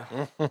 Hell yeah.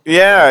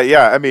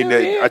 Yeah. I mean,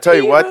 I tell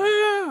you what,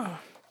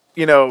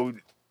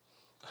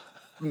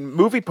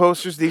 movie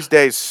posters these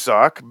days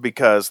suck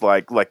because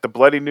like the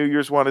Bloody New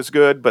Year's one is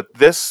good, but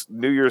this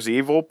New Year's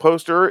Evil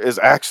poster is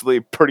actually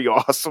pretty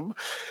awesome.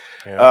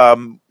 Yeah.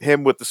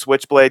 Him with the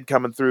switchblade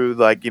coming through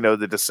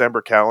the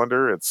December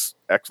calendar, it's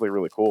actually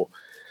really cool.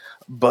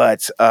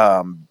 But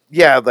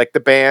like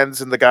the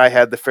bands, and the guy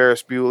had the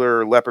Ferris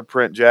Bueller leopard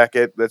print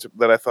jacket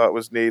that I thought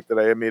was neat, that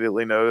I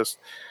immediately noticed.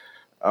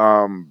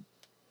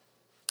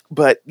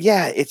 But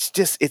yeah, it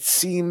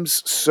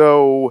seems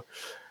so.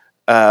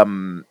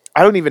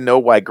 I don't even know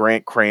why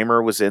Grant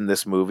Kramer was in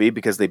this movie,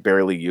 because they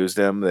barely used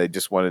him. They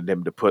just wanted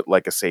him to put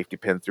like a safety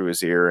pin through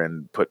his ear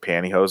and put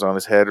pantyhose on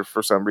his head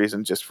for some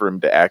reason, just for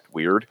him to act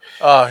weird.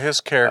 His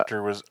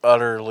character was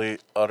utterly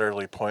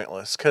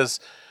pointless, because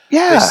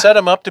Yeah. they set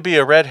him up to be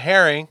a red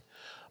herring,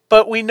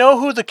 but we know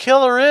who the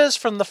killer is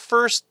from the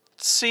first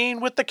scene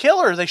with the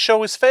killer. They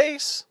show his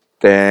face.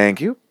 Thank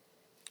you.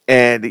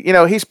 And,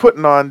 he's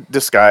putting on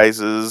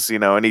disguises,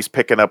 and he's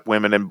picking up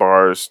women in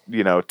bars,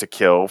 to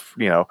kill,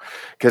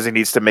 because he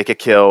needs to make a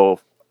kill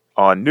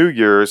on New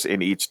Year's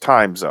in each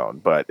time zone.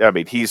 But, I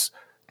mean, he's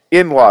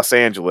in Los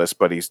Angeles,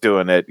 but he's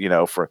doing it,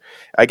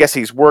 I guess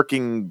he's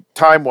working,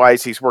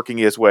 time-wise, he's working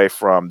his way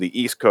from the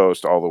East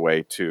Coast all the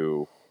way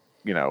to,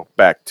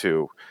 back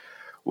to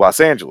Los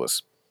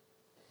Angeles.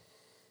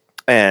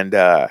 And,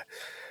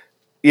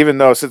 even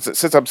though,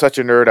 since I'm such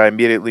a nerd, I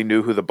immediately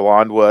knew who the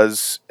blonde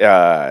was,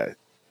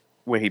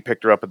 when he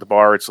picked her up at the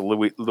bar. It's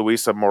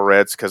Louisa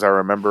Moretz, because I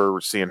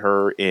remember seeing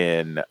her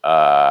in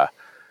Last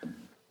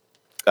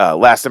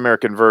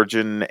American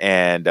Virgin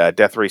and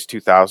Death Race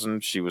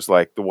 2000. She was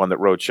like the one that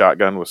rode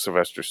shotgun with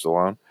Sylvester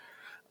Stallone.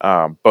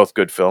 Both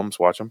good films.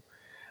 Watch them.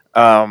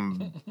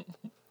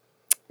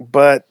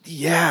 But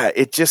yeah,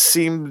 it just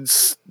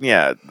seems.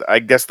 Yeah, I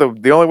guess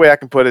the only way I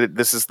can put it,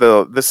 this is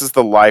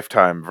the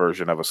Lifetime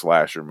version of a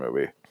slasher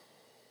movie.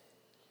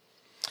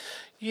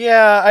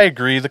 Yeah, I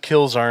agree. The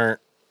kills are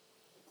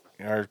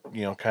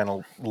kind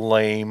of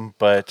lame,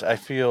 but I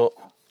feel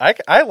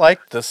I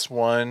like this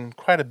one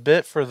quite a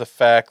bit for the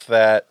fact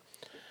that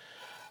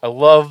I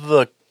love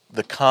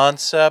the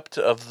concept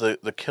of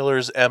the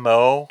killer's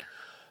MO,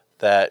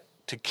 that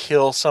to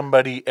kill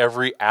somebody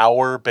every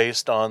hour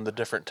based on the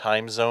different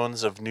time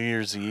zones of New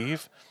Year's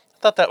Eve. I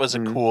thought that was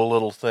a cool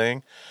little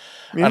thing.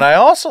 Yeah. And I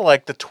also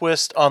like the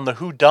twist on the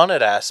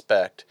whodunit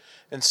aspect.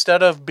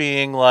 Instead of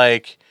being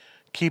like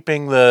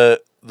keeping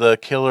the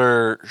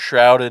killer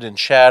shrouded in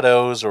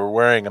shadows or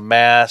wearing a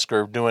mask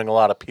or doing a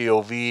lot of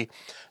POV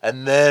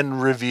and then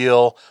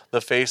reveal the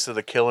face of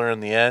the killer in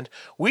the end,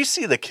 we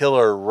see the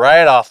killer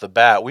right off the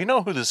bat. We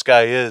know who this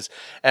guy is,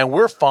 and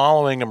we're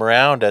following him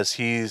around as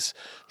he's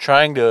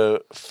trying to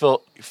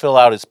fill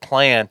out his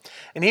plan.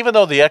 And even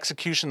though the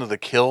execution of the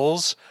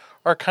kills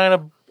are kind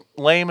of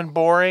lame and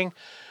boring,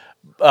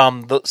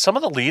 some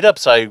of the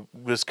lead-ups I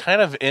was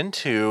kind of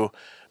into,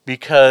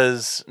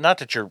 because not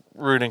that you're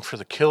rooting for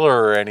the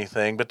killer or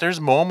anything, but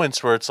there's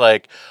moments where it's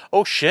like,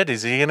 oh shit,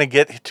 is he gonna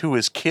get to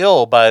his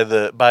kill by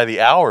the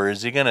hour?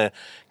 Is he gonna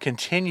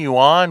continue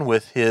on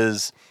with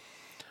his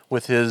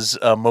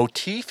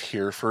motif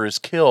here for his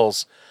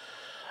kills?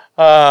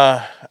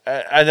 And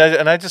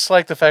I just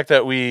like the fact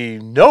that we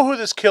know who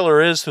this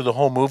killer is through the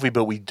whole movie,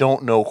 but we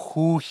don't know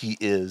who he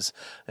is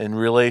in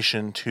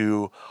relation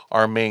to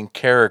our main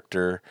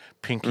character,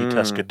 Pinky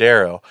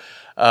Tuscadero.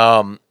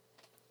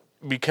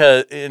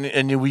 Because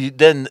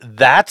then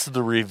that's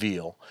the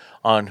reveal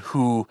on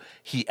who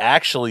he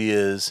actually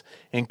is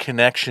in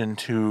connection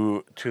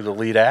to the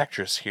lead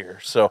actress here.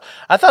 So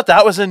I thought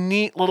that was a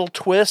neat little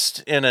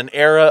twist in an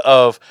era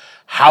of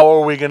how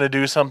are we going to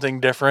do something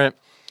different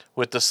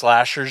with the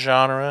slasher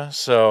genre.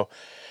 So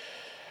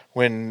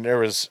when there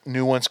was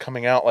new ones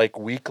coming out like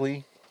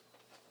weekly.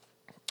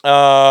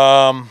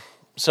 So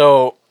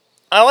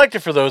I liked it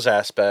for those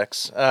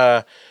aspects.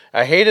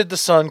 I hated the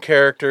son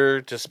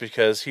character just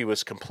because he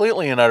was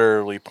completely and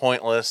utterly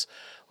pointless.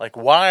 Like,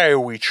 why are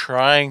we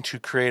trying to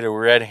create a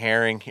red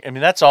herring? I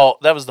mean, that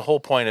was the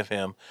whole point of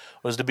him,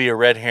 was to be a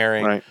red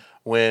herring, right,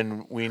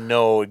 when we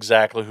know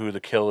exactly who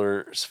the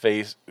killer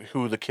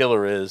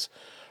is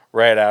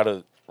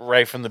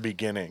right from the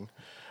beginning.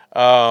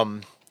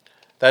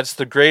 That's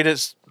the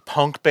greatest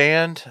punk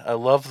band. I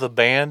love the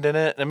band in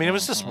it. I mean, it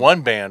was just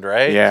one band,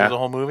 right? Yeah. Through the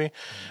whole movie,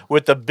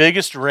 with the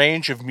biggest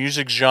range of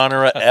music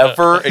genre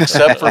ever,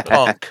 except for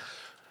punk.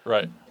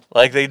 Right.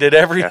 Like they did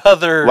every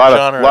other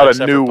genre. A lot of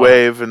new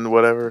wave and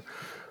whatever.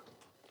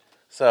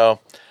 So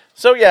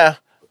yeah,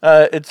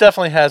 it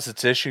definitely has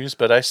its issues,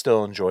 but I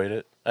still enjoyed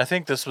it. I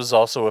think this was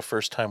also a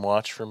first time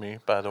watch for me,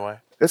 by the way.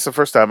 It's the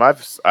first time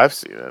I've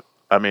seen it.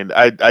 I mean,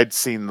 I'd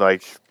seen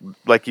like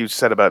you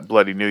said about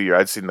Bloody New Year.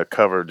 I'd seen the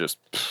cover just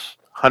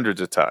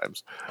hundreds of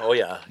times. Oh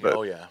yeah, But,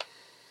 oh yeah.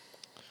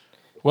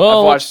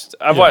 Well,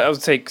 I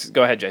would say,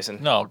 go ahead,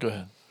 Jason. No, go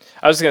ahead.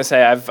 I was gonna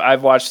say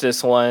I've watched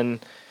this one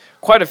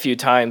quite a few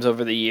times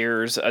over the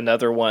years.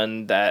 Another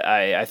one that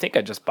I think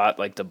I just bought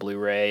like the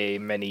Blu-ray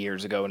many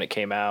years ago when it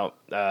came out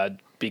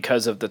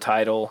because of the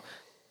title.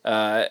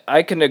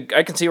 I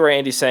can see where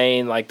Andy's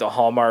saying like the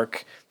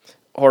Hallmark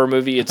horror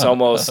movie. It's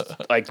almost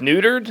like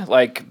neutered,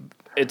 like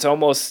it's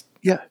almost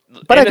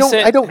but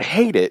innocent. I don't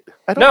hate it.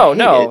 I don't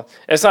hate it.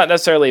 It's not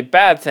necessarily a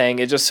bad thing.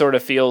 It just sort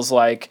of feels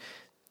like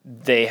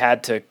they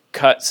had to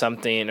cut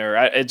something, or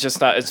it's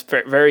just not. It's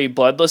very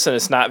bloodless and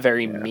it's not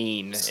very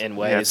mean in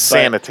ways. It's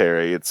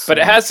sanitary. But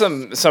it has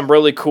some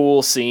really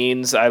cool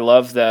scenes. I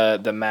love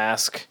the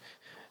mask.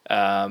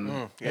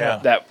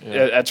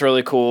 That's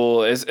really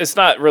cool. It's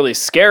not really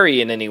scary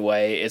in any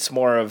way. It's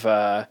more of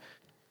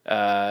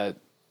I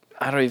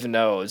don't even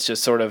know. It's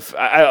just sort of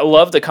I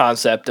love the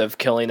concept of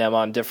killing them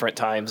on different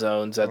time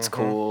zones. That's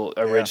cool.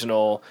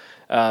 Original.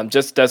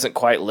 Just doesn't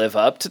quite live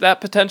up to that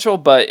potential,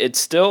 but it's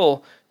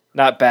still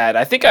not bad.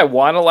 I think I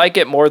want to like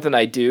it more than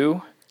I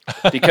do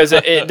because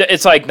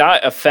it's like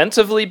not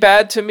offensively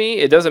bad to me.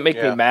 It doesn't make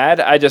me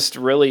mad. I just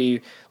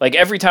really like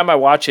every time I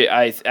watch it,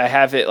 I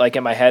have it like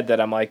in my head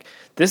that I'm like,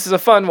 this is a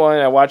fun one.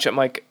 I watch it, I'm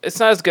like, it's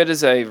not as good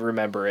as I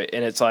remember it.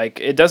 And it's like,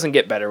 it doesn't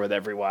get better with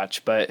every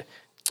watch, but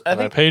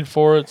I paid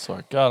for it, so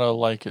I gotta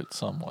like it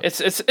somewhat.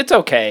 It's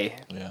okay.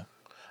 Yeah.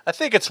 I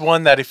think it's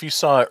one that if you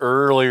saw it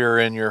earlier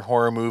in your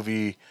horror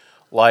movie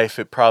life,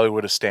 it probably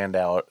would have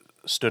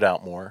stood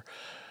out more.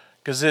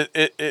 Because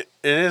it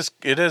is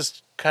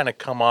kind of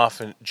come off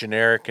and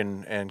generic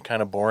and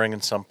kind of boring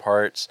in some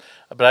parts.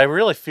 But I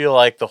really feel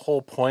like the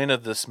whole point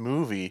of this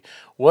movie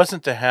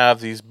wasn't to have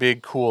these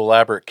big, cool,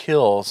 elaborate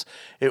kills.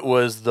 It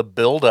was the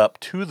build up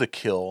to the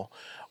kill,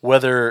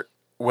 whether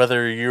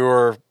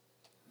you're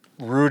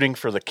rooting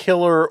for the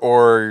killer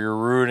or you're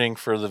rooting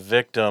for the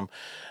victim.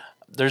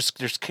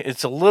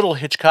 It's a little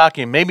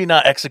Hitchcockian, maybe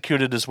not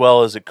executed as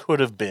well as it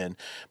could have been,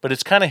 but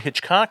it's kind of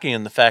Hitchcockian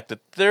in the fact that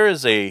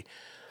there's a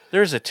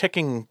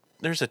ticking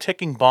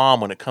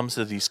bomb when it comes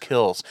to these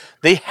kills.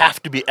 They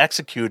have to be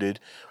executed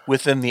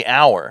within the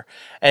hour.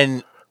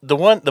 And the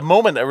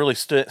moment that really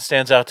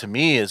stands out to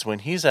me is when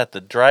he's at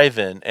the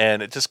drive-in,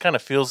 and it just kind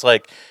of feels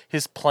like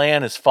his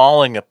plan is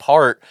falling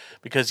apart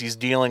because he's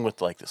dealing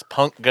with like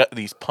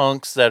these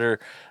punks that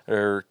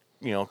are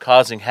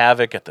causing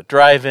havoc at the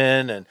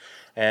drive-in,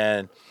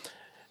 and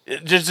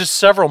there's just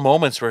several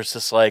moments where it's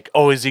just like,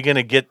 oh, is he going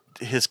to get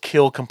his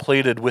kill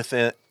completed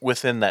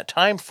within that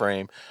time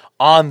frame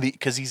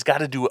because he's got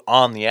to do it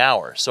on the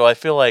hour. So I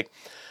feel like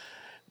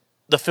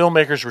the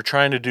filmmakers were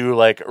trying to do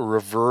like a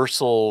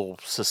reversal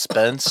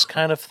suspense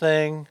kind of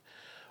thing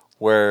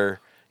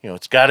where,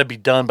 it's got to be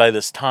done by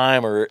this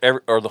time or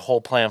the whole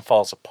plan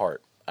falls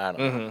apart. I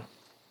don't know.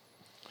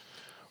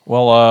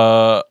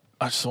 Well,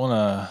 I just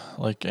want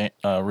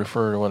to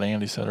refer to what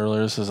Andy said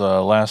earlier. This is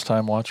a last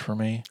time watch for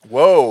me.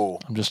 Whoa!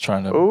 I'm just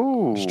trying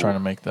to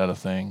make that a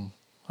thing.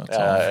 That's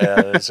all.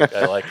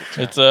 I like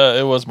it.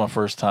 It was my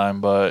first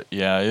time, but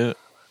yeah,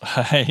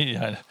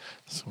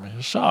 it's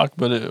a shock,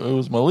 but it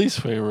was my least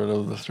favorite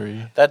of the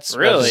three. That's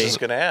really. I was just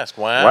gonna ask.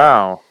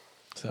 Wow.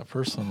 That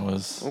person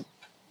was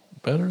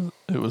better.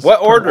 It was.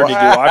 What order did you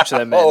watch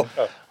them in?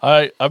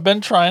 I've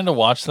been trying to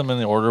watch them in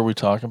the order we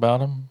talk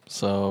about them.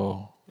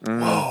 So.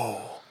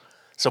 Whoa.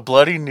 So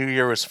Bloody New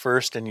Year was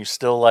first, and you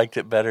still liked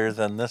it better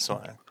than this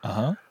one.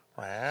 Wow.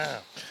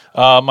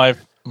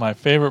 My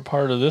favorite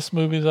part of this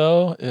movie,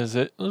 though, is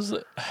it was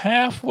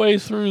halfway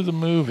through the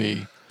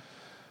movie,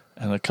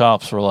 and the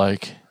cops were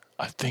like,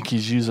 "I think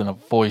he's using a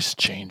voice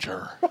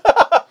changer."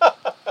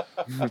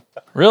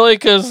 Really?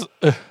 Because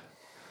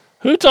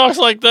who talks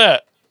like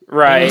that?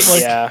 Right?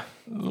 Like yeah.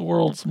 The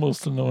world's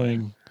most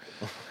annoying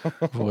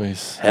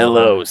voice.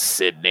 Hello,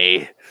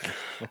 Sydney.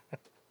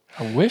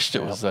 I wished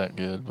it was that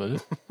good,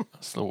 but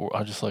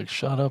I just like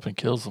shut up and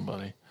kill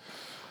somebody.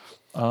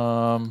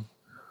 And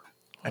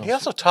he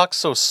also talks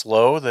so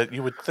slow that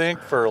you would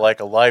think for like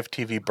a live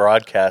TV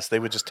broadcast they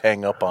would just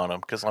hang up on him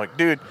because I'm like,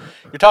 dude,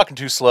 you're talking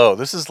too slow.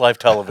 This is live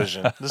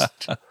television.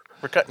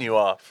 We're cutting you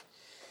off.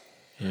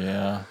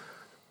 Yeah.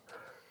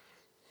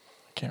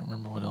 I can't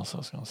remember what else I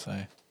was going to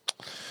say.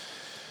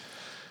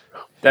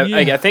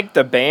 I think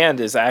the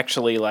band is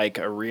actually like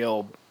a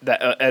real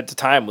that at the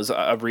time was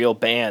a real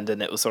band,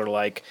 and it was sort of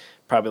like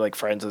probably like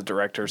friends of the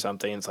director or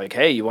something. It's like,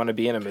 hey, you want to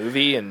be in a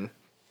movie, and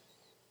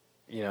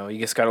you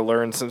just got to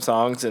learn some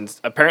songs. And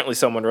apparently,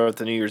 someone wrote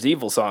the New Year's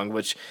Evil song,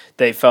 which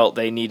they felt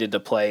they needed to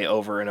play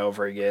over and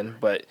over again.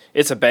 But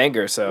it's a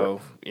banger, so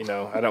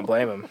I don't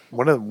blame them.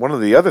 One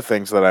of the other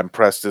things that I'm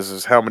impressed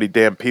is how many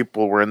damn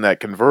people were in that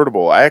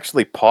convertible. I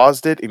actually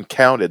paused it and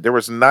counted. There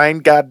was 9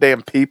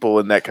 goddamn people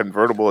in that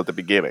convertible at the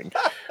beginning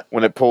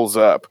when it pulls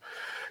up.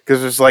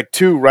 Because there's like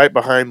 2 right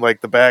behind like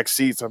the back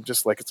seats. I'm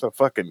just like, it's a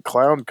fucking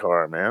clown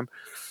car, man.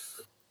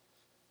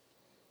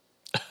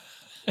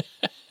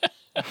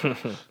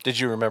 Did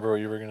you remember what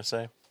you were going to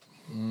say?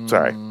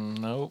 Sorry.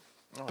 Nope.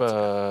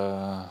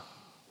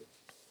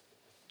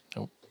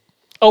 Nope.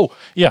 Oh,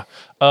 yeah.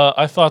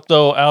 I thought,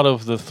 though, out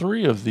of the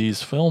three of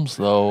these films,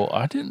 though,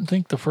 I didn't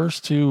think the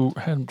first two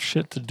had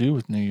shit to do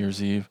with New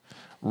Year's Eve.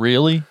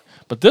 Really?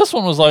 But this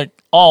one was,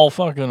 like, all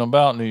fucking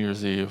about New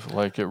Year's Eve.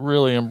 Like, it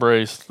really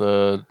embraced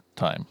the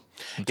time.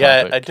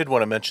 Yeah, I did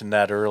want to mention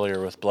that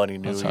earlier with Bloody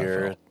New That's how I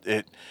Year.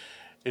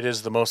 It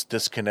is the most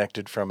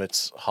disconnected from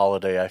its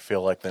holiday, I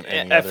feel like, than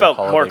any I other felt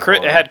more.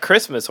 holiday. It had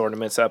Christmas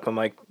ornaments up. I'm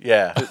like,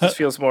 Yeah. this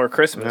feels more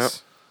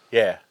Christmas.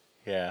 Yeah.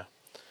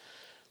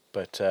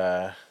 But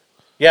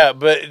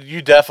but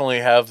you definitely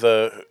have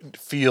the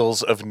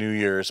feels of New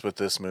Year's with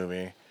this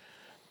movie.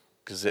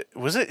 Because it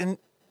was in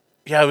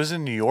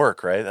New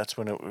York, right? That's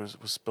when it was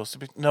supposed to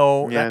be.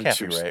 No, Yeah, that can't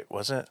she be was- right,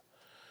 was it?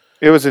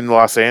 It was in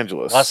Los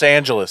Angeles. Los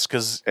Angeles,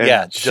 because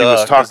And she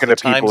was talking to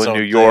people in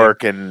New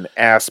York and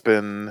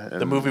Aspen.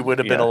 And, The movie would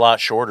have been a lot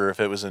shorter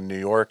if it was in New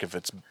York. If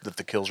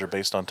the kills are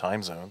based on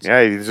time zones.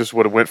 Yeah, he just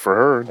would have went for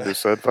her and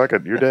just said, "Fuck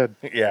it, you're dead."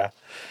 Yeah.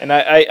 And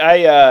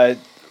I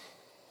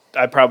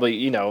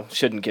probably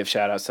shouldn't give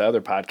shout outs to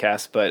other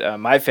podcasts, but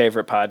my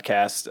favorite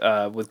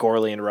podcast with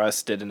Gorley and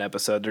Russ did an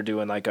episode. They're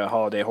doing like a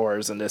holiday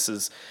horrors, and this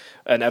is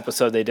an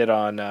episode they did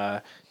on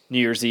New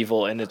Year's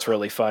Evil, and it's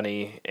really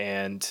funny.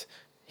 And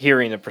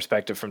hearing a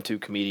perspective from two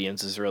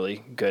comedians is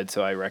really good,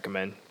 so I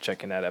recommend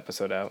checking that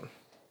episode out.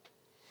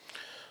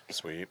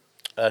 Sweet.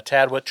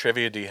 Tad, what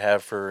trivia do you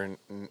have for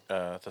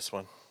this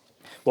one?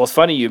 Well, it's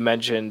funny you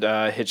mentioned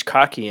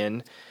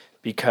Hitchcockian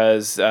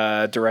because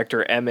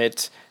director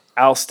Emmett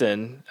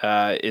Alston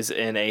is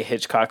in a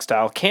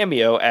Hitchcock-style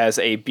cameo as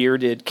a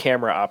bearded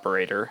camera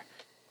operator.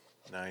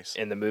 Nice.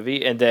 In the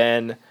movie. And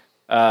then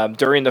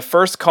during the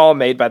first call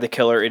made by the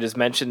killer, it is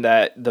mentioned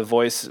that the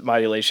voice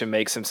modulation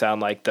makes him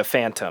sound like the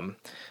Phantom.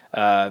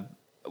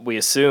 We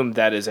assume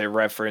that is a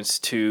reference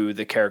to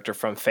the character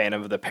from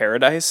Phantom of the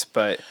Paradise,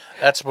 but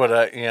that's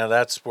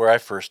that's where I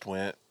first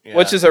went. Yeah.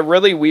 Which is a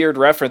really weird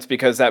reference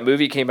because that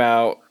movie came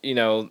out,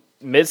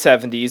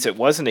 mid-70s. It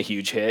wasn't a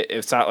huge hit.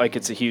 It's not like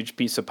it's a huge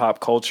piece of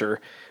pop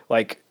culture.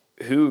 Like,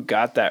 who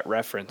got that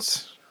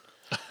reference?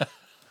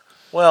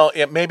 Well,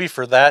 yeah, maybe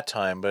for that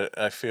time, but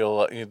I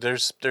feel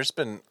there's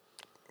been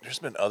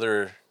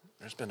other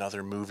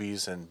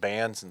movies and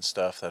bands and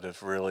stuff that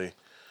have really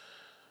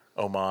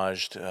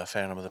homaged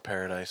Phantom of the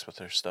Paradise with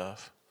their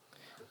stuff.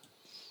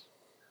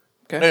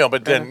 Okay.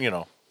 But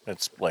then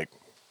it's like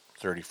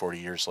 30, 40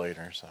 years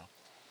later, so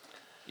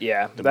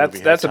yeah, the that's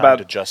movie had time about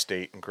to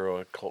gestate and grow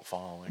a cult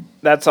following.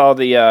 That's all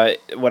the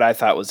what I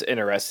thought was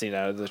interesting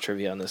out of the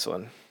trivia on this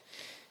one.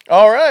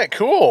 All right,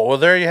 cool. Well,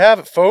 there you have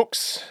it,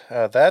 folks.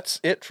 That's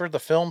it for the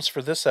films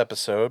for this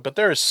episode, but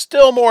there is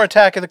still more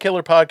Attack of the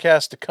Killer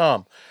podcast to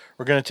come.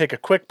 We're going to take a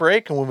quick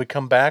break, and when we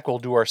come back, we'll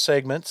do our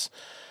segments.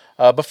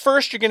 But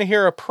first, you're going to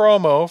hear a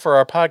promo for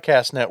our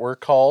podcast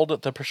network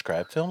called the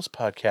Prescribed Films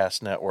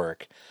Podcast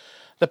Network.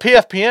 The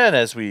PFPN,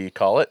 as we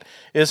call it,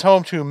 is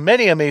home to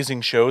many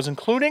amazing shows,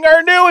 including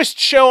our newest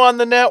show on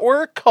the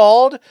network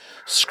called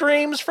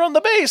Screams from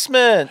the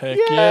Basement. Heck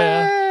Yay!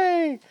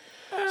 yeah.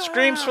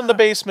 Screams from the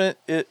Basement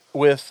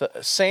with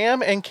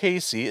Sam and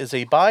Casey is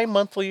a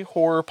bi-monthly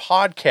horror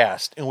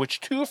podcast in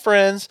which two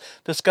friends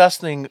discuss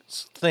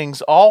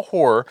things all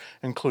horror,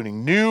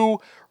 including new,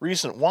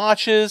 recent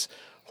watches,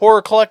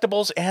 horror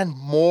collectibles, and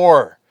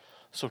more.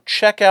 So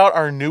check out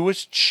our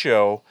newest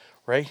show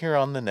right here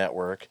on the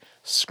network,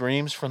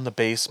 Screams from the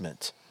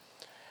Basement.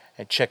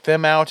 And check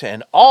them out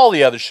and all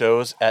the other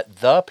shows at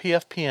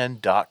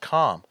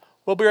thepfpn.com.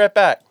 We'll be right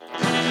back.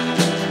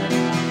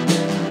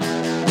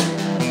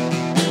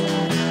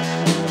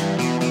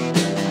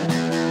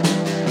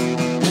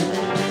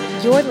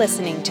 You're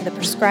listening to the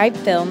Prescribed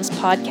Films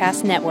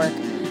Podcast Network,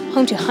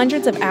 home to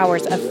hundreds of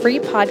hours of free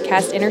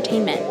podcast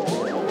entertainment.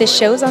 The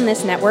shows on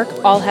this network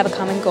all have a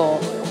common goal,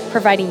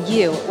 providing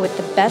you with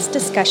the best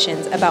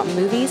discussions about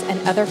movies and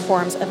other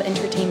forms of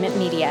entertainment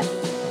media.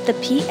 The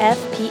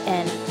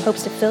PFPN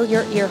hopes to fill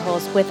your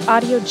earholes with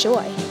audio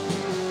joy.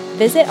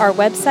 Visit our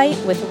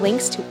website with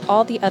links to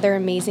all the other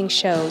amazing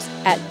shows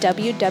at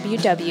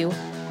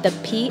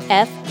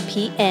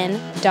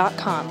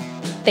www.thepfpn.com.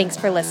 Thanks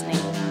for listening.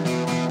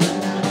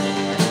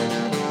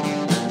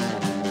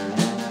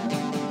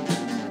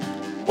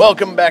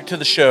 Welcome back to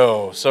the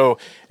show. So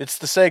it's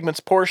the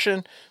segments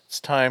portion. It's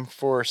time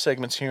for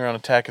segments here on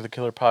Attack of the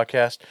Killer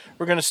podcast.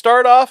 We're going to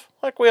start off,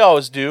 like we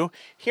always do,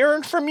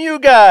 hearing from you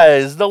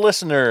guys, the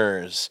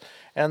listeners,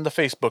 and the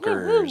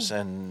Facebookers,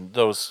 and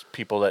those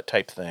people that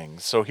type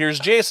things. So here's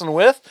Jason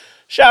with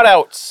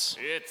shout-outs.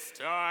 It's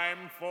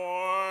time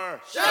for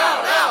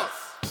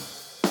Shout-outs!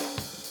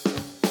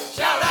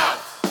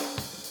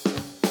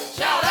 Shout-outs!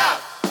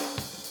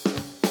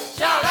 Shout-outs!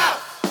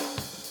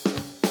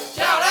 Shout-outs!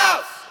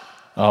 Shout-outs!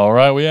 All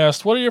right, we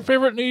asked, what are your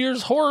favorite New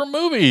Year's horror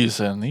movies?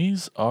 And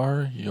these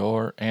are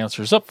your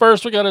answers. Up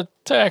first, we got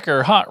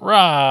Attacker Hot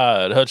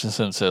Rod.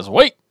 Hutchinson says,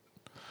 wait,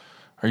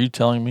 are you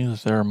telling me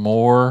that there are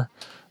more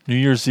New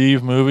Year's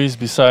Eve movies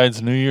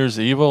besides New Year's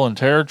Evil and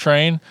Terror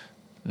Train?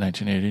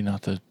 1980,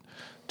 not the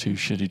two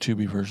shitty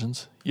Tubi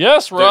versions.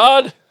 Yes,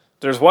 Rod.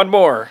 There's one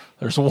more.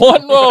 There's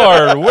one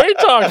more. We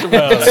talked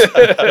about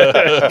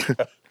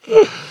it.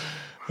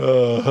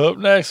 Up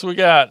next, we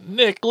got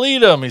Nick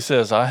Leadham. He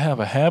says, I have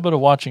a habit of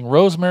watching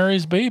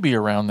Rosemary's Baby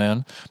around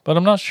then, but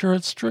I'm not sure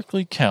it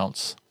strictly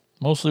counts.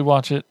 Mostly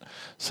watch it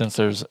since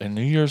there's a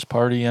New Year's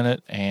party in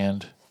it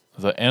and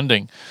the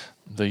ending.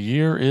 The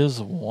year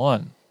is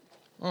one.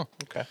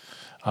 Okay.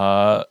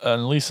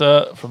 And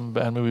Lisa from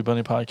Bad Movie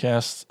Bunny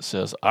Podcast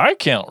says, I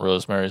count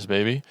Rosemary's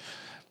Baby.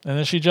 And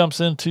then she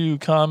jumps into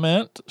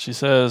comment. She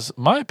says,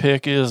 my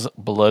pick is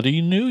Bloody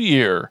New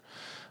Year.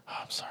 Oh,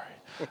 I'm sorry.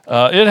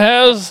 It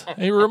has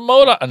a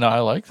remote... No, I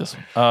like this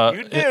one.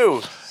 You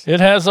do.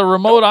 It has a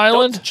remote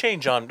island.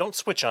 Don't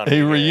switch on A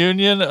me.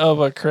 reunion of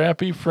a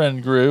crappy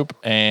friend group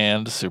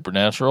and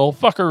supernatural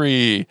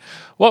fuckery.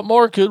 What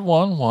more could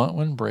one want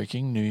when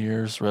breaking New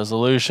Year's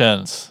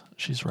resolutions?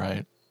 She's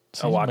right.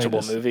 A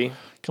watchable movie.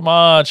 Come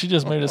on, she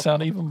just made it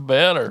sound even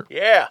better.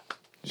 Yeah.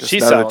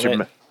 She's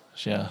selling it.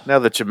 Yeah. Now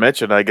that you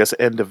mentioned, I guess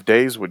End of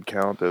Days would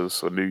count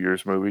as a New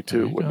Year's movie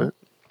too, wouldn't it?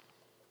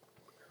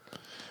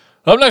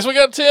 Up next, we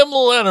got Tim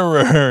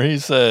Lennerer. He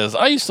says,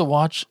 I used to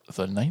watch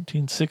the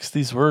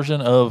 1960s version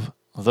of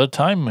The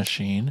Time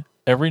Machine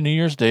every New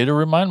Year's Day to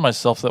remind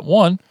myself that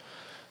 1,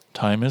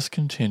 time is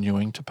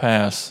continuing to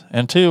pass,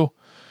 and 2,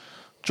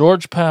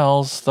 George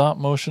Pal's stop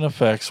motion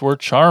effects were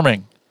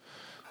charming.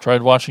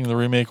 Tried watching the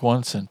remake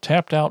once and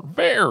tapped out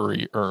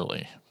very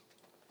early.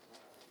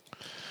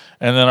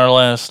 And then our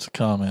last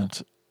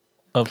comment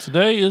of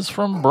today is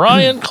from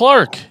Brian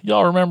Clark.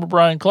 Y'all remember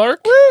Brian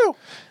Clark? Woo!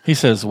 He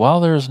says, while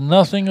there's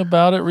nothing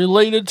about it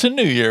related to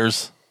New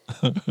Year's,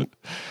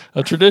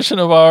 a tradition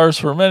of ours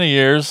for many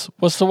years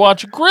was to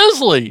watch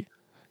Grizzly.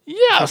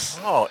 Yes.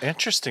 Oh,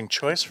 interesting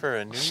choice for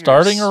a New Year's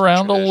Starting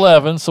around tradition.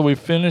 11, so we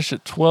finished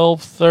at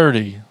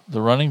 12:30.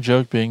 The running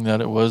joke being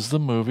that it was the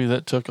movie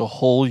that took a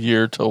whole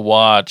year to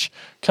watch.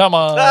 Come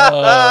on.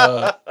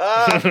 I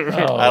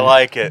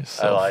like it.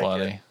 So I like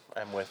funny. it.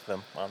 I'm with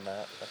them on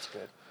that. That's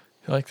good.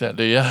 You like that,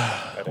 do you?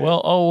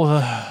 Well,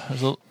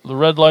 there's the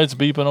red light's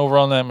beeping over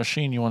on that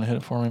machine. You want to hit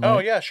it for me, mate? Oh,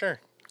 yeah, sure.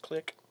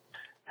 Click.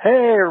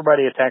 Hey,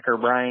 everybody, Attacker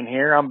Brian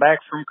here. I'm back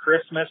from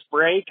Christmas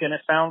break, and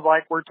it sounds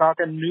like we're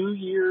talking New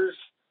Year's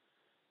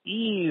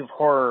Eve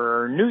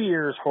horror, or New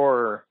Year's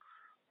horror.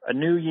 A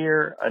new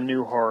year, a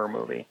new horror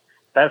movie.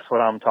 That's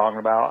what I'm talking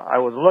about. I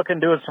was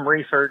doing some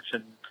research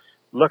and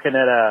looking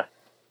at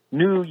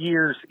New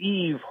Year's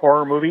Eve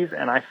horror movies,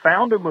 and I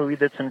found a movie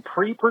that's in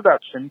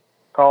pre-production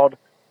called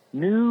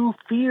New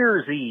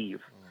Fear's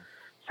Eve.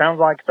 Sounds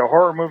like the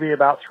horror movie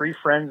about 3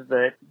 friends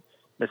that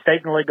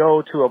mistakenly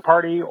go to a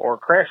party or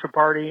crash a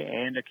party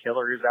and a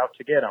killer is out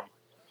to get them.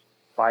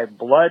 By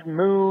Blood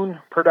Moon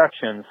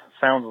Productions.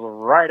 Sounds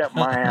right up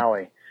my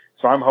alley.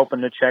 So I'm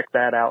hoping to check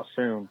that out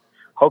soon.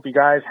 Hope you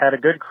guys had a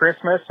good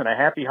Christmas and a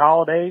happy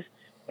holidays.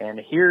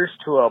 And here's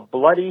to a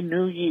bloody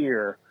new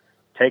year.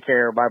 Take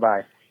care.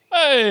 Bye-bye.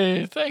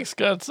 Hey, thanks,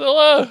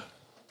 Godzilla.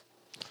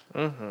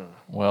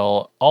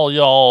 Well, all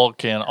y'all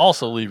can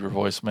also leave your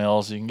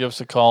voicemails. You can give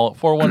us a call at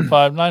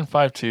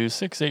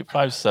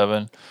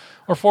 415-952-6857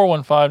 or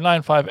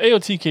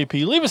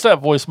 415-95-AOTKP. Leave us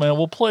that voicemail.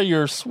 We'll play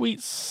your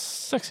sweet,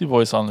 sexy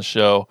voice on the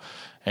show.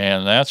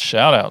 And that's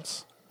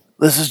shout-outs.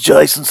 This is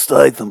Jason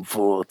Statham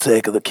for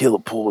Attack of the Killer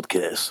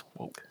podcast.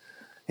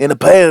 And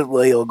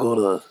apparently I'm going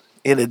to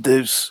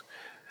introduce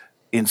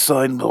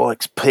Insane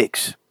Mike's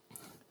picks.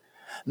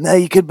 Now,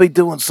 you could be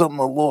doing something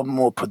a lot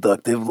more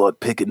productive, like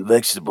picking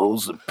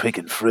vegetables and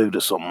picking fruit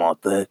or something like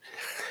that.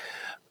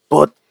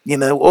 But,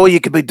 or you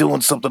could be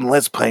doing something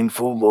less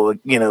painful, like,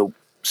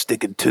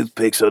 sticking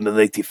toothpicks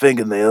underneath your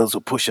fingernails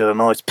or pushing a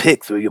nice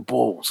pick through your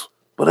balls.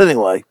 But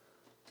anyway,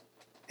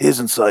 here's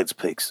Inside's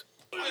picks.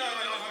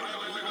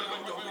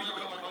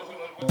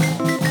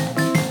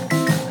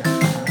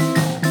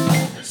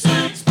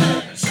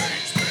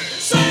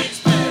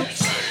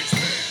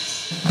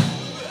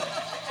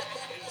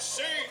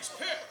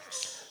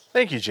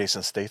 Thank you,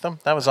 Jason Statham.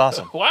 That was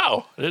awesome.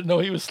 Wow. I didn't know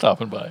he was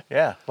stopping by.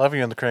 Yeah. Love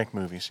you in the Crank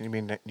movies. You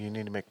need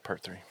to make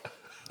part 3.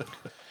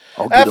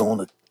 I'll get on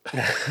it.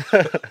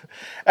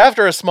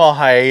 After a small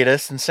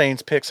hiatus,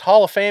 Insane's Picks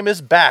Hall of Fame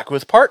is back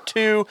with part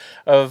 2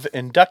 of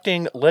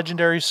inducting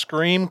legendary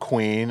scream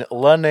queen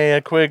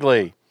Linnea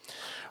Quigley.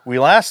 We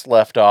last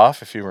left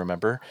off, if you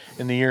remember,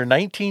 in the year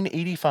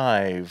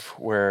 1985,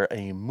 where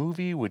a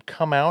movie would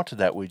come out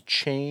that would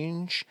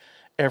change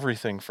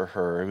everything for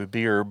her. It would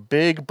be her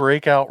big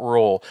breakout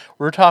role.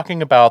 We're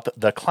talking about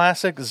the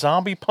classic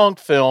zombie punk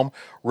film,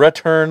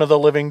 Return of the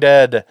Living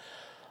Dead.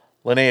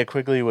 Linnea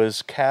Quigley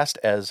was cast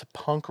as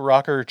punk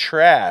rocker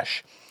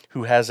Trash,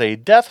 who has a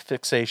death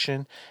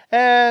fixation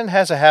and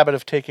has a habit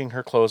of taking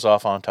her clothes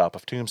off on top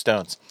of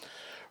tombstones.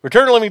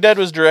 Return of the Living Dead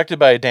was directed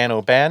by Dan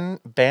O'Bannon.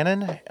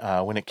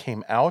 When it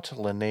came out,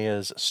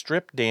 Linnea's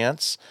strip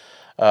dance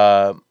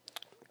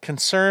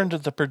concerned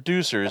the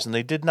producers, and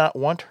they did not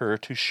want her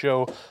to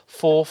show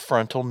full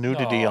frontal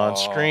nudity on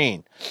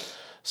screen.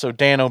 So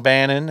Dan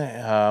O'Bannon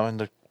and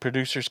the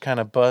producers kind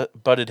of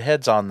butted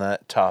heads on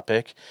that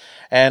topic,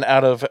 and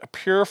out of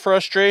pure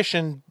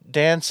frustration,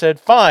 Dan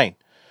said, "Fine,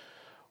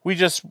 we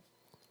just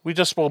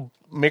will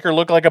make her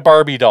look like a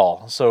Barbie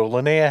doll. So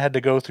Linnea had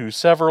to go through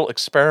several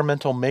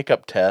experimental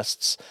makeup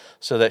tests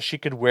so that she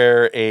could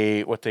wear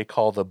what they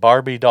call the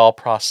Barbie doll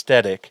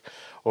prosthetic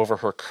over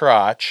her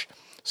crotch,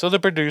 so the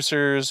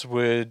producers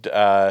would,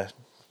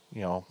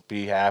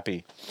 be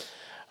happy.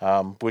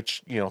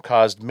 Which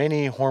caused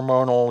many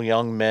hormonal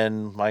young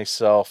men,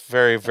 myself,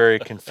 very, very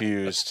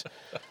confused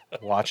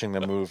watching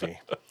the movie.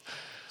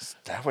 Is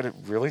that what it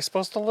really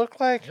supposed to look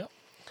like? Yep.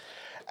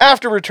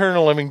 After Return of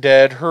the Living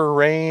Dead, her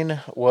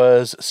reign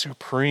was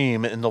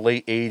supreme in the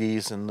late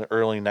 80s and the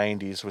early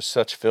 90s with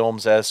such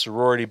films as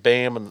Sorority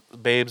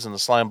Babes and the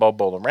Slimeball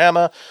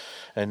Bolorama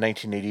in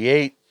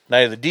 1988, Night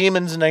of the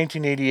Demons in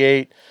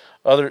 1988,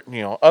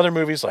 other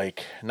movies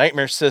like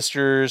Nightmare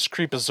Sisters,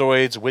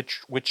 Creepazoids,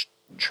 Witch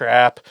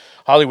Trap,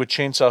 Hollywood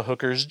Chainsaw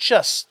Hookers,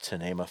 just to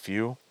name a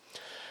few.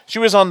 She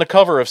was on the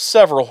cover of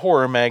several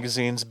horror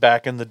magazines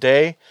back in the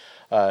day.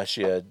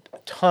 She had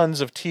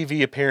tons of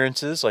TV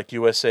appearances like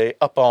USA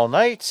Up All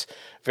Night,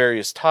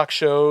 various talk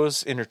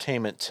shows,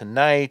 Entertainment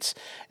Tonight,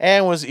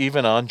 and was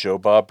even on Joe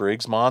Bob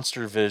Briggs'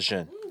 Monster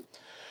Vision.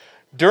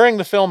 During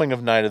the filming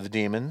of Night of the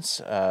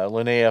Demons,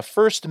 Linnea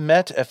first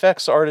met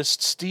FX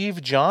artist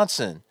Steve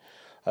Johnson.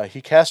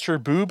 He cast her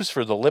boobs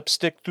for the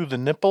lipstick through the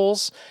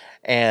nipples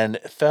and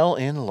fell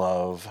in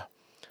love.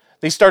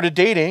 They started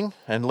dating,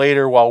 and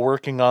later, while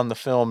working on the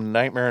film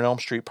Nightmare on Elm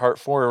Street Part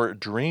 4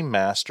 Dream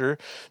Master,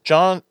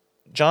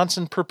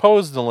 Johnson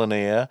proposed to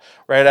Linnea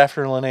right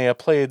after Linnea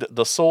played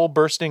the soul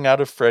bursting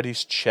out of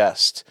Freddy's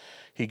chest.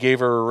 He gave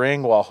her a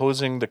ring while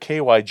hosing the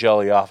KY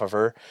jelly off of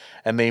her,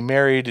 and they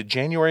married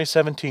January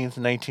 17th,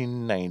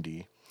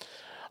 1990.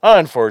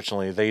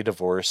 Unfortunately, they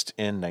divorced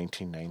in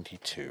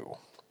 1992.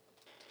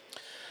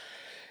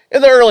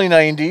 In the early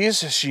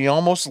 90s, she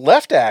almost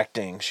left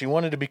acting. She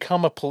wanted to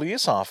become a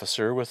police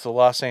officer with the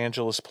Los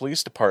Angeles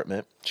Police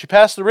Department. She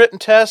passed the written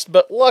test,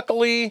 but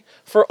luckily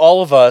for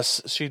all of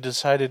us, she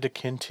decided to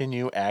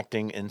continue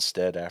acting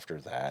instead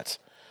after that.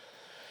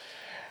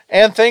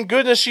 And thank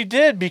goodness she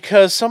did,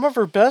 because some of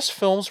her best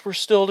films were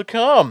still to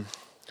come.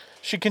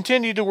 She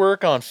continued to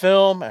work on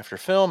film after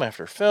film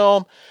after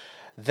film.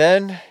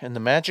 Then, in the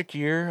magic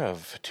year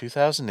of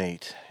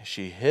 2008,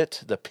 she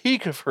hit the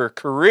peak of her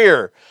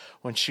career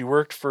when she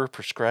worked for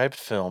Prescribed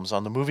Films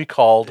on the movie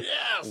called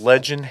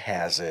Legend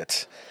Has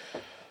It.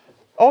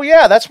 Oh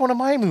yeah, that's one of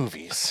my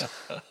movies.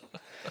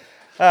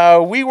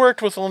 We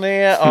worked with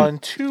Linnea on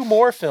two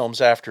more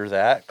films after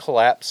that,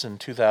 Collapse in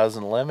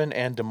 2011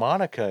 and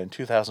Demonica in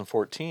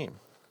 2014.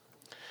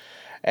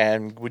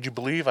 And would you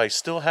believe I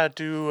still had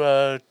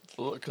to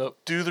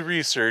do the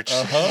research,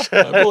 look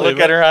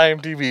at her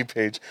IMDb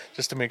page,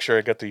 just to make sure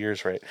I got the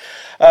years right.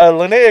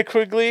 Linnea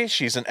Quigley,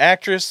 she's an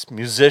actress,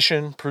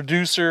 musician,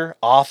 producer,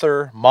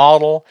 author,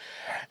 model,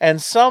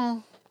 and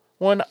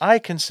someone I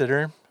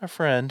consider a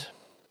friend.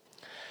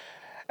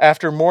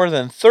 After more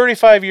than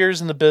 35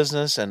 years in the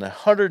business and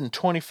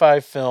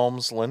 125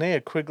 films,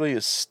 Linnea Quigley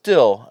is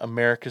still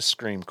America's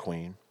Scream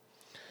Queen.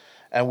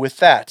 And with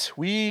that,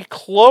 we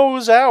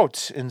close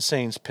out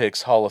Insane's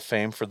Picks Hall of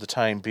Fame for the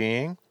time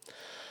being.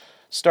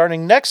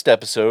 Starting next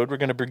episode, we're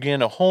going to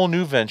begin a whole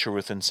new venture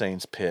with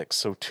Insane's Picks,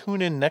 so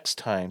tune in next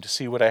time to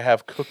see what I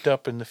have cooked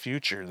up in the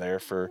future there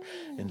for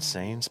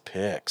Insane's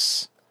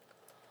Picks.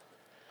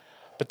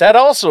 But that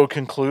also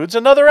concludes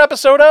another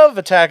episode of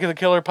Attack of the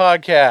Killer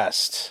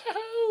Podcast.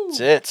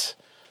 That's it.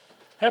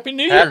 Happy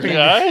New Year,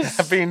 guys.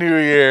 Happy New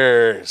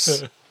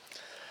Year's.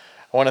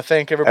 I want to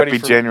thank everybody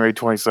Happy January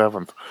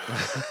 27th.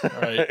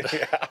 Right.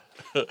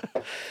 Yeah.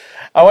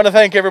 I want to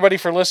thank everybody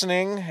for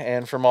listening,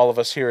 and from all of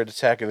us here at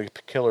Attack of the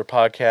Killer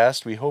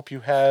Podcast, we hope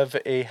you have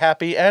a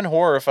happy and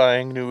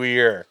horrifying new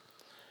year.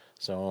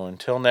 So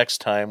until next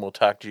time, we'll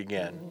talk to you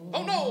again.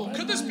 Oh no,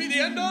 could this be the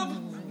end of?